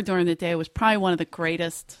working with her during the day was probably one of the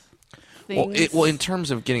greatest things. Well, in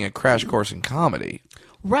terms of getting a crash course in comedy,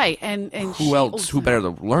 right? And who better to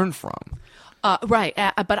learn from? Right,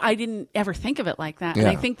 but I didn't ever think of it like that. And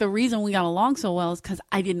I think the reason we got along so well is because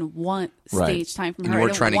I didn't want stage time from her. You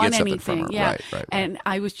were trying to get something anything from her. Yeah. Right. And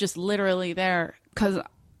I was just literally there because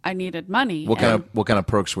I needed money. What kind of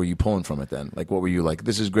perks were you pulling from it then? Like, what were you like?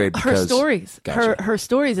 This is great because her stories. Gotcha. Her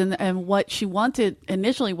stories, and what she wanted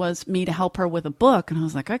initially was me to help her with a book, and I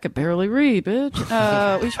was like, I could barely read,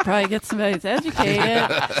 bitch. We should probably get somebody that's educated.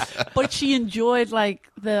 But she enjoyed like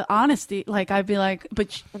the honesty. Like I'd be like,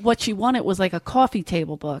 but what she wanted was like a coffee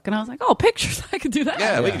table book, and I was like, oh, pictures, I could do that.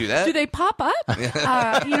 Yeah, we could do that. Do they pop up?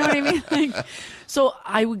 You know what I mean? Like, so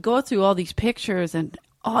I would go through all these pictures and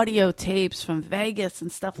audio tapes from Vegas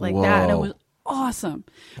and stuff like that. And it was awesome.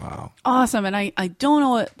 Wow. Awesome. And I don't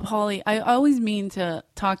know what, Paulie, I always mean to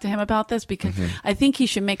talk to him about this because I think he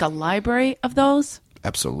should make a library of those.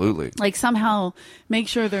 Absolutely. Like somehow make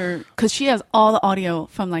sure because she has all the audio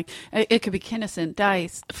from like, it could be Kinnison,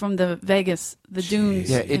 Dice, from the Vegas, the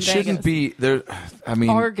Dunes. Yeah, it shouldn't be there. I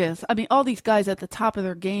mean, Argus. I mean, all these guys at the top of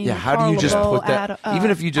their game. Yeah, how do you just put that,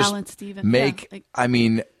 even if you just Alan Stevens, make, I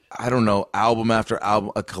mean, I don't know, album after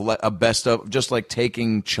album, a best of, just like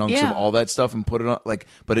taking chunks of all that stuff and put it on, like,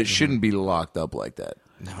 but it shouldn't be locked up like that.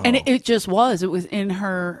 No. And it just was. It was in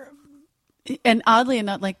her. And oddly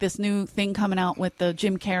enough, like this new thing coming out with the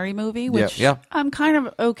Jim Carrey movie, which I'm kind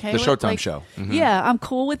of okay with. The Showtime like, show. Yeah, I'm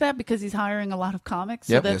cool with that because he's hiring a lot of comics.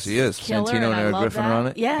 So yes, he is. Killer, Santino and Eric Griffin are on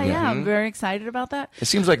it. Yeah, I'm very excited about that. It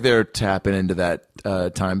seems like they're tapping into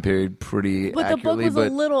that time period pretty but accurately. The book was a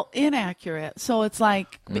little inaccurate. So it's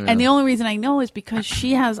like, and the only reason I know is because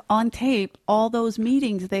she has on tape all those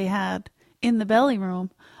meetings they had in the belly room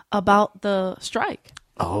about the strike.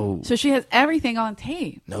 Oh. So she has everything on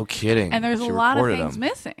tape. No kidding. And there's a lot of things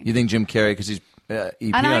missing. You think Jim Carrey, because he's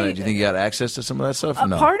EP on it, do you think he got access to some of that stuff?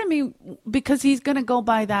 No. Part of me, because he's going to go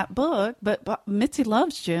by that book, but Mitzi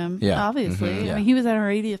loves Jim, obviously. I mean, he was at her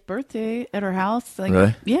 80th birthday at her house. Like,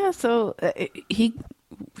 really? Yeah, so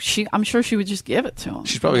I'm sure she would just give it to him.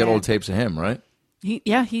 She's probably got old tapes of him, right?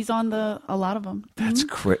 He's on a lot of them. That's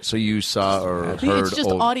great. So you saw or heard it's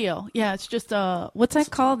just audio. Yeah, it's just what's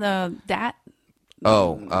that called? DAT.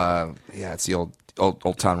 Oh, it's the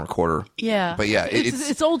old town recorder. Yeah, but yeah,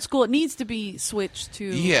 it's old school. It needs to be switched to.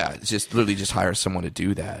 Yeah, it's just literally just hire someone to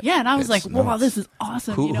do that. Yeah, and I was like, wow, this is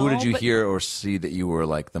awesome. Who did you hear or see that you were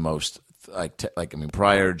like the most like I mean,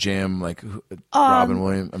 prior Jim, like Robin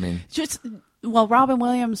Williams? I mean, Robin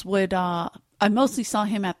Williams would. I mostly saw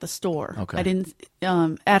him at the store. Okay. I didn't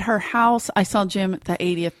at her house. I saw Jim at the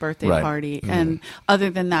 80th birthday party, and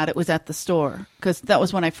other than that, it was at the store because that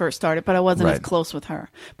was when I first started. But I wasn't as close with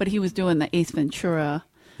her. But he was doing the Ace Ventura.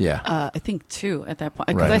 Yeah, I think 2 at that point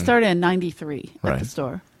because I started in '93 at the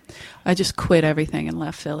store. I just quit everything and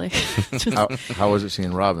left Philly. How was it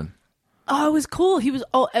seeing Robin? Oh, it was cool. He was.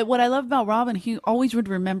 Oh, what I love about Robin, he always would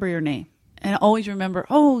remember your name. And I always remember,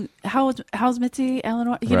 how's Mitzi,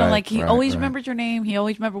 Eleanor? You know, like he always remembered your name. He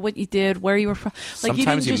always remembered what you did, where you were from. Like,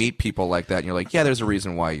 sometimes you meet people like that and you're like, yeah, there's a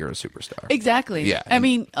reason why you're a superstar. Exactly. Yeah. I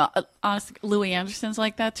mean, honestly, Louis Anderson's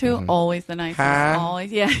like that too. Always the nicest.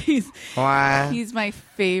 Always. Yeah. He's my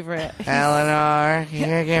favorite. Eleanor,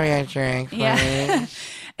 here, give me a drink, please. Yeah.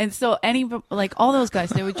 And so all those guys,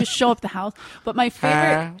 they would just show up at the house. But my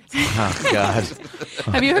favorite. Oh, God.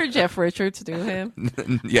 Have you heard Jeff Richards do him?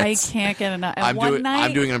 Yes. I can't get enough. And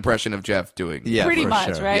I'm doing an impression of Jeff doing. Yeah, pretty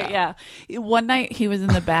much, sure. Right? Yeah. One night he was in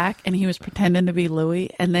the back and he was pretending to be Louis,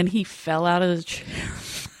 and then he fell out of his chair.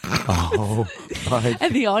 Oh,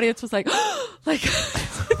 and the audience was like, like.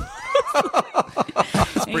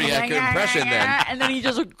 That's a pretty accurate impression then. And then he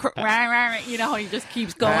just, you know, he just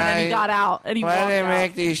keeps going and he got out. And he what walked do they out.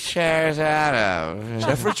 make these chairs out of?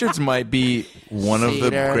 Jeff Richards might be one of the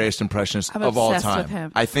greatest impressionists I'm of all obsessed time. With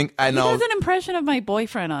him. I think I know. He does an impression of my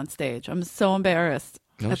boyfriend on stage. I'm so embarrassed.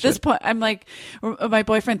 At this point, I'm like, my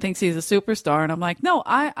boyfriend thinks he's a superstar, and I'm like, no,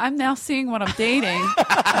 I'm now seeing what I'm dating.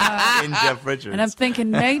 In Jeff Richards. And I'm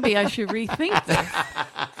thinking maybe I should rethink this.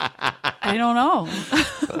 I don't know.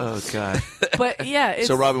 Oh God. But yeah.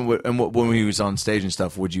 So Robin, when he was on stage and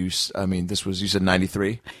stuff, would you? I mean, this was, you said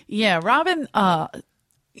 93. Yeah, Robin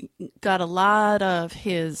got a lot of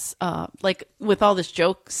his like with all this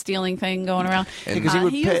joke stealing thing going around. Because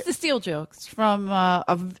he used to steal jokes from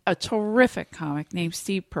a terrific comic named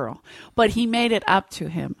Steve Pearl, but he made it up to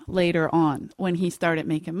him later on when he started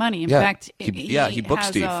making money. In fact, he booked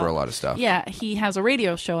Steve for a lot of stuff. Yeah, he has a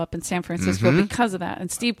radio show up in San Francisco because of that. And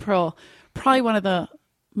Steve Pearl, probably one of the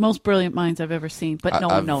most brilliant minds I've ever seen, but no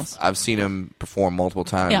one knows. I've seen him perform multiple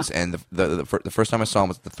times, and the first time I saw him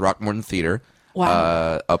was at the Throckmorton Theater.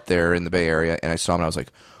 Wow. Up there in the Bay Area, and I saw him and I was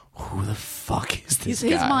like, who the fuck is this guy?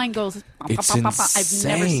 His mind goes, it's insane.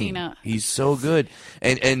 I've never seen it. He's so good.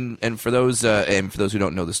 And for those who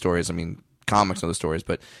don't know the stories, I mean, comics know the stories,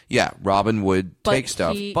 but yeah, Robin would take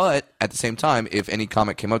stuff. But at the same time, if any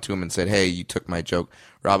comic came up to him and said, hey, you took my joke,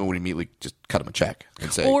 Robin would immediately just cut him a check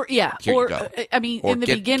and say, here you go. I mean, in the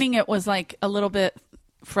beginning, it was like a little bit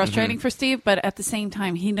frustrating for Steve, but at the same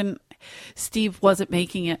time, Steve wasn't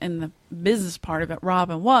making it in the business part of it.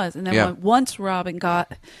 Robin was. And then once Robin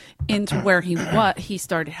got into where he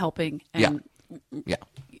started helping and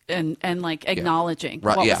and like acknowledging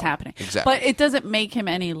what was happening. Exactly. But it doesn't make him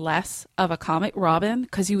any less of a comic Robin,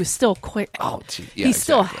 because he was still quick.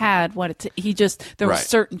 Still had what it. He just there were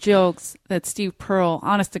certain jokes that Steve Pearl,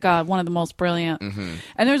 honest to God, one of the most brilliant.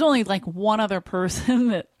 And there's only like one other person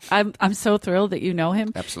that I'm so thrilled that you know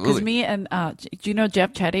him. Absolutely. Because me and do you know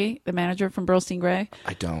Jeff Chetty, the manager from Burlstein Gray?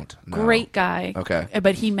 I don't. No. Great guy. Okay.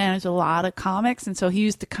 But he managed a lot of comics, and so he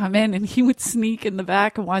used to come in and he would sneak in the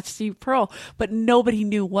back and watch Steve Pearl, but nobody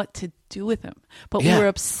knew what to do with him. But we were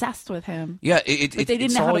obsessed with him. Yeah, but they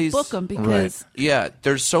didn't know how to book him because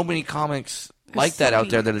there's so many comics like that out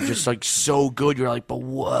there that are just like so good. You're like, but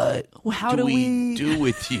what? How do we do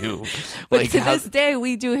with you? But to this day,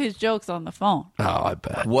 we do his jokes on the phone. Oh, I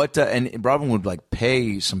bet. What? And Robin would like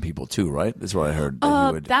pay some people too, right? That's what I heard.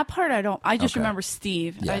 That part I don't. I just remember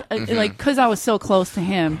Steve. Yeah. Like because I was so close to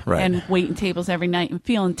him and waiting tables every night and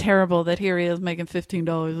feeling terrible that here he is making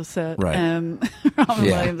 $15 a set, and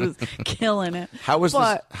Robin was killing it. How was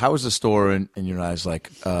the store in your eyes like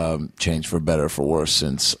changed for better or for worse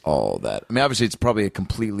since all that? I mean, obviously it's probably a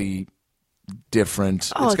completely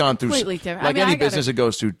different. It's gone through completely different. Like any business, it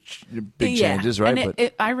goes through big changes, right?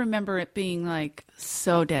 And I remember it being like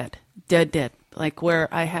so dead. Like where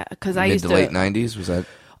I had because I used to late 90s was that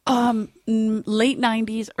late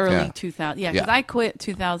 90s, early 2000. Yeah, because I quit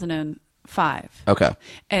 2005. Okay,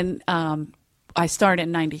 and I started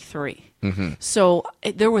in 93. So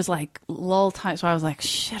there was like lull time. So I was like,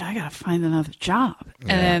 shit, I got to find another job. And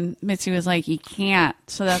then Mitzi was like, you can't.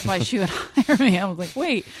 So that's why she would hire me. I was like,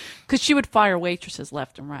 wait, because she would fire waitresses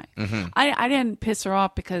left and right. I didn't piss her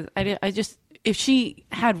off because if she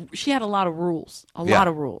had a lot of rules,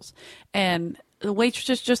 and the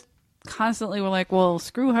waitresses just constantly were like, well,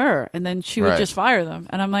 screw her, and then she would just fire them,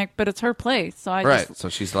 and I'm like, but it's her place, so so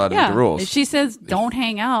she's allowed to make the rules. If she says don't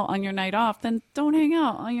hang out on your night off, then don't hang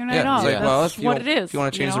out on your night off. That's what it is. If you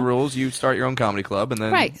want to change the rules, you start your own comedy club, and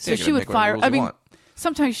then so she would fire. I mean,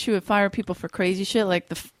 sometimes she would fire people for crazy shit,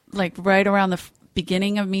 like right around the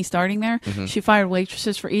beginning of me starting there, she fired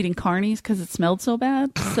waitresses for eating carnies because it smelled so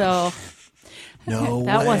bad. So.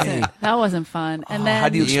 That wasn't fun. And then how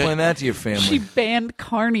do you explain that to your family? She banned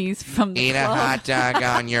carnies from the Eat club. a hot dog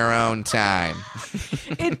on your own time.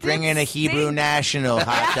 Bring in a Hebrew National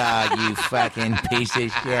hot dog, you fucking piece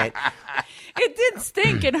of shit. It did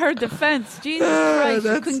stink in her defense. Jesus Christ,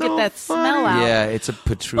 you couldn't get that smell out. Yeah, it's a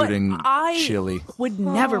protruding chili. I would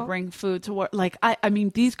never bring food to work. Like, I mean,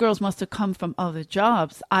 these girls must have come from other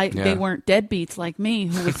jobs. They weren't deadbeats like me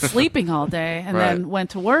who was sleeping all day and then went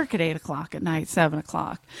to work at 8 o'clock at night, 7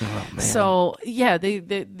 o'clock. Oh, man. So, yeah,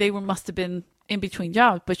 they must have been in between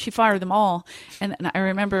jobs, but she fired them all. And I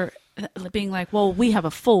remember being like, well, we have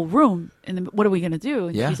a full room, and what are we going to do?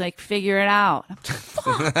 And she's like, figure it out.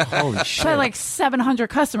 Holy shit. I had like 700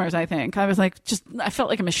 customers, I think. I was like, I felt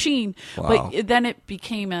like a machine. Wow. But then it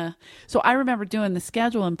became so I remember doing the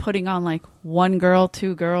schedule and putting on like 1 girl,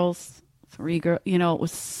 2 girls, 3 girls. You know, it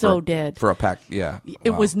was so dead. For a pack,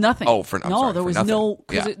 It was nothing. Oh, there was no,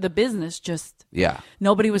 because the business just,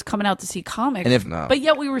 nobody was coming out to see comics. And but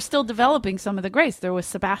yet we were still developing some of the greats. There was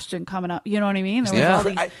Sebastian coming up. You know what I mean? There was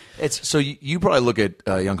all these... So you probably look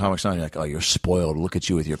at young comics now and you're like, oh, you're spoiled. Look at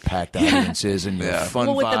you with your packed audiences and your fun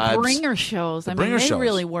vibes. Well, with the bringer shows, they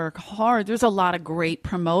really work hard. There's a lot of great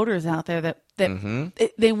promoters out there that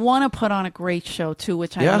They want to put on a great show too,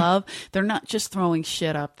 which I love. They're not just throwing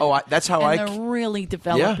shit up there. That's how they're really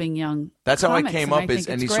developing young. That's how I came up as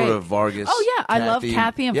any sort of Vargas. Oh yeah, Kathy. I love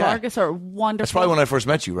Kathy and Vargas are wonderful. That's probably when I first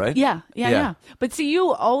met you, right? Yeah. But see,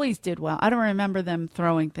 you always did well. I don't remember them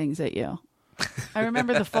throwing things at you. I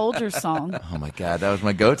remember the Folgers song. Oh my God, that was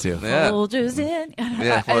my go-to. Folgers in, and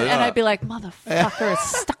I'd be like, "Motherfucker,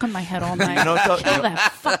 it's stuck in my head all night." Kill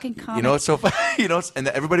that fucking comic. You know what's so funny? And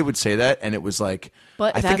everybody would say that, and it was like,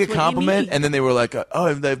 but I think a compliment, and then they were like, "Oh,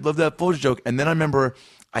 I love that Folgers joke," and then I remember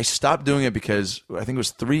I stopped doing it because I think it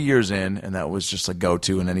was 3 years in, and that was just a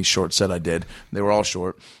go-to in any short set I did. They were all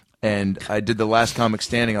short, and I did the Last Comic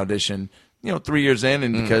Standing audition. 3 years in,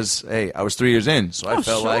 and because, hey, I was 3 years in, so I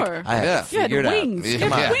felt like I had to figure it out. Wings.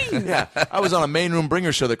 Yeah. I was on a main room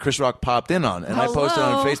bringer show that Chris Rock popped in on, and I posted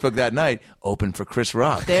on Facebook that night, open for Chris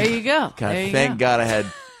Rock. There you go. Thank God I had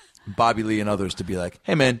Bobby Lee and others to be like,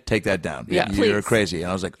 hey, man, take that down. You're please. Crazy. And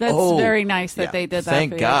I was like, that's very nice that they did that.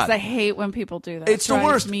 Thank God. I hate when people do that. It's the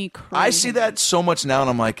worst. Me crazy. I see that so much now, and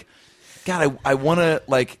I'm like, God, I want to,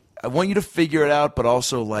 I want you to figure it out, but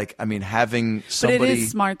also, having somebody... But it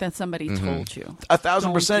is smart that somebody told you.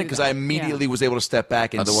 1,000%, because I immediately was able to step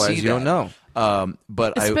back and otherwise see you don't know.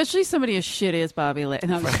 But especially somebody as shitty as Bobby Lee.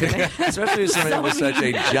 No, I'm just kidding. Especially somebody with such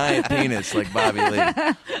a giant penis like Bobby Lee.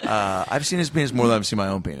 I've seen his penis more than I've seen my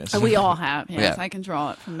own penis. We all have, yes. I can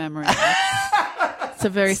draw it from memory. It's a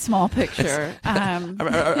very small picture. I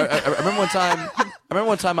remember one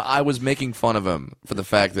time... I was making fun of him for the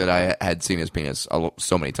fact that I had seen his penis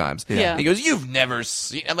so many times. Yeah. He goes, "You've never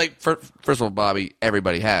seen..." I'm like, first of all, Bobby,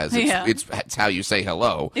 everybody has. It's how you say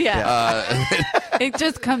hello. Yeah. It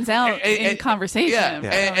just comes out in conversation.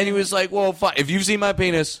 Yeah. And he was like, "Well, fine. If you've seen my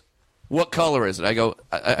penis, what color is it?" I go,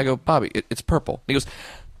 "Bobby, it's purple." He goes,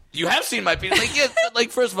 "You have seen my penis?" Like, yeah.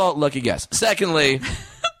 First of all, lucky guess. Secondly.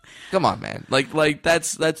 Come on, man.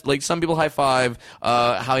 That's like some people high five.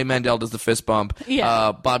 Howie Mandel does the fist bump.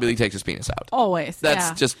 Yeah. Bobby Lee takes his penis out. Always.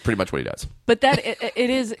 That's just pretty much what he does. But that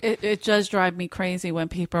it does drive me crazy when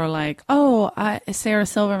people are like, "Oh, Sarah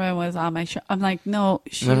Silverman was on my show." I'm like, "No,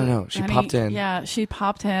 she popped in. Yeah, she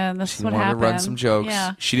popped in. This is what happened. happened. To run some jokes.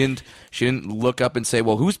 Yeah. She didn't look up and say,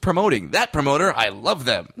 "Well, who's promoting that promoter? I love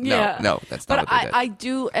them." Yeah. No, that's not what they did. I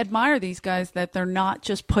do admire these guys that they're not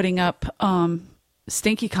just putting up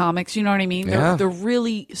stinky comics, you know what I mean? Yeah. They're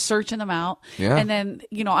really searching them out. Yeah. And then,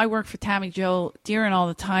 I work for Tammy Jo Deeren all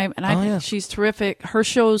the time, and I think she's terrific. Her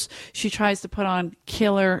shows, she tries to put on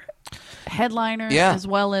killer headliners as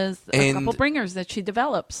well as a couple bringers that she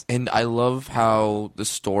develops. And I love how the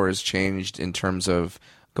store has changed in terms of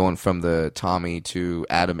going from the Tommy to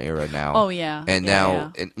Adam era now. Oh yeah, and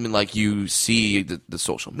now you see the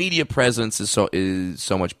social media presence is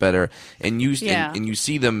so much better, and you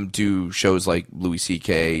see them do shows like Louis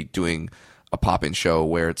C.K. doing a pop-in show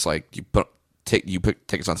where it's like you put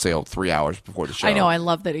tickets on sale 3 hours before the show. I know, I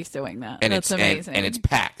love that he's doing that. And that's amazing, and it's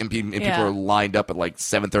packed, and people are lined up at like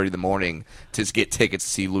 7:30 in the morning to get tickets to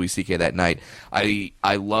see Louis C.K. that night.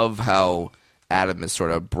 I love how Adam has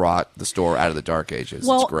sort of brought the store out of the dark ages.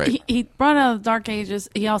 Well, it's great. He brought out of the dark ages.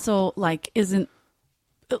 He also isn't.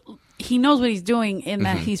 He knows what he's doing in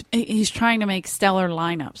that he's trying to make stellar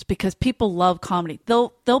lineups because people love comedy.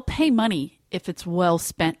 They'll pay money if it's well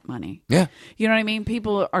spent money. Yeah, you know what I mean.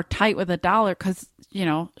 People are tight with $1 because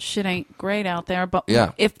shit ain't great out there. But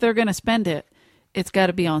if they're gonna spend it, it's got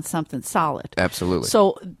to be on something solid. Absolutely.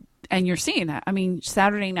 So, and you're seeing that. I mean,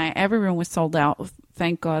 Saturday night, every room was sold out.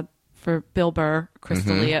 Thank God. For Bill Burr, Chris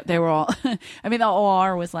D'Elia, they were all. I mean, the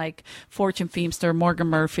OR was like Fortune Feimster, Morgan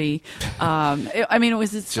Murphy. It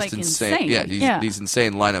was just like insane. Yeah, these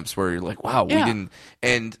insane lineups where you're like, wow, we didn't.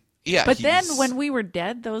 And but then when we were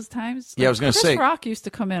dead, those times. I was going to say, Chris Rock used to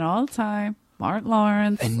come in all the time. Martin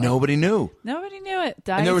Lawrence, and nobody knew. Nobody knew it.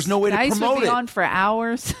 Dice, and there was no way to promote would be it. on for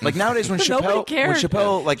hours. Like nowadays, when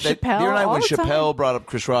Chappelle, like that, the other night when Chappelle brought up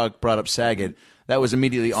Chris Rock, brought up Saget. That was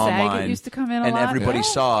immediately online. Saget used to come in a and lot. Everybody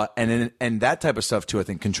saw, and that type of stuff too. I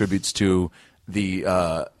think contributes to the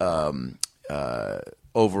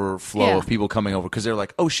overflow of people coming over because they're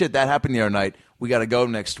like, "Oh shit, that happened the other night. We got to go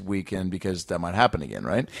next weekend because that might happen again,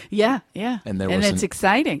 right?" Yeah. And it's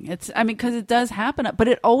exciting. Because it does happen, but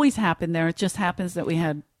it always happened there. It just happens that we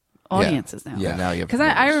had audiences now. Yeah, now you have. Because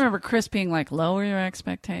I remember Chris being like, "Lower your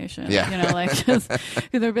expectations." Yeah. Just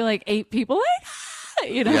there'd be like 8 people like.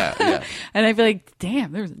 Yeah. And I'd be like,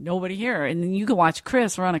 damn, there's nobody here. And then you can watch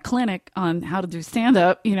Chris run a clinic on how to do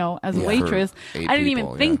stand-up, as a waitress. I didn't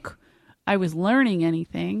even think I was learning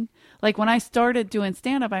anything. Like when I started doing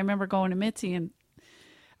stand-up, I remember going to Mitzi, and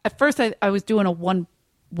at first I was doing a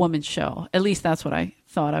one-woman show. At least that's what I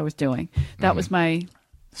thought I was doing. That was my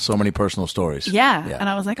So many personal stories. Yeah. And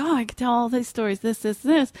I was like, oh, I could tell all these stories, this.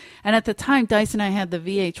 And at the time, Dice and I had the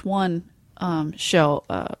VH1 show,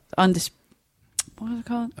 what was it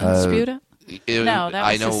called? Undisputed? No,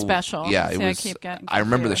 that was a special. Yeah, it was. I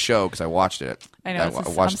remember the show because I watched it. I know.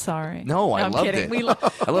 I'm sorry. No, I loved it.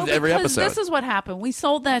 I loved every episode. This is what happened. We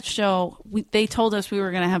sold that show. They told us we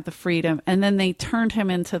were going to have the freedom, and then they turned him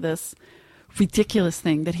into this ridiculous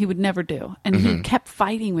thing that he would never do. And he kept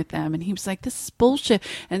fighting with them, and he was like, this is bullshit.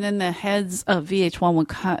 And then the heads of VH1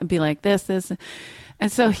 would be like, this.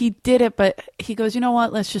 And so he did it, but he goes, you know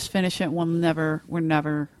what? Let's just finish it.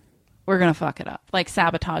 We're going to fuck it up, like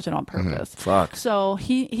sabotage it on purpose. Fuck. So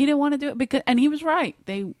he didn't want to do it and he was right.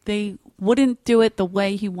 They wouldn't do it the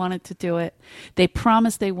way he wanted to do it. They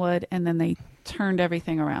promised they would, and then they turned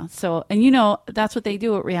everything around. So, and that's what they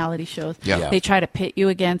do at reality shows. Yeah. They try to pit you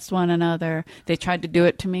against one another. They tried to do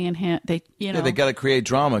it to me and him. They got to create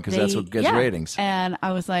drama because that's what gets ratings. And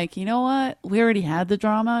I was like, you know what? We already had the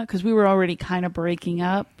drama because we were already kind of breaking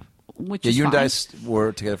up. Which is you fine. and Dice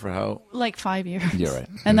were together for how? Like 5 years. Yeah, right.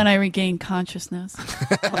 And then I regained consciousness.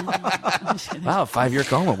 Wow, 5-year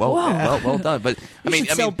coma. Well done. But I mean,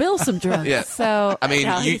 sell Bill some drugs. Yeah. So I mean,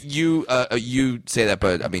 you say that,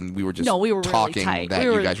 but I mean, we were just talking really tight. that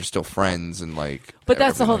you guys are still friends and like. But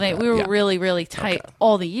that's the whole thing. We were really, really tight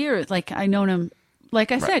all the years. Like I known him.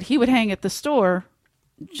 Like I said, he would hang at the store,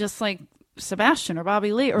 just like Sebastian or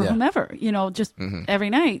Bobby Lee or whomever, just every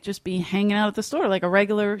night, just be hanging out at the store like a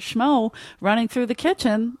regular schmo running through the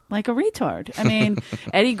kitchen like a retard. I mean,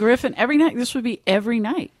 Eddie Griffin, every night, this would be every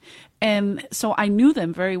night. And so I knew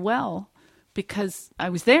them very well because I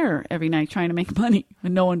was there every night trying to make money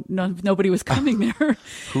and nobody was coming there.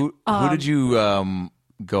 Who did you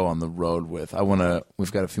go on the road with?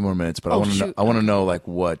 We've got a few more minutes, but I want to know like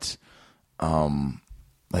what,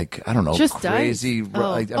 like, I don't know, just crazy.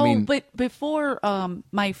 But before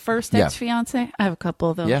my first ex-fiance, I have a couple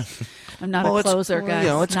of those. Yeah. I'm not a closer, guys.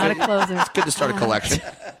 It's not good. a closer. It's good to start a collection.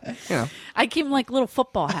 I keep them like little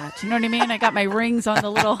football hats. You know what I mean? I got my rings on the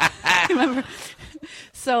little. Remember?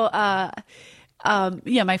 So,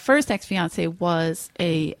 my first ex-fiance was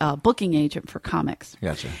a booking agent for comics.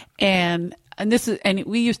 Gotcha. And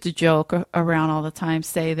we used to joke around all the time,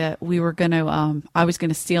 say that we were going to, I was going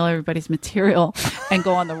to steal everybody's material and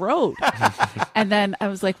go on the road. And then I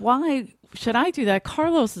was like, why should I do that?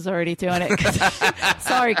 Carlos is already doing it.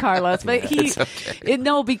 Sorry, Carlos. But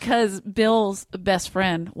because Bill's best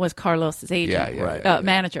friend was Carlos's agent,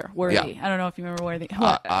 manager, Worthy. Yeah. I don't know if you remember Worthy.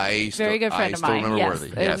 Very good friend of mine. Yes,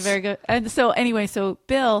 it was very good. And so anyway,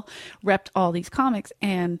 Bill repped all these comics,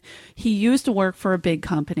 and he used to work for a big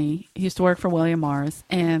company. He used to work for William Morris,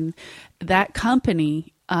 and that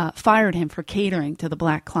company fired him for catering to the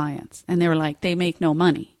black clients. And they were like, they make no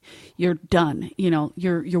money. You're done.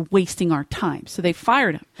 You're wasting our time. So they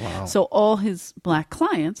fired him. Wow. So all his black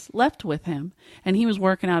clients left with him, and he was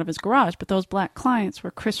working out of his garage. But those black clients were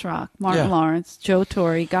Chris Rock, Martin Lawrence, Joe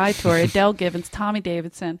Torre, Guy Torre, Adele Givens, Tommy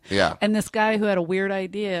Davidson, and this guy who had a weird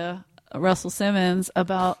idea, Russell Simmons,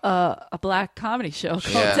 about a black comedy show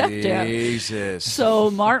called Def Jam. Jesus. So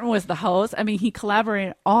Martin was the host. I mean, he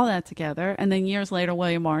collaborated all that together. And then years later,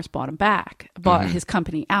 William Morris bought him back, bought his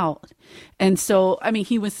company out. And so, I mean,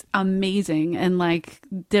 he was amazing and like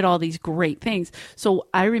did all these great things. So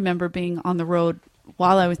I remember being on the road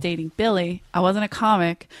while I was dating Billy. I wasn't a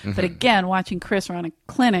comic, but again, watching Chris run a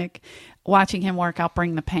clinic, watching him work out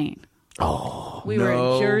Bring the Pain. We were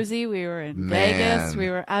in Jersey, we were in Vegas, we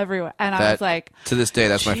were everywhere, and I was like, to this day,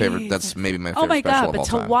 that's my favorite. That's maybe my favorite. Oh my God! But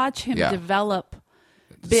to watch him develop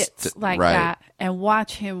bits like that and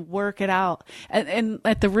watch him work it out, and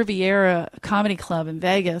at the Riviera Comedy Club in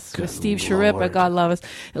Vegas with Steve Sharippa, God love us,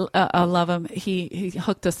 I love him. He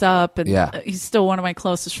hooked us up, and he's still one of my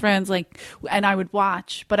closest friends. Like, and I would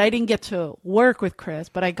watch, but I didn't get to work with Chris,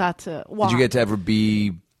 but I got to watch. Did you get to ever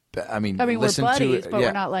be? I mean, we're buddies, but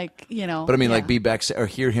we're not like, But I mean, like, be back or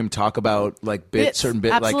hear him talk about like certain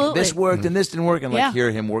bit, absolutely. like this worked and this didn't work, and like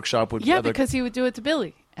hear him workshop with other. Because he would do it to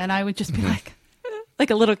Billy, and I would just be like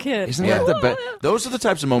a little kid. Isn't that the best? Those are the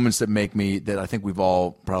types of moments that make me. That I think we've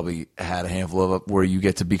all probably had a handful of, where you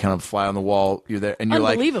get to be kind of fly on the wall. You're there, and you're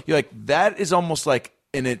like, that is almost like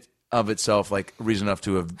in it of itself, like reason enough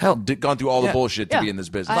to have gone through all the bullshit to be in this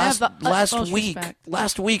business. Last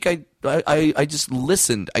week, I just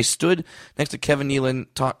listened. I stood next to Kevin Nealon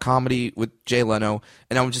talk comedy with Jay Leno,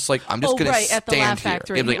 and I was just like, I'm just going to stand here.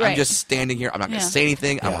 I'm just standing here. I'm not going to say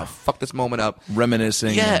anything. I want to fuck this moment up.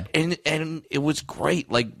 Reminiscing. Yeah, and it was great.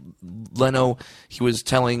 Like Leno, he was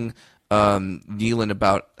telling Nealon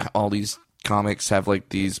about all these comics have like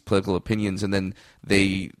these political opinions, and then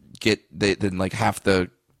then like half the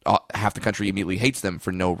half the country immediately hates them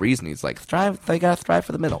for no reason. He's like, they got to strive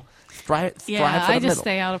for the middle. Strive for the middle. I just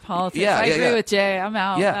stay out of politics. I agree with Jay. I'm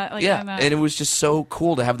out. I'm out. And it was just so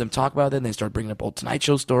cool to have them talk about it. And they started bringing up old Tonight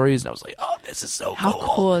Show stories. And I was like, oh, this is so cool. How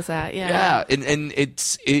cool is that? Yeah. And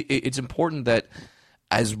it's important that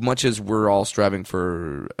as much as we're all striving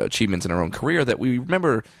for achievements in our own career, that we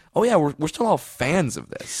remember, we're still all fans of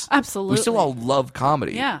this. Absolutely. We still all love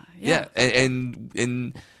comedy. Yeah.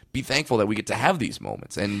 And be thankful that we get to have these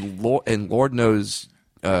moments. And Lord knows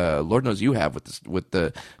you have with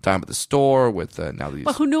the time at the store, with now these.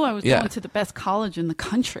 Well, who knew I was going to the best college in the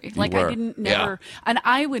country? Like I didn't and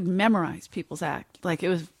I would memorize people's act. Like it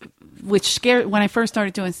was, which scared when I first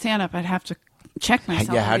started doing stand up. I'd have to check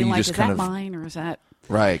myself. Yeah, how do you is that mine or is that?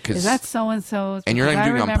 Right, is that so and so? And you're not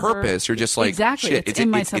doing it on purpose. You're just like, exactly. Shit, it's in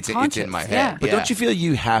my subconscious. It's in my head. Yeah. But don't you feel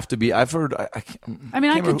you have to be? I've heard.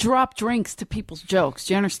 I could drop drinks to people's jokes.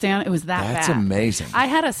 Do you understand? It was that bad. That's amazing. I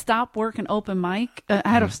had to stop working open mic. I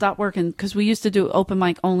had to stop working because we used to do open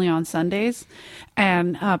mic only on Sundays,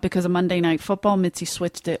 and because of Monday Night Football, Mitzi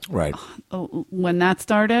switched it. Right. When that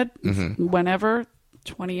started, whenever.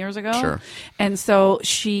 20 years ago. Sure. And so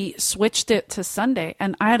she switched it to Sunday,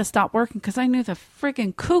 and I had to stop working because I knew the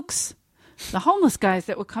freaking kooks, the homeless guys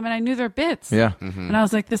that would come in. I knew their bits. Yeah. And I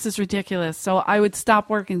was like, this is ridiculous. So I would stop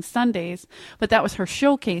working Sundays, but that was her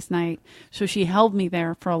showcase night. So she held me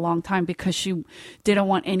there for a long time because she didn't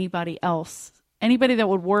want anybody else. Anybody that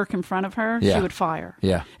would work in front of her, she would fire.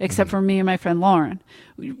 Yeah. Except for me and my friend Lauren.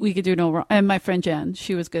 We could do no wrong. And my friend Jen,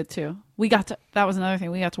 she was good too. That was another thing.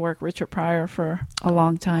 We got to work Richard Pryor for a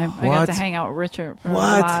long time. I got to hang out with Richard for a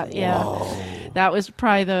lot. Yeah. Whoa. That was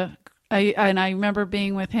probably I remember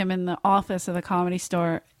being with him in the office of the Comedy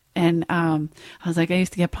Store. And I was like, I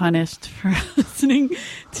used to get punished for listening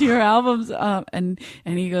to your albums. And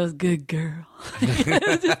he goes, "Good girl."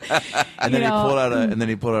 And then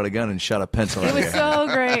he pulled out a gun and shot a pencil. It was so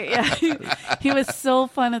great. Yeah, he was so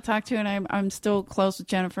fun to talk to, and I'm still close with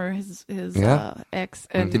Jennifer, his ex.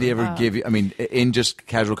 And, did he ever give you? I mean, in just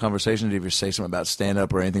casual conversation, did he ever say something about stand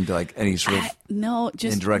up or anything to like any sort of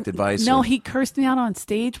indirect advice? No, he cursed me out on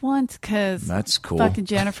stage once because that's cool. Fucking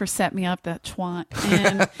Jennifer set me up, that twat,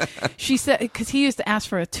 and she said because he used to ask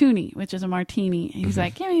for a toonie, which is a martini. He's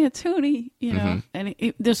like, "Give me a toonie," you know. And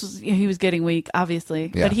he was getting weak, obviously,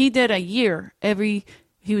 but he did a year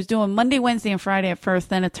he was doing Monday, Wednesday, and Friday at first,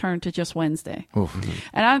 then it turned to just Wednesday. Oof.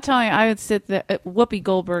 And I'm telling you, I would sit there. Whoopi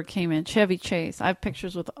Goldberg came in, Chevy Chase. I have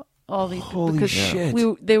pictures with all these people. Holy shit.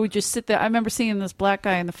 They would just sit there. I remember seeing this black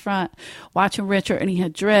guy in the front watching Richard, and he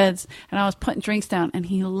had dreads, and I was putting drinks down, and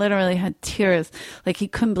he literally had tears. Like he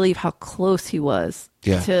couldn't believe how close he was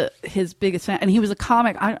to his biggest fan. And he was a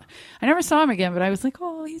comic. I never saw him again, but I was like,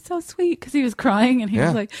 oh, he's so sweet, because he was crying, and he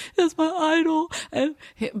was like, that's my idol.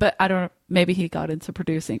 But I don't know. Maybe he got into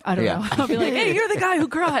producing. I don't know. I'll be like, hey, you're the guy who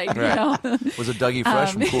cried. You know? Was it Dougie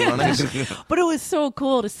Fresh from Cool Runnings? But it was so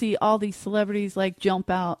cool to see all these celebrities like jump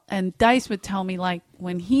out. And Dice would tell me, like,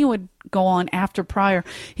 when he would go on after Pryor,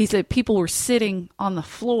 he said people were sitting on the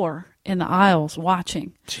floor in the aisles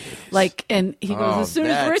watching. Jeez. Like, and he goes, as soon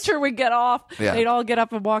as Richard would get off, they'd all get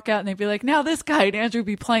up and walk out, and they'd be like, now this guy, and Andrew would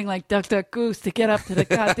be playing like Duck Duck Goose to get up to the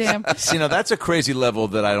goddamn. See, now that's a crazy level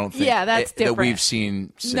that I don't think that's different. that we've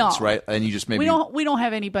seen since, right? And you just maybe we don't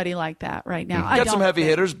have anybody like that right now. Got some heavy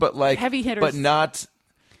hitters, but like heavy hitters, but not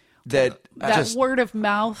that word of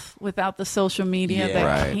mouth without the social media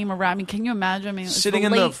came around. I mean, can you imagine? I mean, it was sitting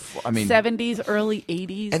in late the 70s, early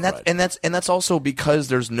 80s, and that's also because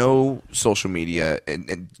there's no social media,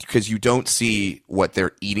 and because you don't see what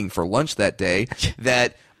they're eating for lunch that day.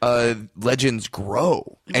 That legends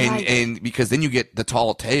grow, and because then you get the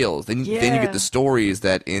tall tales, then you get the stories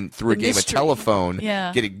that through a game of telephone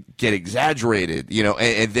get exaggerated, you know,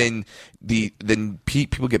 and then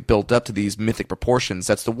people get built up to these mythic proportions.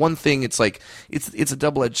 That's the one thing. It's like it's a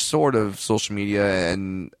double-edged sword of social media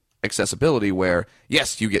and accessibility, where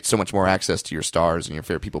yes, you get so much more access to your stars and your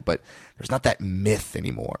favorite people, but there's not that myth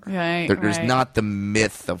anymore. There's not the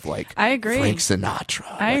myth of like I agree. Frank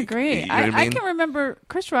Sinatra. I agree. You know what I mean? I can remember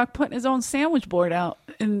Chris Rock putting his own sandwich board out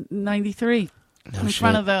in '93. In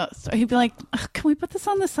front of he'd be like, "Can we put this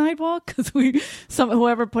on the sidewalk?" Because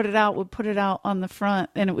whoever put it out would put it out on the front,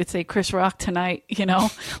 and it would say "Chris Rock tonight," you know,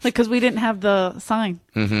 like because we didn't have the sign.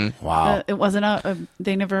 Mm-hmm. Wow, it wasn't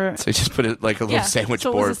they never. So he just put it like a little sandwich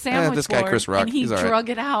board. It was a sandwich this board, guy Chris Rock, and he drug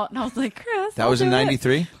it out, and I was like, "Chris." That was in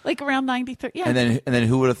 '93, like around '93. Yeah, and then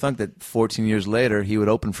who would have thunk that 14 years later he would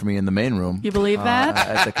open for me in the main room? You believe that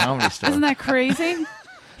at the Comedy Store? Isn't that crazy?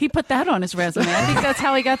 He put that on his resume. I think that's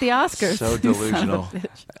how he got the Oscars. So delusional.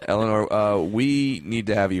 Eleanor, we need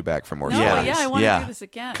to have you back for more. I want to do this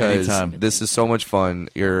again. Because this is so much fun.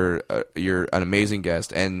 You're an amazing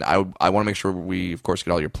guest, and I want to make sure we, of course,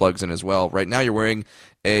 get all your plugs in as well. Right now, you're wearing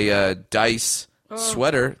a Dice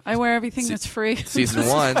sweater. I wear everything that's free. Season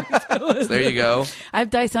 1. So there you go. I have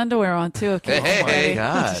Dice underwear on, too. Hey,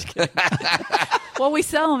 God. Well, we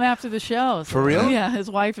sell them after the show. So, for real? Yeah, his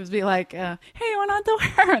wife would be like, hey, you want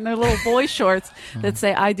underwear? And they're little boy shorts that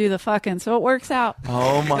say, I do the fucking. So it works out.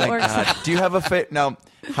 Oh, my God. Do you have a now,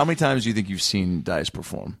 how many times do you think you've seen Dice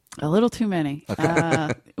perform? A little too many.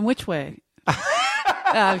 Okay. In which way? No,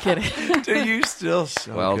 I'm kidding. Do you still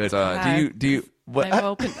so well good? done. Do you what? I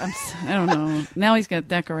don't know. Now he's got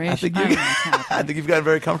decoration. I think you've gotten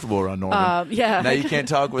very comfortable around Norman. Yeah. Now you can't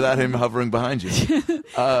talk without him hovering behind you.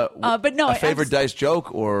 But no, a favorite Dice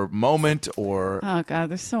joke or moment or oh God,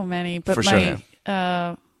 there's so many. But for my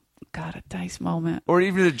sure. God, a Dice moment. Or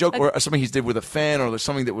even a joke or something he did with a fan or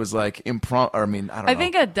something that was like impromptu. I don't know. I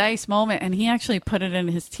think a Dice moment, and he actually put it in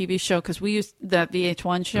his TV show because we used that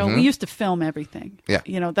VH1 show. We used to film everything. Yeah.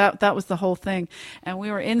 You know, that was the whole thing. And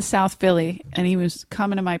we were in South Philly, and he was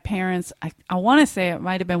coming to my parents. I want to say it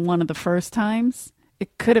might have been one of the first times.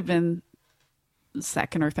 It could have been the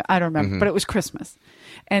second or third. I don't remember, but it was Christmas.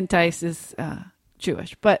 And Dice is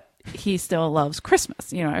Jewish, but he still loves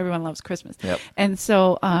Christmas. You know, everyone loves Christmas. Yep. And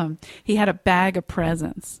so he had a bag of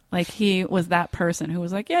presents. Like, he was that person who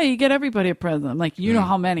was like, yeah, you get everybody a present. I'm like, you know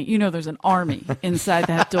how many? You know there's an army inside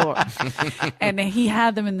that door. And he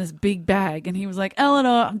had them in this big bag. And he was like,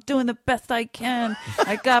 Eleanor, I'm doing the best I can.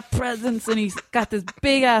 I got presents. And he's got this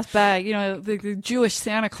big-ass bag, you know, the Jewish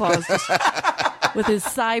Santa Claus just with his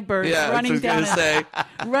sideburns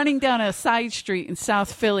running down a side street in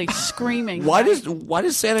South Philly screaming. Why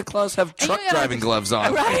does Santa Claus have truck driving gloves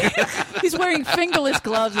on? Right? He's wearing fingerless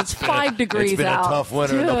gloves. It's 5 degrees out. It's been a tough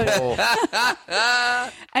winter in the pool.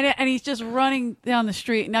 And he's just running down the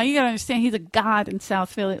street. Now, you got to understand, he's a god in South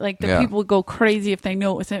Philly. Like, the people would go crazy if they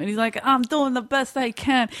knew it was him. And he's like, I'm doing the best I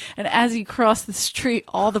can. And as he crossed the street,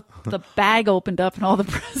 all the bag opened up and all the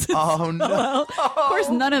presents. Oh, no. Well, of course,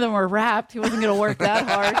 none of them were wrapped. He wasn't going to work that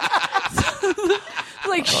hard.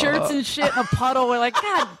 Like shirts and shit in a puddle. We're like,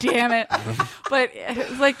 God damn it. But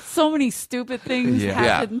it's like so many stupid things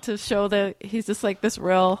happen to show that he's just like this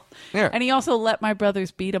real. Yeah. And he also let my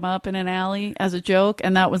brothers beat him up in an alley as a joke,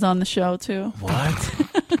 and that was on the show too. What?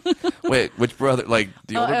 Wait, which brother? Like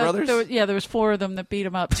the older brothers? There was 4 of them that beat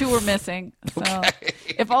him up. 2 were missing. So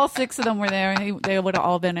if all 6 of them were there, they would have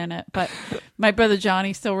all been in it. But my brother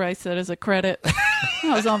Johnny still writes it as a credit.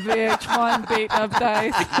 I was on VH1 beating up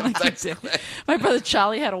Dice. My brother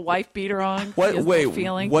Charlie had a wife beater on.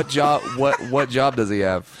 What job does he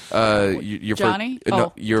have? Your Johnny?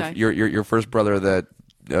 Your first brother that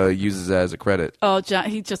uses that as a credit. Oh,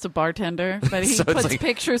 he's just a bartender, but he puts like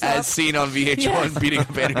pictures as up. seen on VH1 beating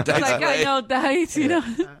up Andrew Dice. Like, I know Dice, you know.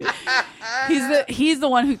 He's the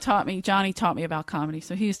one who taught me. Johnny taught me about comedy,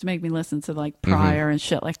 so he used to make me listen to like Pryor and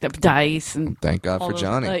shit like that. Dice and thank God for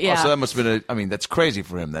Johnny. So that must have been that's crazy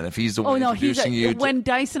for him then. If he's the one introducing you. When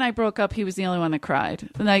Dice and I broke up, he was the only one that cried.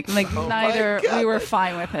 Like neither we were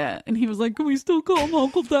fine with it, and he was like, "Can we still call him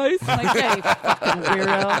Uncle Dice?" I'm like, "Yeah, you fucking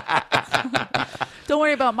weirdo." Don't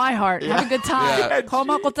worry about my heart. Have a good time. Yeah. Call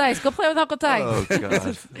him Uncle Dice. Go play with Uncle Dice. Oh,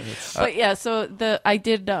 God. But yeah, so I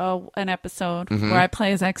did an episode where I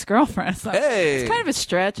play his ex-girlfriend. So it's kind of a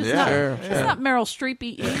stretch. It's not Meryl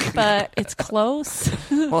Streepy, but it's close.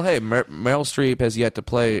 Well, hey, Meryl Streep has yet to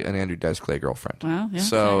play an Andrew Dice Clay girlfriend. Well, yeah,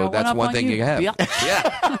 so that's one thing you have. Yeah.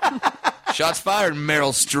 Shots fired,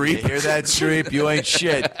 Meryl Streep. You hear that, Streep? You ain't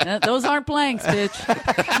shit. Those aren't blanks, bitch.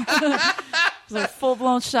 Those are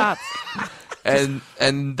full-blown shots. And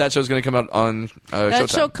that show's going to come out on Showtime.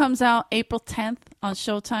 That show comes out April 10th on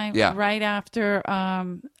Showtime. Yeah. Right after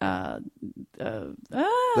I'm dying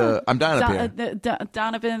up here.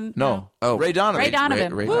 Donovan. No. Ray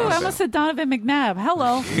Donovan. Ray Woo, I almost said Donovan McNabb.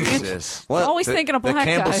 Hello. Jesus. Always thinking of black guy.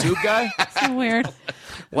 The Campbell Soup guy? So weird.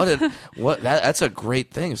 That's a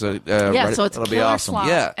great thing. So so it's it'll be awesome. Slot,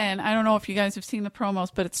 yeah. And I don't know if you guys have seen the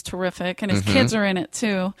promos, but it's terrific. And his kids are in it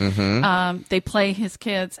too. They play his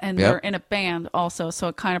kids, and they're in a band also, so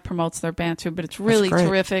it kind of promotes their band too. But it's really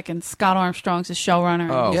terrific. And Scott Armstrong's the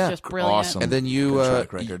showrunner. And he's just brilliant. Awesome. And then you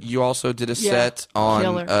also did a set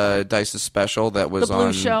on Dice's special that was the Blue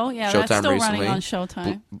on Show. Yeah, Showtime that's still recently. running on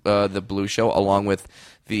Showtime. The Blue Show, along with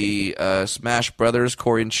the Smash Brothers,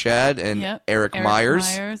 Corey and Chad, and Eric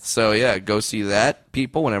Myers. So yeah, go see that,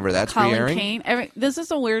 people, whenever that's re-airing. Colin Kane. This is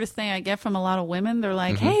the weirdest thing I get from a lot of women. They're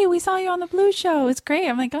like, "Hey, we saw you on the Blue Show. It's great."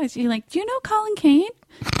 I'm like, "Guys, do you know Colin Kane?"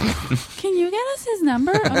 can you get us his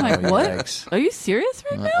number? I'm like, what? Yikes. Are you serious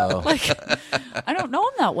right now? Like, I don't know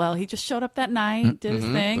him that well. He just showed up that night, did his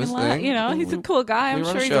thing, and left. You know, he's a cool guy. I'm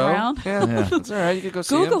sure he's around. Yeah, that's all right. You could go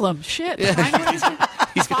see Google him. Shit. Yeah.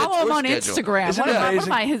 He's follow him on Instagram. What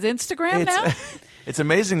am I? His Instagram now? It's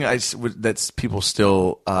amazing that people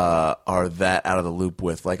still are that out of the loop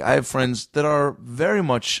with. Like, I have friends that are very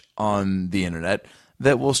much on the internet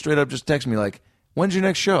that will straight up just text me like, "When's your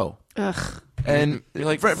next show?" Ugh. And you're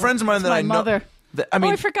like, friends of mine that I know. My mother.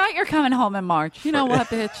 I forgot you're coming home in March. You know what,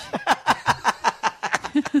 bitch?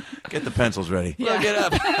 Get the pencils ready. Yeah. Get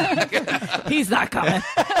up. He's not coming.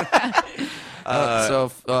 So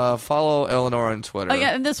follow Eleanor on Twitter. Oh,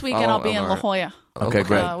 yeah, and this weekend I'll be in La Jolla. Okay,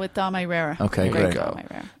 great. With Dom Irera. Okay, great.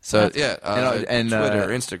 So, and Twitter,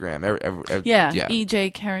 Instagram.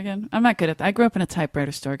 EJ Kerrigan. I'm not good at that. I grew up in a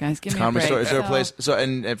typewriter store, guys. Give me a break. Store. Is there a place? So,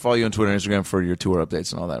 and follow you on Twitter and Instagram for your tour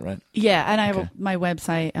updates and all that, right? Yeah, and I have my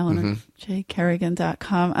website,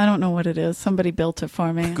 EleanorJKerrigan.com. I don't know what it is. Somebody built it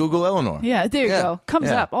for me. Google Eleanor. Yeah, there you go. Comes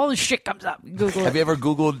up. All this shit comes up. Google it. Have you ever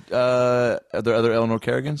Googled are there other Eleanor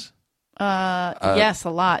Kerrigans? Yes, a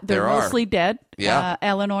lot. They're mostly dead. Yeah.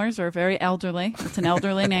 Eleanors are very elderly. It's an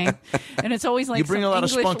elderly name. And it's always like you bring some a lot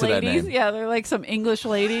English of spunk to that ladies. name. Yeah, they're like some English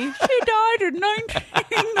lady. She died in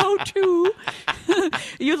 1902.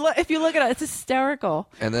 If you look at it, it's hysterical.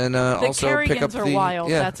 And then the also Kerrigans pick up are wild.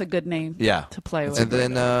 That's a good name to play with. And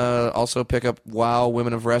then also pick up Wow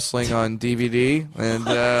Women of Wrestling on DVD. And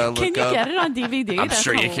look Can you get it on DVD? I'm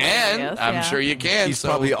sure you can. I'm sure you can. He's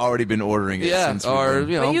probably already been ordering it. Yeah, since or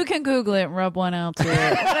But you can Google it and rub one out too.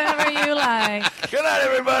 Whatever you like. Good night,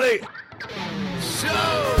 everybody. So,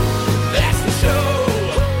 that's the show.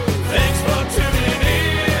 Thanks for tuning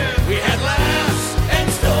in. We had laughs and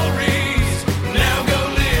stories. Now go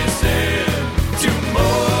listen to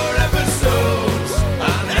more episodes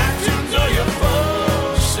on iTunes or your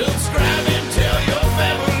phone. Subscribe and tell your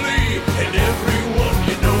family and everyone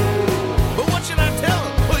you know. But what should I tell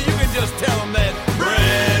them? Well, you can just tell them that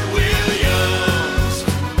Brad Williams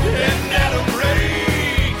and Adam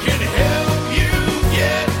Ray can help you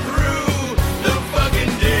get through the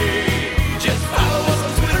fucking day. Just follow us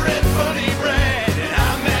on Twitter at Funny Brad, and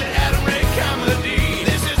I'm at Adam Ray Comedy.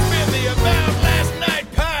 This has been the About Last Night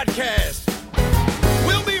podcast.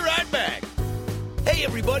 We'll be right back. Hey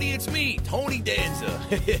everybody, it's me, Tony Danza.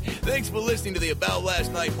 Thanks for listening to the About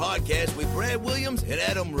Last Night podcast with Brad Williams and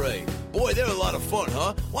Adam Ray. Boy, they're a lot of fun,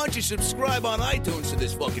 huh? Why don't you subscribe on iTunes to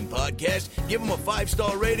this fucking podcast? Give them a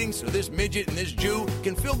 5-star rating so this midget and this Jew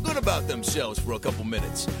can feel good about themselves for a couple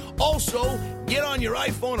minutes. Also, get on your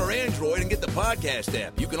iPhone or Android and get the podcast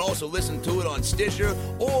app. You can also listen to it on Stitcher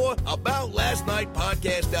or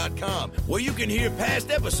AboutLastNightPodcast.com, where you can hear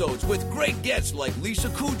past episodes with great guests like Lisa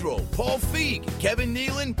Kudrow, Paul Feig, Kevin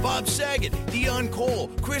Nealon, Bob Saget, Dion Cole,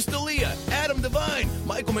 Chris D'Elia, Adam Devine,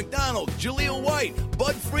 Michael McDonald, Jaleel White,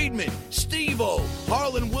 Bud Friedman, Steve-O,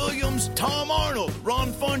 Harlan Williams, Tom Arnold,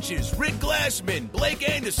 Ron Funches, Rick Glassman, Blake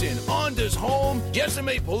Anderson, Anders Holm,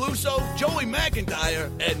 Jessime Peluso, Joey McIntyre,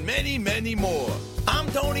 and many, many more.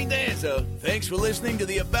 I'm Tony Danza. Thanks for listening to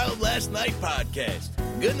the About Last Night podcast.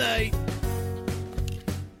 Good night.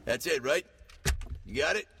 That's it, right? You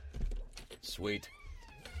got it? Sweet.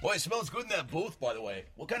 Boy, it smells good in that booth, by the way.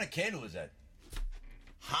 What kind of candle is that?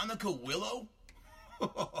 Hanukkah willow?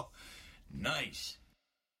 Nice.